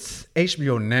 It's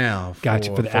HBO Now for,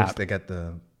 for the folks app. that got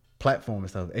the platform and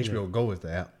stuff. HBO Go is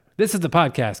the app. This is the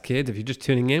podcast, kids. If you're just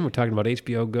tuning in, we're talking about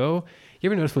HBO Go. You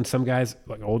ever notice when some guys,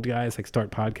 like old guys, like start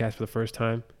podcasts for the first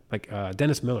time? Like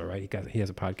Dennis Miller, right? He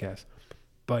has a podcast.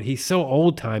 But he's so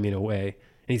old-timey in a way. And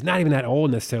he's not even that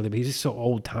old necessarily, but he's just so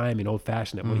old-timey and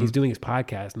old-fashioned that when he's doing his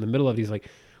podcast, in the middle of it, he's like,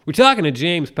 we're talking to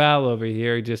James Powell over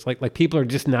here. Just like people are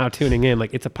just now tuning in.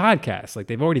 Like it's a podcast. Like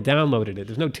they've already downloaded it.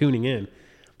 There's no tuning in.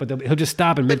 But he'll just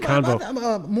stop in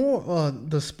mid-convo. More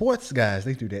the sports guys,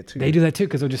 they do that too. They do that too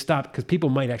because they'll just stop because people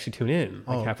might actually tune in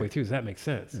halfway through. So that makes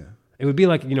sense. Yeah. It would be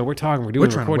like, we're talking, we're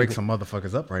trying to wake some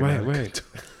motherfuckers up right now. Right.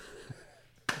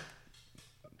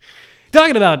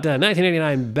 Talking about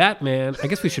 1989 Batman, I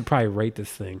guess we should probably rate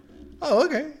this thing. Oh,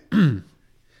 okay.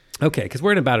 Okay, because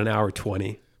we're in about an hour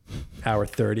 20, hour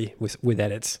 30 with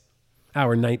edits.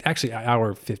 Hour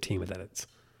 15 with edits.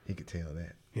 He could tell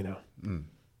that. I'm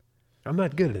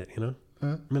not good at it,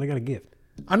 I mean, I got a gift.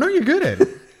 I know you're good at it.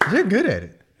 You're good at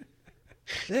it.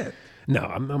 Shit. No,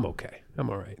 I'm okay. I'm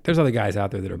all right. There's other guys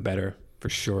out there that are better, for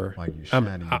sure. Like you're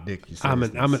shining your dick. I'm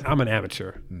an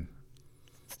amateur.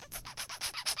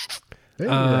 Hey,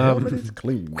 the helmet is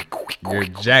clean. Your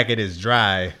jacket is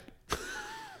dry.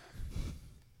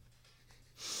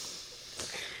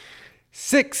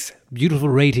 6 beautiful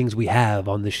ratings we have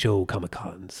on the show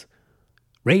Comic-Cons.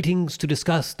 Ratings to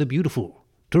discuss the beautiful,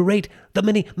 to rate the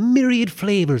many myriad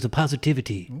flavors of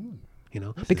positivity.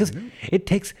 Because it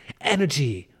takes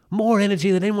energy, more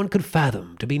energy than anyone could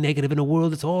fathom, to be negative in a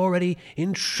world that's already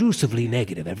intrusively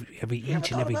negative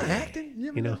each and every day. Acting?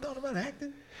 You ever thought about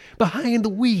acting? Behind the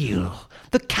wheel,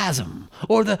 the chasm,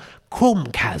 or the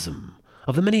chromchasm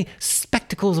of the many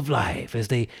spectacles of life as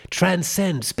they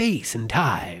transcend space and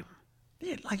time.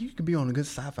 Yeah, like you could be on a good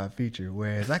sci-fi feature,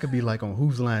 whereas I could be like on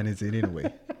Whose Line Is It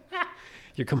Anyway?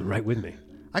 You're coming right with me.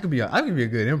 I could be a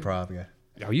good improv guy.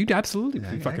 Oh, you absolutely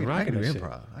be fucking rocking that shit.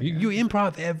 Improv. You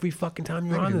improv every fucking time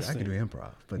you're on this thing. I can do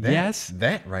improv. But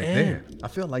that right there, I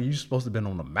feel like you're supposed to have been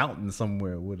on a mountain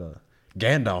somewhere with a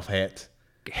Gandalf hat.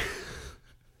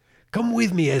 Come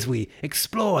with me as we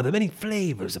explore the many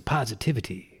flavors of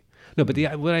positivity. No, but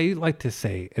what I like to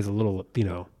say is a little,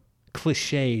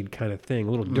 cliched kind of thing,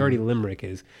 a little dirty limerick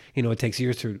is, it takes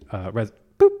years to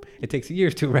it takes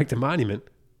years to erect a monument.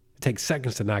 It takes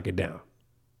seconds to knock it down.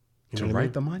 To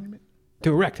erect the monument?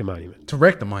 To erect a monument. To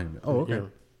erect the monument. Oh, okay.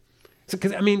 So,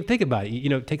 because think about it.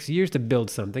 It takes years to build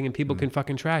something, and people can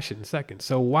fucking trash it in seconds.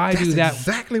 So why do that? That's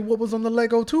exactly what was on the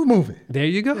Lego 2 movie. There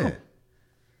you go. Yeah.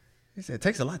 He said it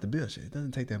takes a lot to build shit. It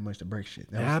doesn't take that much to break shit.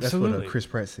 Absolutely. That's what Chris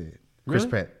Pratt said. Really? Chris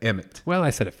Pratt, Emmett. Well,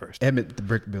 I said it first. Emmett, the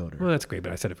brick builder. Well, that's great,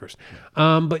 but I said it first.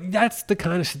 But that's the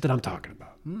kind of shit that I'm talking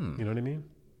about. You know what I mean?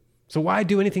 So why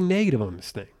do anything negative on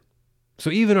this thing? So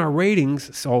even our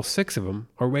ratings, all 6 of them,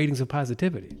 are ratings of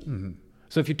positivity. Mm-hmm.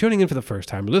 So if you're tuning in for the first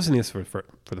time, or listening to this for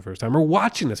the first time, or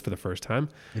watching this for the first time,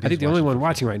 I think the only one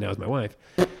watching right now is my wife.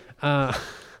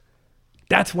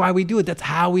 That's why we do it. That's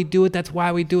how we do it. That's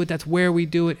why we do it. That's where we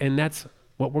do it. And that's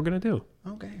what we're going to do.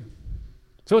 Okay.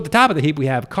 So at the top of the heap, we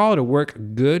have Call It a Work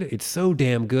Good. It's so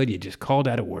damn good, you just called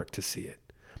out of work to see it.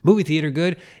 Movie theater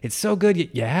good. It's so good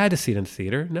you had to see it in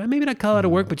theater. Now, maybe not call out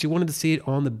of work, but you wanted to see it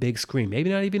on the big screen. Maybe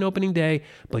not even opening day,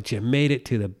 but you made it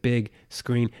to the big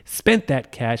screen, spent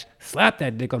that cash, slapped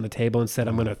that dick on the table and said,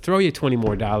 I'm going to throw you $20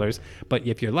 more. But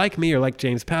if you're like me or like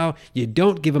James Powell, you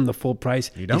don't give them the full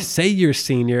price. You say you're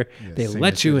senior. They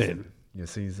let you in. Yeah,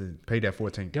 senior. Pay that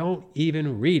 $14. Don't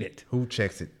even read it. Who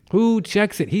checks it? Who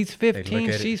checks it? He's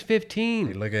 15. She's 15.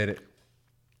 They look at it.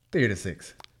 Theater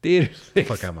 6. Theater 6.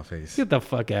 Fuck out my face. Get the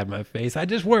fuck out of my face. I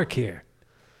just work here.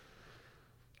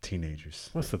 Teenagers.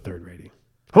 What's the third rating?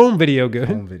 Home video good.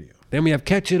 Home video. Then we have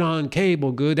Catch It On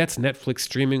Cable good. That's Netflix,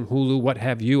 streaming, Hulu, what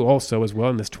have you also as well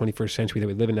in this 21st century that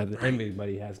we live in.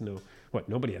 Everybody has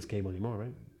nobody has cable anymore,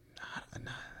 right?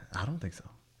 I don't think so.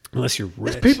 Unless you're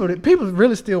rich. People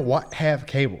really still have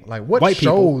cable. Like, what White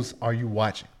shows are you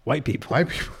watching? White people. White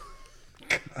people.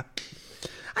 God.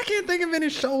 I can't think of any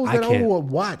shows that I would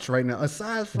watch right now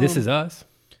aside from This Is Us,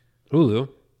 Hulu.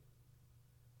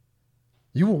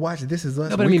 You will watch This Is Us.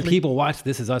 No, but weekly? I mean, people watch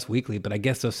This Is Us weekly, but I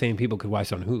guess those same people could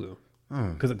watch it on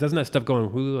Hulu. Because doesn't that stuff go on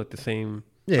Hulu like the same,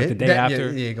 like the day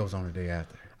after? Yeah, it goes on the day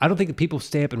after. I don't think that people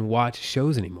stay up and watch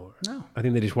shows anymore. No. I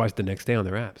think they just watch the next day on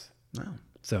their apps. No.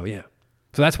 So, yeah.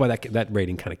 So that's why that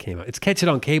rating kind of came out. It's Catch It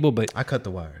On Cable, but I cut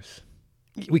the wires.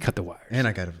 We cut the wires. And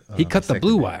I got he cut the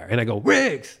blue wire, and I go,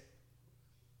 Riggs!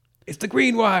 It's the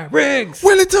green wire, Riggs!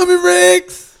 Will it tell me,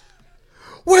 Riggs?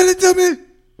 Will it tell me?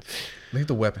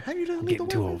 Lethal Weapon. Have you done Lethal Weapon? Getting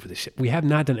too over this shit. We have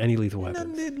not done any Lethal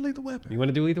Weapons. Lethal Weapon. You want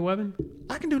to do Lethal Weapon?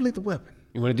 I can do Lethal Weapon.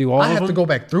 You want to do all of them? I have to go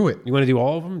back through it. You want to do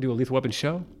all of them? Do a Lethal Weapon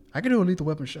show? I can do a Lethal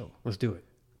Weapon show. Let's do it.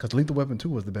 Because Lethal Weapon 2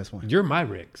 was the best one. You're my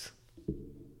Riggs.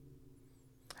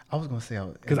 I was going to say...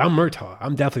 Because I'm Murtaugh.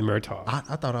 I'm definitely Murtaugh.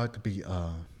 I thought I could be...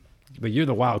 but you're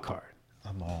the wild card.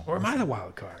 Or am I the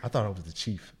wild card? I thought I was the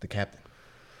chief, the captain.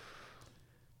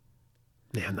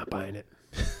 Yeah, I'm not buying it.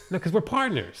 No, because we're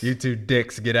partners. You two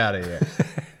dicks, get out of here.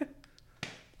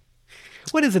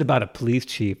 What is it about a police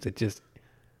chief that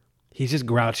he's just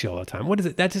grouchy all the time? What is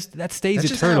it? That stays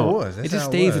eternal. It just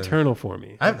stays eternal for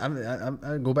me.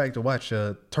 I go back to watch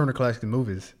Turner Classic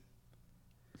Movies.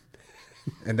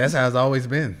 And that's how it's always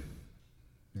been.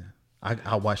 Yeah,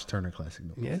 I watch Turner Classic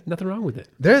Movies. Yeah, nothing wrong with it.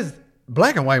 There's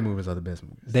black and white movies are the best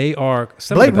movies. They are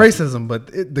blatant racism, but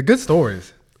the good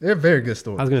stories. They're very good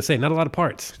stories. I was going to say, not a lot of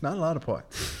parts. Not a lot of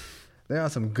parts. There are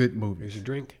some good movies. Here's your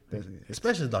drink.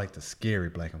 Especially like the scary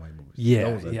black and white movies.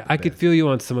 Yeah. I could feel you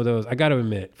on some of those. I got to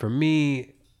admit, for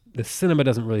me, the cinema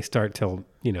doesn't really start till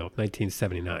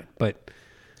 1979. But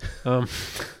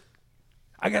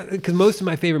because most of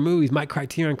my favorite movies, my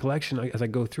Criterion collection, as I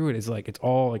go through it, is like it's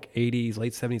all like 80s,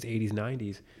 late 70s, 80s,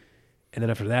 90s. And then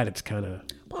after that, it's kind of...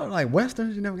 Well, like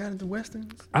Westerns? You never got into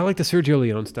Westerns? I like the Sergio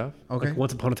Leone stuff. Okay. Like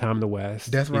Once Upon a Time in the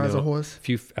West. Death Rides a Horse?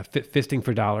 Fisting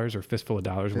for Dollars or Fistful of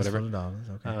Dollars, whatever. Fistful of Dollars,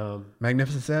 okay.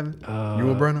 Magnificent Seven?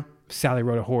 Yul Brynner? Sally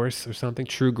Rode a Horse or something.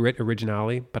 True Grit,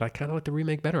 Originality. But I kind of like the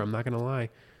remake better. I'm not going to lie.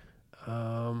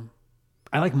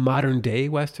 I like modern day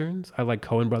Westerns. I like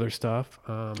Coen Brothers stuff.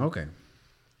 Okay.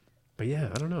 But yeah,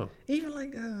 I don't know. Even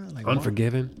like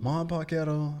Unforgiven. Mon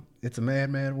Parquetto, It's a Mad,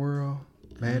 Mad World.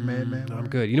 Mad World. I'm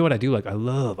good. You know what I do like? I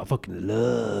fucking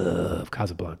love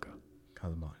Casablanca.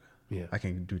 Casablanca. Yeah. I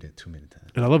can't do that too many times.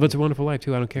 And I love It's a Wonderful Life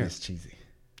too. I don't care. It's cheesy.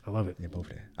 I love it. Yeah, both of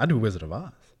that. I do Wizard of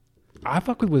Oz. I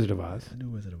fuck with Wizard of Oz. I do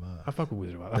Wizard of Oz. I fuck with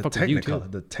Wizard of Oz. I fuck with you too.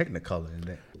 The Technicolor in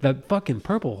that. The fucking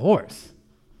purple horse.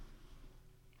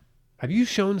 Have you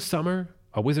shown Summer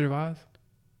a Wizard of Oz?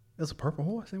 There's a purple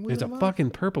horse in Wizard of Oz? There's a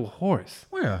fucking purple horse.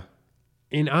 Where?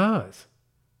 In Oz.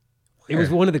 It was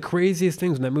one of the craziest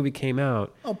things when that movie came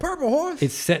out. Oh, Purple Horse? It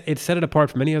set it apart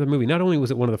from any other movie. Not only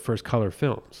was it one of the first color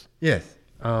films. Yes.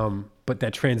 But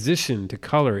that transition to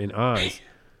color in Oz,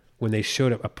 when they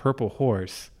showed up a purple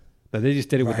horse, now they just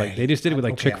did it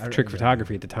with trick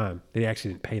photography at the time. They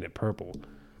actually didn't paint it purple,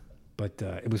 but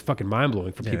it was fucking mind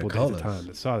blowing for people at the time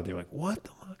that saw it. They were like, "What the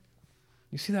fuck?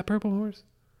 You see that purple horse?"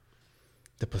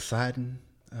 The Poseidon.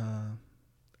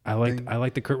 I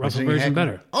like the Kurt Russell version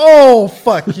better. Oh,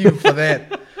 fuck you for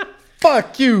that.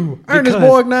 Fuck you. Ernest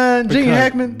Borgnine, Gene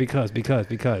Hackman. Because. You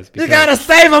gotta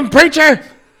save him, preacher.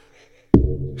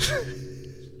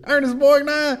 Ernest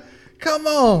Borgnine, come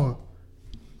on.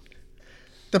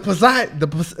 The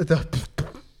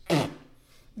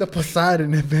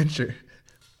Poseidon Adventure.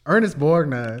 Ernest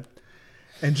Borgnine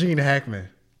and Gene Hackman.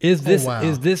 Is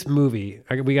this movie?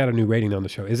 We got a new rating on the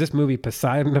show. Is this movie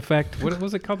Poseidon Effect? What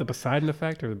was it called? The Poseidon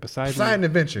Effect or the Poseidon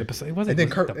Adventure? The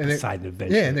Poseidon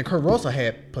Adventure. Yeah, and then Kurt Russell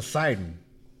had Poseidon.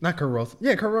 Not Kurt Russell.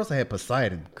 Yeah, Kurt Russell had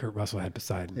Poseidon. Kurt Russell had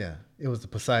Poseidon. Yeah, it was the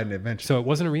Poseidon Adventure. So it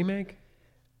wasn't a remake?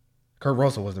 Kurt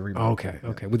Russell was the remake. Oh,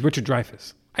 okay. With Richard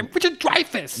Dreyfuss. I'm Richard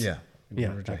Dreyfuss. Yeah.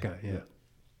 Yeah, that guy. Yeah.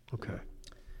 Okay.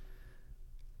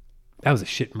 That was a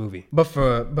shit movie. But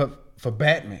for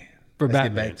Batman, let's Batman,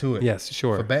 get back to it. Yes,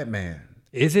 sure. For Batman,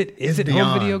 is it beyond,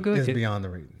 home video good? It's beyond the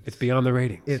ratings. It's beyond the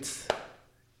ratings.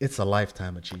 It's a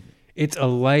lifetime achievement. It's a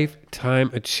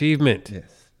lifetime achievement. Yes.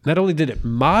 Not only did it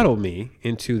model me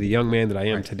into the young man that I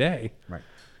am today, right.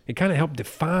 It kind of helped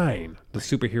define the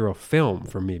superhero film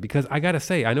for me, because I got to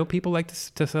say, I know people like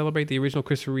to celebrate the original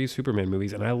Christopher Reeve Superman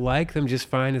movies, and I like them just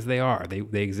fine as they are.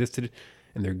 They existed,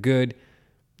 and they're good.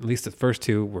 At least the first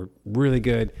two were really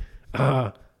good.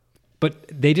 But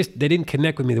they didn't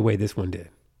connect with me the way this one did.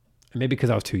 Maybe because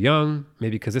I was too young.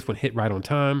 Maybe because this one hit right on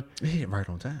time. It hit right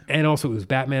on time. And also it was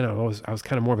Batman. I was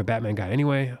kind of more of a Batman guy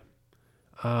anyway.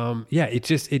 Yeah, it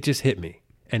just hit me,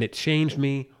 and it changed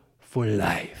me for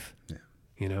life. Yeah.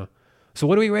 You know. So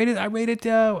what do we rate it?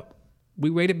 We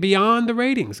rated beyond the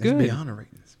ratings. Good. It's beyond the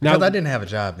ratings. Because I didn't have a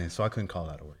job then, so I couldn't call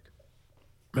out of work.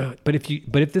 But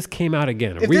if this came out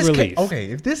again, a re-release.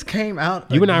 If this came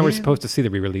out you and I were supposed to see the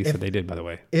re-release that they did, by the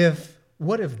way.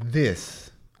 What if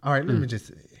this? All right, let me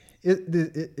just.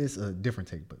 It's a different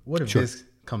take, but what if this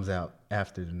comes out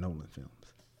after the Nolan films?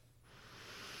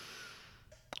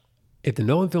 If the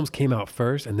Nolan films came out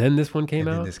first and then this one came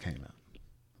out, then this came out,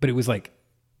 but it was like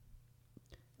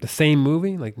the same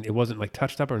movie, like it wasn't like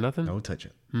touched up or nothing. No touch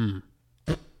up.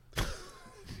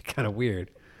 Kind of weird.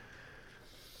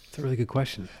 It's a really good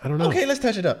question. I don't know. Okay, let's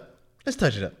touch it up.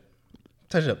 Touch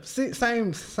it up. See,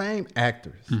 same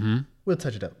actors. Mm-hmm. We'll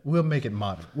touch it up. We'll make it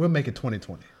modern. We'll make it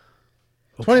 2020.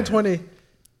 Okay. 2020,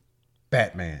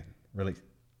 Batman release.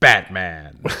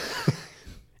 Batman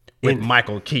with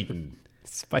Michael Keaton.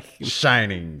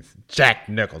 Shining, Jack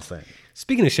Nicholson.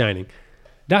 Speaking of Shining,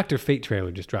 Dr. Fate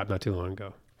trailer just dropped not too long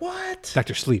ago. What?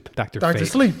 Dr. Sleep. Dr. Dr. Fate.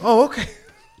 Sleep. Oh, okay.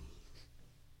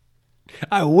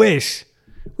 I wish.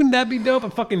 Wouldn't that be dope? A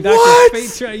fucking Dr. What?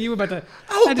 Fate trailer. You were about to.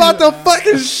 I was about to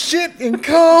fucking shit and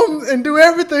come and do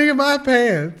everything in my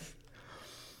pants.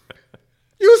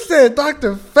 You said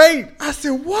Dr. Fate. I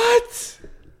said, what?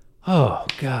 Oh,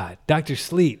 God. Dr.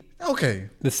 Sleep. Okay.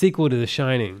 The sequel to The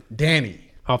Shining. Danny.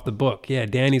 Off the book. Yeah,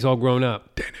 Danny's all grown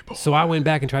up. Danny boy. So I went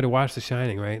back and tried to watch The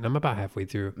Shining, right? And I'm about halfway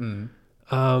through.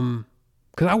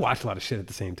 Because I watch a lot of shit at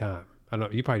the same time. I don't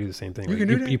know. You probably do the same thing. You right? can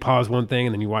do that? You pause one thing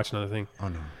and then you watch another thing. Oh,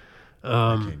 no.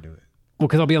 I can't do it. Well,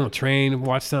 because I'll be on the train and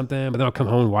watch something, but then I'll come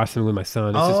home and watch something with my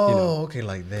son. It's just, okay,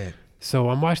 like that. So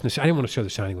I'm watching I didn't want to show The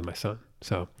Shining with my son.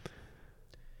 So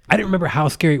I didn't remember how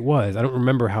scary it was. I don't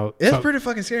remember how. It's pretty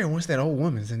fucking scary once that old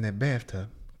woman's in that bathtub.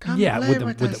 Yeah,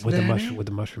 with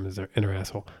the mushrooms in her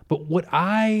asshole. But what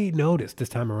I noticed this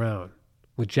time around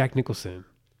with Jack Nicholson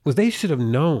was they should have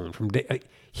known from day.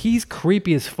 He's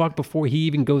creepy as fuck before he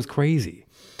even goes crazy.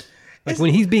 Like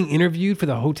when he's being interviewed for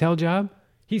the hotel job,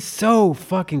 he's so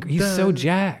fucking. He's so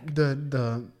jacked.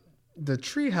 The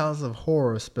Treehouse of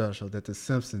Horror special that The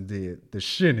Simpsons did, The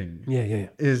Shining,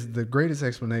 is the greatest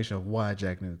explanation of why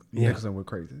Jack Nicholson went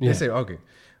crazy. They say, okay,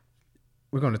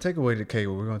 we're going to take away the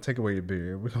cable, we're going to take away the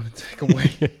beer, we're going to take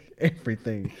away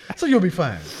everything, so you'll be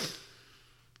fine.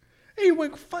 And he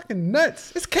went fucking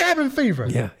nuts. It's cabin fever.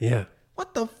 Yeah.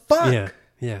 What the fuck?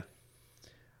 Yeah.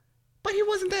 But he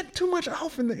wasn't that too much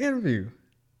off in the interview.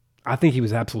 I think he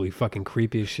was absolutely fucking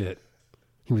creepy as shit.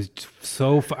 He was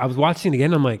so. I was watching it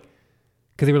again. I'm like,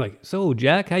 because they were like, "So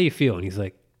Jack, how you feel?" And he's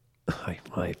like,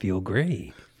 "I feel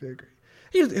great."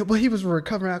 He was a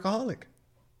recovering alcoholic.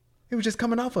 He was just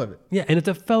coming off of it. Yeah, and it's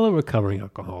a fellow recovering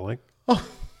alcoholic. Oh,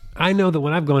 I know that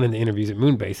when I've gone into interviews at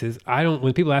Moonbases, I don't.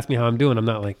 When people ask me how I'm doing, I'm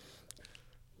not like,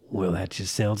 "Well, that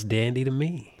just sounds dandy to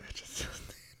me."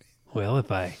 Well,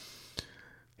 if I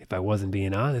wasn't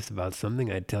being honest about something,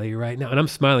 I'd tell you right now. And I'm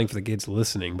smiling for the kids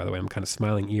listening, by the way. I'm kind of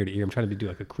smiling ear to ear. I'm trying to do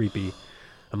like a creepy.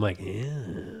 I'm like,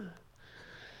 yeah.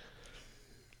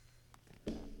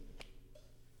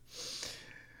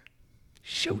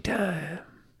 Showtime.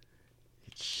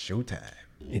 It's showtime.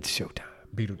 It's showtime.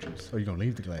 Beetlejuice. Oh, you going to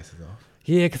leave the glasses off?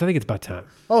 Yeah, because I think it's about time.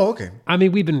 Oh, okay. I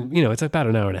mean, we've been, it's about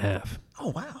an hour and a half. Oh,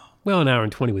 wow. Well, an hour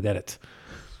and 20 with edits.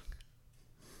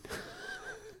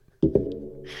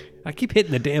 I keep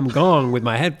hitting the damn gong with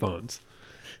my headphones.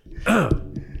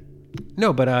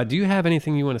 No, but do you have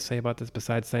anything you want to say about this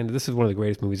besides saying that this is one of the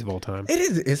greatest movies of all time? It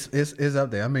is. It's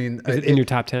up there. I mean, is it in your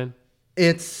top 10?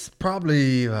 It's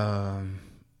probably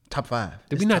top 5.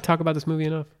 Did we not talk about this movie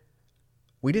enough?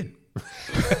 We didn't.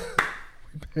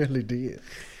 We barely did.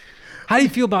 How do you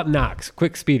feel about Knox?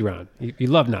 Quick speed round. You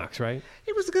love Knox, right?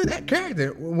 He was a good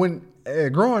character. When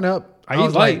growing up, I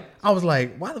was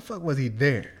like, why the fuck was he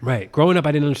there? Right. Growing up,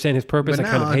 I didn't understand his purpose. I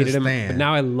kind of hated him. But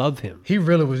now I love him. He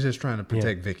really was just trying to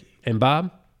protect Vicky. And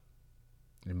Bob?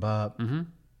 Mm-hmm.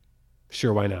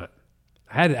 Sure, why not?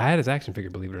 I had his action figure,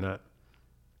 believe it or not.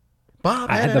 Bob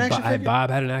I had an action figure? Bob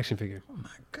had an action figure. Oh my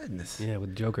goodness. Yeah,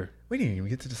 with Joker. We didn't even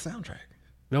get to the soundtrack.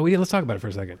 No, we didn't. Let's talk about it for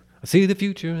a second. I see the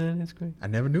future, man. It's great. I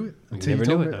never knew it You until never you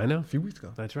told knew me it. I know. a few weeks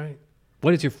ago. That's right.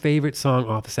 What is your favorite song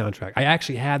off the soundtrack? I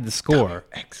actually had the score.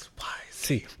 X, Y,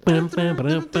 See.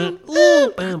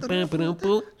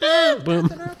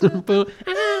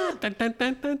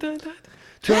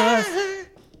 Trust.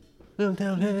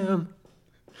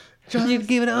 You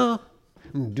give it all.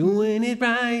 I'm doing it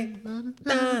right.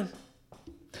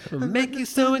 Make you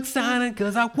so excited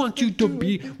because I want you to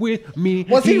be with me.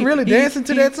 Was he really dancing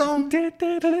to that song?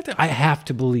 I have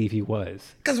to believe he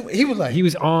was. Because he was like, He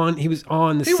was on the He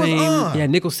was same. on. Yeah,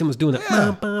 Nicholson was doing that.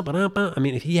 Yeah. I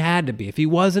mean, if he had to be. If he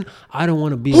wasn't, I don't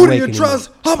want to be who do awake you anymore.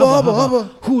 trust? Hubba, hubba, hubba.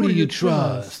 Who do you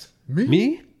trust?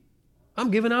 Me?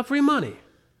 I'm giving out free money.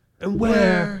 And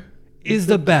where is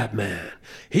the Batman?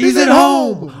 He's at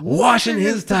home washing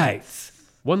his tights.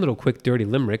 One little quick dirty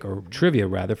limerick, or trivia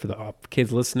rather, for the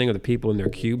kids listening, or the people in their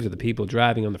cubes, or the people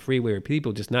driving on the freeway, or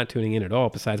people just not tuning in at all,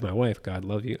 besides my wife. God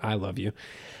love you. I love you.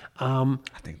 I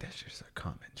think that's just a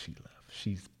comment she left.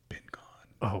 She's been gone.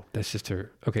 Oh, that's just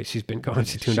her. Okay, she's been gone.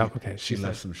 She tuned out. Okay, She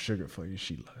left some sugar for you.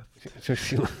 She left. So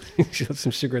she left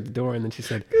some sugar at the door, and then she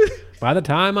said, by the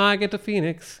time I get to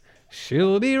Phoenix,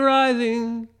 she'll be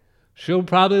rising. She'll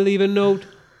probably leave a note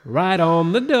right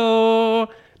on the door.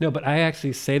 No, but I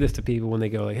actually say this to people when they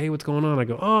go like, hey, what's going on? I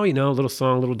go, oh, you know, little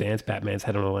song, little dance, Batman's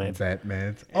head on a lance.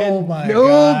 Batman's. And Oh my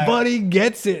God. nobody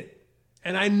gets it.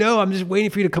 And I know I'm just waiting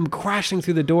for you to come crashing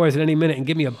through the doors at any minute and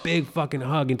give me a big fucking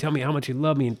hug and tell me how much you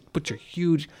love me and put your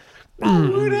huge... I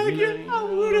would hug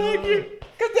you.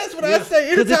 Because that's what I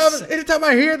say anytime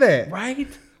I hear that. Right?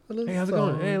 Hey, how's it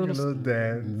going? Hey, a little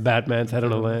dance. Batman's head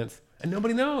on a lance. And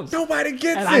nobody knows. Nobody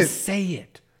gets and it. I say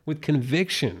it with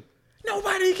conviction.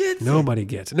 Nobody gets it. Nobody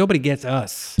gets it. Nobody gets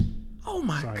us. Oh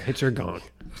my Sorry, God. hit your gong.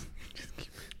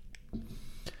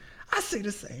 I say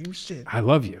the same shit. I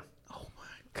love you. Oh my.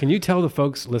 Can you tell the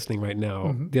folks listening right now,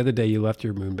 Mm-hmm. the other day you left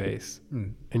your moon base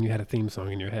and you had a theme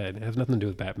song in your head. It has nothing to do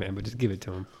with Batman, but just give it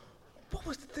to him. What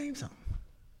was the theme song?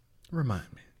 Remind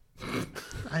me.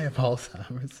 I have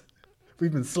Alzheimer's.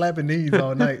 We've been slapping knees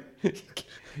all night.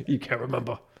 You can't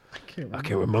remember. I can't remember. I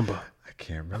can't remember. I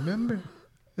can't remember.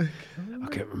 I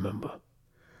can't remember.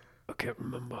 I can't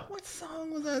remember. What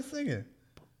song was I singing?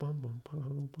 Bum, bum,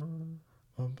 bum, bum.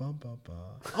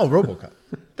 Oh, RoboCop.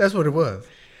 That's what it was.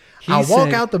 He I walk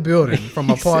said- out the building from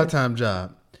a he said- part-time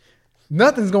job.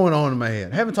 Nothing's going on in my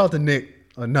head. I haven't talked to Nick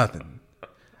or nothing.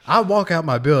 I walk out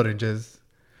my building just...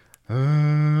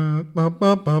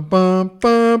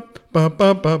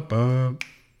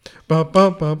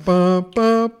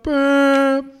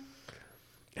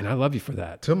 And I love you for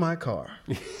that. To my car.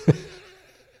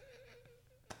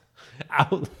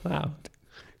 Out loud.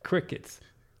 Crickets.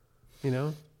 You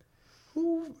know?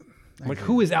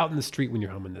 Who is out in the street when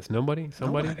you're humming this? Nobody?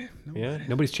 Somebody? Nobody. Yeah?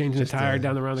 Nobody's changing the tire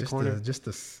down around the corner? Just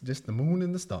the moon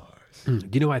and the stars. Do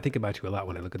you know I think about you a lot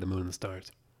when I look at the moon and the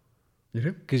stars? You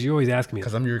do? Because you're always asking me.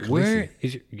 'Cause I'm your where Khaleesi.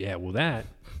 is your... Yeah, well, that.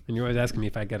 And you're always asking me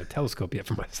if I got a telescope yet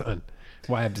for my son.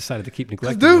 Why I've decided to keep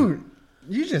neglecting them.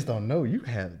 Dude, you just don't know. You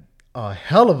have a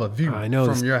hell of a view I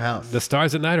know from your house. The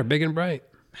stars at night are big and bright.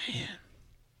 Man.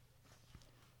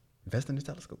 Invest in the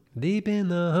telescope. Deep in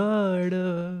the heart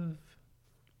of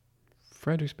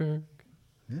Fredericksburg.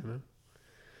 Yeah. You know?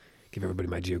 Give everybody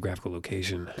my geographical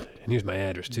location. And here's my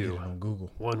address, too. On Google.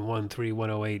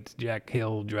 113108 Jack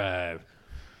Hill Drive.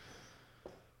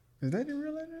 Is that your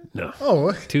real address? No. Oh,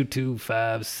 what?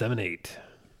 22578.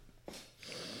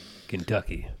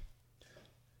 Kentucky.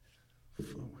 What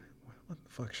the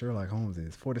fuck Sherlock Holmes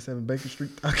is? 47 Baker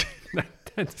Street? Okay.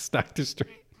 That's Dr.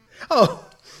 Street. Oh.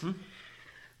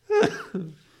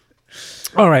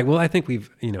 All right. Well, I think we've,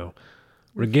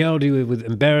 regaled you with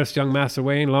embarrassed young Master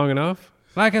Wayne long enough.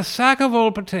 Like a sack of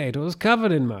old potatoes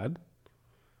covered in mud.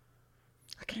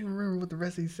 I can't remember what the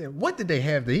rest of you said. What did they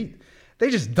have to eat? They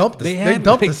just dumped the, They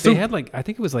dumped the They soup. had I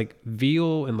think it was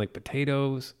veal and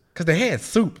potatoes. Because they had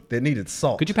soup that needed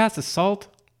salt. Could you pass the salt?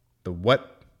 The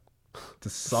what? The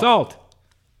salt. Salt.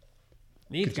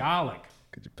 Needs garlic.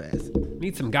 Could you pass it?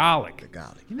 Need some garlic. The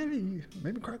garlic.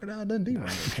 Maybe Crocodile Dundee. Right?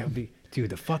 That would be, dude,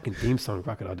 the fucking theme song,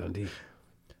 Crocodile Dundee.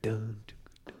 Dun,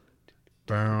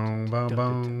 Boom, boom,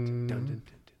 boom. dun,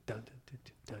 dun, dun,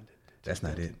 dun. That's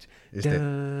not it. It's that.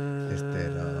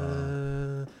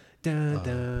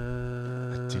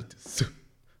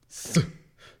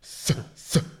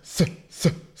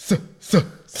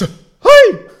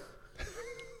 Hey!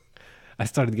 I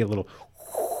started to get a little.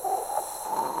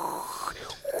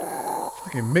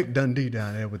 Fucking Mick Dundee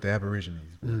down there with the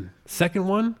Aborigines. Second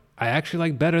one, I actually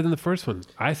like better than the first one.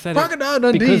 I said Crocodile it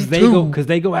Dundee because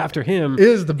they go after him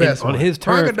is the best on one. his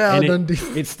turf. Crocodile and Dundee.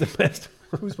 It's the best.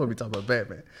 We're supposed to be talking about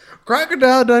Batman.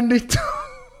 Crocodile Dundee 2.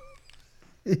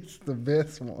 It's the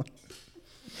best one.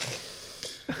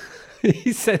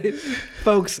 He said it,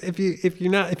 folks. If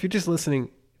you're just listening,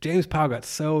 James Powell got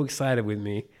so excited with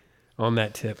me on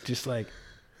that tip. Just like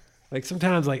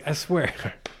sometimes, like I swear.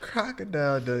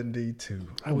 Crocodile Dundee 2.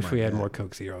 I wish we had more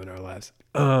Coke Zero in our lives.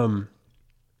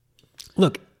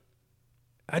 Look,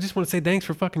 I just want to say thanks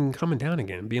for fucking coming down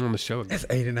again, being on the show again. That's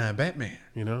 89 Batman.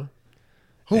 You know?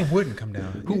 Who wouldn't come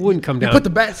down? Who wouldn't come down? You put the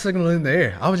bat signal in the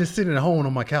air. I was just sitting at home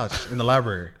on my couch in the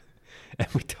library. And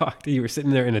we talked. You were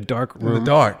sitting there in a dark room. In the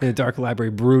dark. In a dark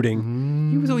library,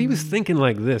 brooding. He was thinking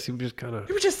like this. He was just kind of...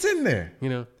 He was just sitting there. You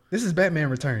know? This is Batman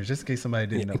Returns, just in case somebody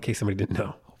didn't know. In case somebody didn't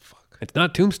know. Oh, fuck. It's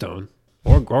not Tombstone.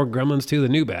 Or Gremlins 2, the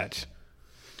new batch.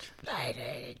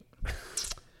 Lighting.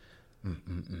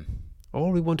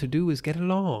 All we want to do is get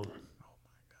along.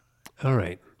 Oh, my God. All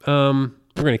right.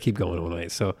 We're going to keep going all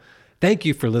night. So... thank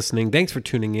you for listening. Thanks for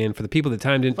tuning in. For the people that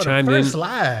chimed in,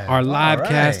 our live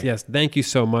cast. Yes, thank you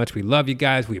so much. We love you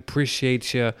guys. We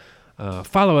appreciate you.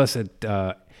 Follow us at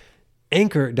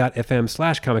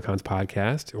anchor.fm/Comic-Cons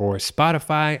podcast or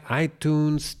Spotify,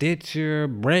 iTunes, Stitcher,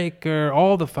 Breaker,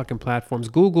 all the fucking platforms,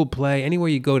 Google Play, anywhere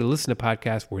you go to listen to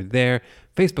podcasts, we're there.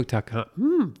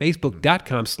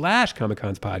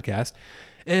 Facebook.com/Comic-Cons podcast.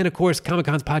 And of course,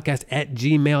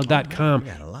 comiconspodcast@gmail.com.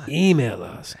 Email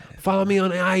us. Follow me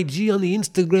on IG, on the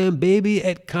Instagram, baby,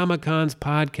 at Comic-Cons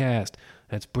Podcast.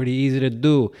 That's pretty easy to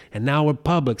do. And now we're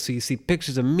public, so you see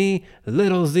pictures of me,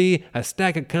 Little Z, a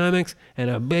stack of comics, and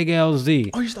a big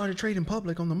LZ. Oh, you started trading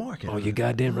public on the market. Oh, you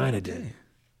goddamn right I did.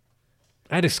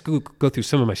 I had to go through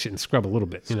some of my shit and scrub a little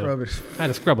bit. I had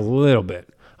to scrub a little bit.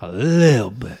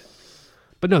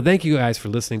 But no, thank you guys for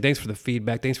listening. Thanks for the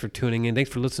feedback. Thanks for tuning in. Thanks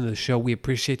for listening to the show. We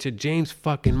appreciate you. James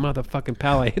fucking motherfucking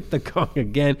Powell, I hit the gong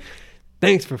again.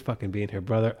 Thanks for fucking being here,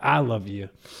 brother. I love you.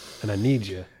 And I need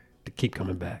you to keep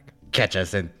coming back. Catch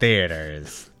us in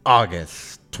theaters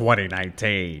August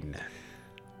 2019.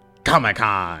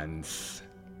 Comic-Cons.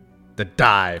 The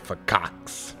Die for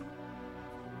Cox.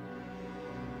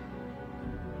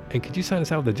 And could you sign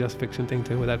us out with the Just Fiction thing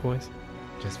too with that voice?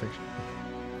 Just Fiction.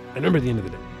 And remember at the end of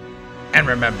the day. And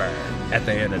remember, at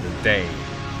the end of the day,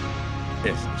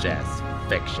 it's just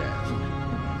fiction.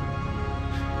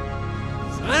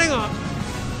 Signing off.